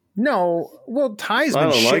 No. Well, Ty's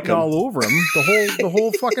been shitting all over him the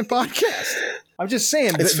whole fucking podcast. I'm just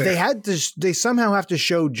saying they somehow have to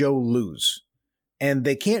show Joe lose. And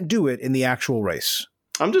they can't do it in the actual race.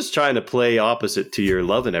 I'm just trying to play opposite to your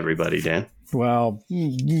loving everybody, Dan. Well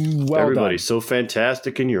everybody's so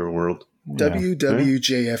fantastic in your world.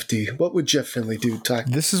 WWJFD. What would Jeff Finley do, Ty?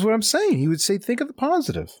 This is what I'm saying. He would say, think of the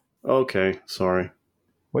positive. Okay, sorry.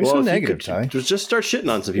 Why are you so negative, Ty? Just start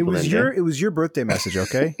shitting on some people. It was your birthday message,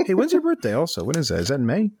 okay? Hey, when's your birthday also? When is that? Is that in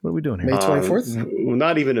May? What are we doing here? May 24th?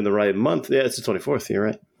 Not even in the right month. Yeah, it's the 24th. You're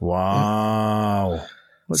right. Wow.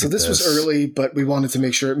 So this was early, but we wanted to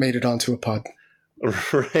make sure it made it onto a pod.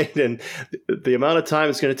 Right, and the amount of time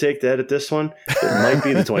it's going to take to edit this one, it might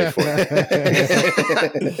be the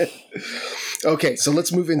 24th. Okay, so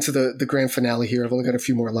let's move into the grand finale here. I've only got a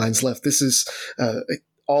few more lines left. This is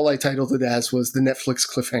all I titled it as was the Netflix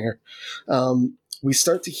cliffhanger. We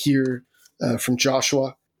start to hear from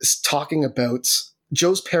Joshua talking about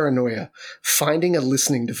Joe's paranoia, finding a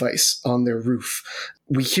listening device on their roof.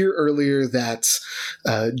 We hear earlier that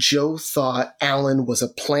Joe thought Alan was a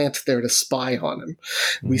plant there to spy on him.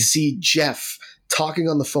 Mm-hmm. We see Jeff talking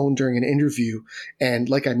on the phone during an interview. And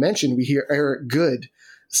like I mentioned, we hear Eric Good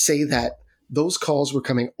say that those calls were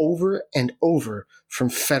coming over and over from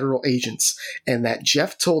federal agents and that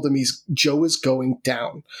Jeff told him Joe is going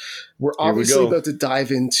down. We're obviously about to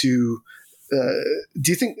dive into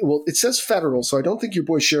do you think? Well, it says federal, so I don't think your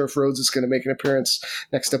boy Sheriff Rhodes is going to make an appearance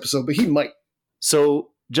next episode, but he might. So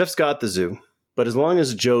Jeff's got the zoo, but as long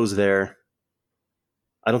as Joe's there,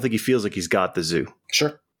 I don't think he feels like he's got the zoo.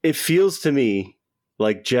 Sure. It feels to me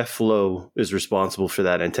like Jeff Lowe is responsible for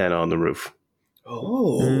that antenna on the roof.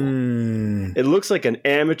 Oh. It looks like an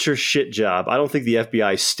amateur shit job. I don't think the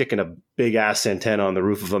FBI is sticking a big ass antenna on the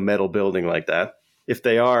roof of a metal building like that. If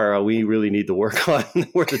they are, we really need to work on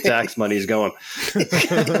where the tax money is going.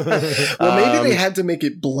 Well, maybe they had to make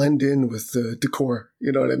it blend in with the decor.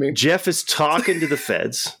 You know what I mean? Jeff is talking to the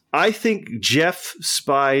feds. I think Jeff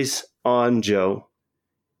spies on Joe.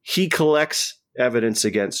 He collects evidence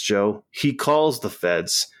against Joe. He calls the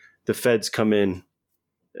feds. The feds come in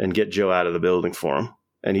and get Joe out of the building for him.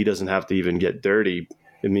 And he doesn't have to even get dirty.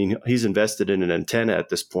 I mean, he's invested in an antenna at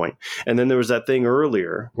this point. And then there was that thing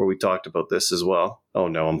earlier where we talked about this as well. Oh,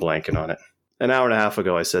 no, I'm blanking on it. An hour and a half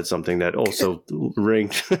ago, I said something that also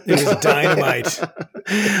rang. It was dynamite.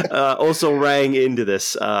 Also rang into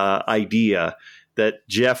this idea that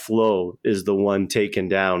Jeff Lowe is the one taking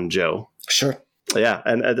down Joe. Sure. Yeah.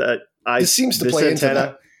 And this seems to play into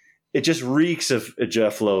that. It just reeks of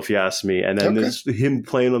Jeff Lowe, if you ask me. And then there's him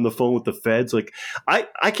playing on the phone with the feds. Like,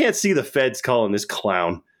 I can't see the feds calling this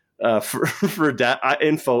clown for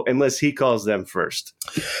info unless he calls them first.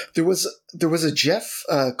 There was a Jeff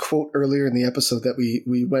quote earlier in the episode that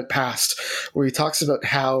we went past where he talks about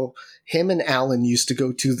how him and Alan used to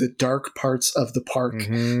go to the dark parts of the park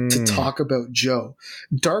to talk about Joe.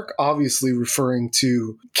 Dark, obviously referring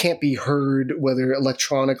to can't be heard, whether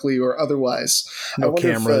electronically or otherwise. No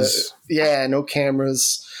cameras. No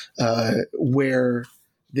cameras, where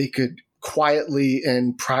they could quietly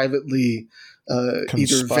and privately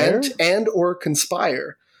either vent and or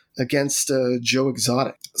conspire against Joe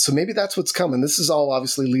Exotic. So maybe that's what's coming. This is all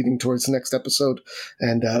obviously leading towards the next episode,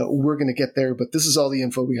 and we're going to get there, but this is all the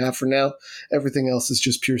info we have for now. Everything else is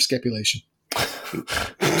just pure speculation.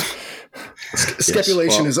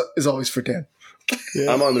 Speculation is always for Dan.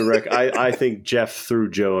 Yeah. I'm on the record. I think Jeff threw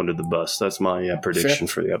Joe under the bus. That's my prediction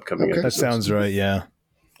for the upcoming episode. That sounds right, yeah.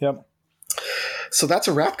 Yep. So that's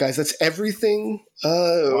a wrap, guys. That's everything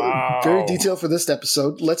very detailed for this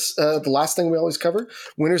episid. Let's the last thing we always cover,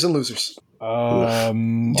 winners and losers.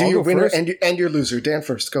 Do your winner and your loser. Dan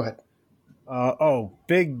first. Go ahead.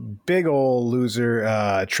 Big old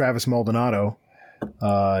loser, Travis Maldonado.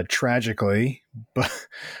 Tragically, but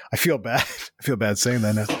I feel bad. I feel bad saying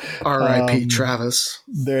that now. R.I.P. Travis.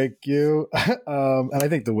 Thank you. And I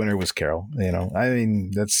think the winner was Carol. You know, I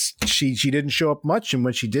mean, she didn't show up much, and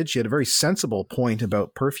when she did, she had a very sensible point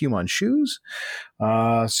about perfume on shoes. She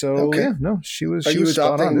was. Are you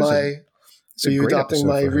adopting my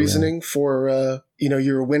her, reasoning for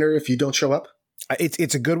you're a winner if you don't show up?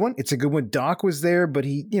 It's a good one. It's a good one. Doc was there, but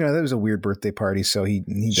he, that was a weird birthday party, so he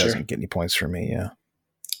doesn't get any points for me. Yeah.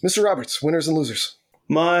 Mr. Roberts, winners and losers.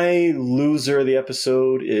 My loser of the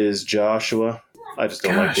episode is Joshua. I just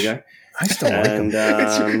don't like the guy. I still like him.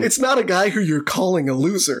 It's not a guy who you're calling a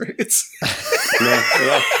loser. It's it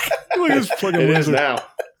is now.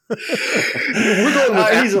 We're going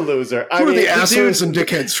with he's a loser. Who are the assholes and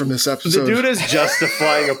dickheads from this episode? The dude is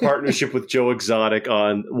justifying a partnership with Joe Exotic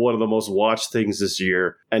on one of the most watched things this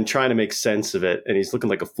year and trying to make sense of it. And he's looking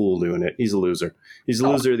like a fool doing it. He's a loser. He's a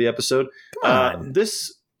loser of the episode.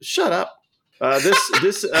 Shut up.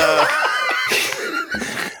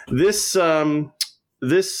 This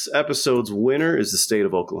episode's winner is the state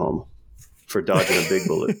of Oklahoma for dodging a big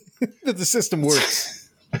bullet. The system works.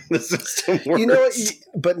 The system works. You know what?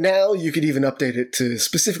 But now you could even update it to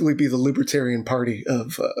specifically be the Libertarian Party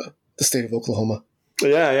of the state of Oklahoma.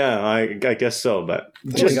 Yeah, I guess so. But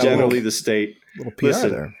just generally the state. Little PR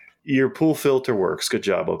there. Your pool filter works. Good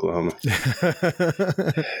job, Oklahoma.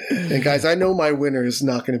 And guys, I know my winner is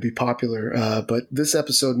not going to be popular, but this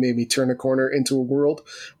episode made me turn a corner into a world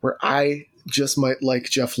where I just might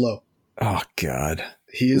like Jeff Lowe. Oh, God.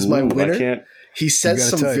 He is my winner. He says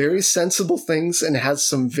some very sensible things and has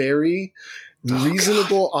some very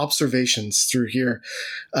reasonable observations through here.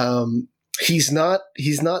 He's not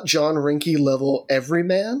John Rinke level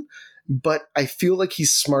everyman, but I feel like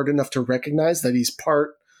he's smart enough to recognize that he's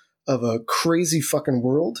part of a crazy fucking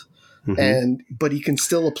world, but he can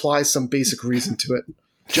still apply some basic reason to it.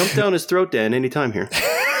 Jump down his throat, Dan, anytime here.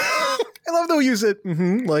 I love the way you use it.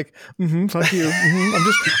 Fuck you.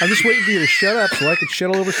 I'm just waiting for you to shut up so I can shut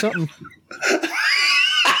all over something.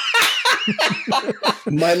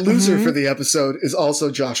 My loser for the episode is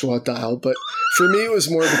also Joshua Dial, but for me it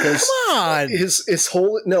was more because his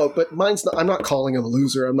whole but mine's not. I'm not calling him a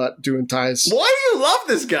loser. I'm not doing ties. Why do you love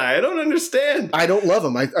this guy? I don't understand. I don't love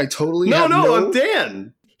him. I totally I'm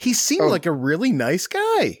Dan. He seemed like a really nice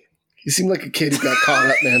guy. He seemed like a kid who got caught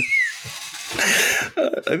up, man.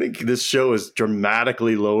 I think this show has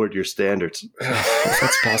dramatically lowered your standards.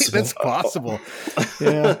 That's possible. That's possible.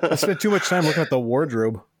 Yeah, I spent too much time looking at the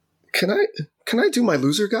wardrobe. Can I do my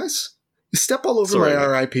loser, guys? You step all over Sorry. my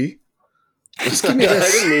RIP. Just give me this.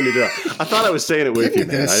 I didn't mean to do that. I thought I was saying it with you, Give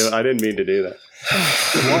me man. this. I didn't mean to do that.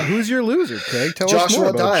 Well, who's your loser, Craig? Tell us more Joshua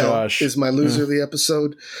about Dial Josh. is my loser of the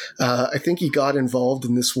episode. I think he got involved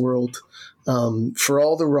in this world for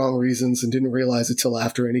all the wrong reasons and didn't realize it till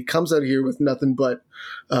after. And he comes out of here with nothing but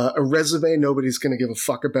a resume nobody's going to give a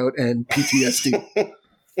fuck about and PTSD.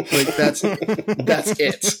 Like that's it.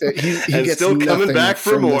 He And gets still coming nothing back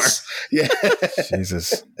for from more. this. Yeah,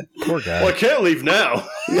 Jesus, poor guy. Well, I can't leave now.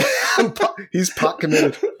 he's pot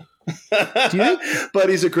committed. Do you think? But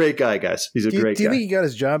he's a great guy, guys. He's a Do you great think guy. he got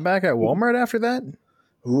his job back at Walmart after that?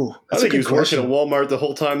 Ooh, I that's think a he good was question. working at Walmart the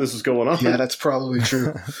whole time this was going on. Yeah, that's probably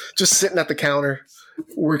true. Just sitting at the counter,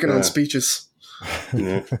 working on Yeah. speeches.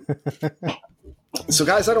 Yeah. So,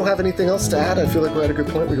 guys, I don't have anything else to add. I feel like we're at a good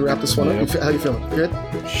point. We can wrap this one up. How you feeling? Good?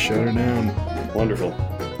 Shut her down. Wonderful.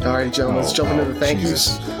 All right, gentlemen, let's jump into the thank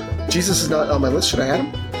Jesus. yous. Jesus is not on my list. Should I add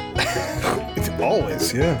him? It's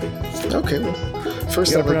always, yeah. Okay, well,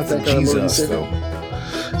 first You I'd gotta like to pronounce thank it our Lord and Jesus, Savior. though.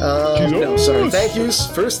 No, sorry. Thank yous.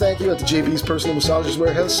 First, thank you at the JB's Personal Massages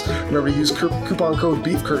Warehouse. Remember to use coupon code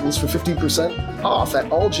Beef Curtains for 15% off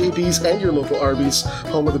at all JB's and your local Arby's,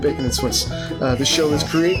 home of the bacon and Swiss. This show is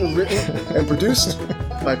created, written, and produced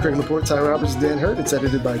by Craig Laporte, Ty Roberts, and Dan Hurt. It's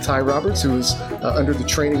edited by Ty Roberts, who is under the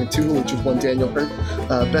training and tutelage of one Daniel Hurt.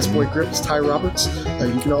 Best Boy Grip is Ty Roberts.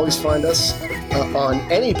 You can always find us on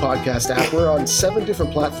any podcast app. We're on 7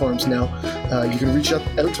 different platforms now. You can reach out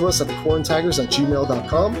to us at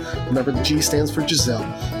thequarantigers@gmail.com. Remember, the G stands for Giselle.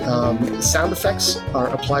 Sound effects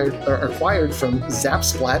are acquired from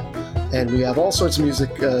Zapsplat, and we have all sorts of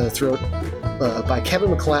music throughout by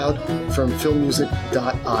Kevin MacLeod from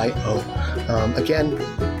filmmusic.io. Again,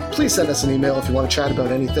 please send us an email if you want to chat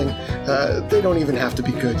about anything. They don't even have to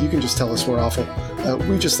be good. You can just tell us we're awful.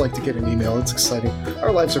 We just like to get an email. It's exciting.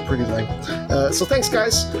 Our lives are pretty lame. So thanks,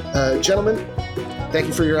 guys. Gentlemen, thank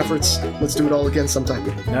you for your efforts. Let's do it all again sometime.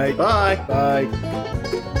 Night. Bye. Bye.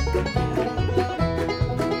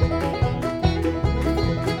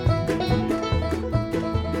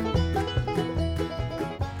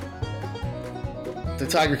 The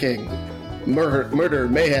Tiger King. Murder,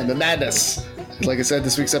 mayhem, and madness. Like I said,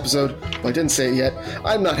 this week's episode, well, I didn't say it yet.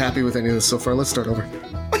 I'm not happy with any of this so far. Let's start over.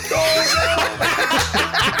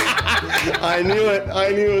 I knew it. I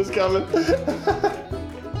knew it was coming.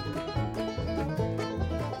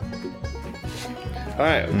 All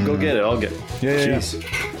right, go get it. I'll get it. Yeah.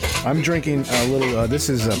 Jeez. I'm drinking a little. This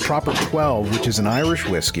is a Proper 12, which is an Irish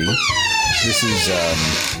whiskey. This is,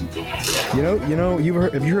 have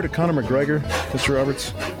you heard of Conor McGregor, Mr.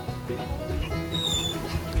 Roberts?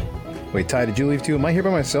 Wait, Ty, did you leave too? Am I here by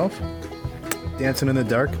myself? Dancing in the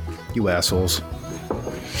dark? You assholes.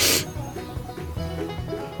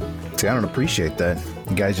 See, I don't appreciate that.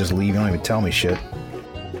 You guys just leave, you don't even tell me shit.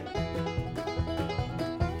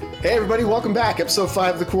 Hey, everybody, welcome back. Episode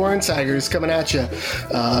 5 of The Quarren Tigers coming at you.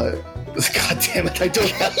 God damn it, I don't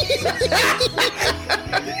have...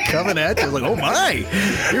 Coming at you, like, oh my,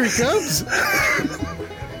 here he comes.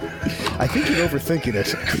 I think you're overthinking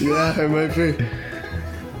it. Yeah, I might be.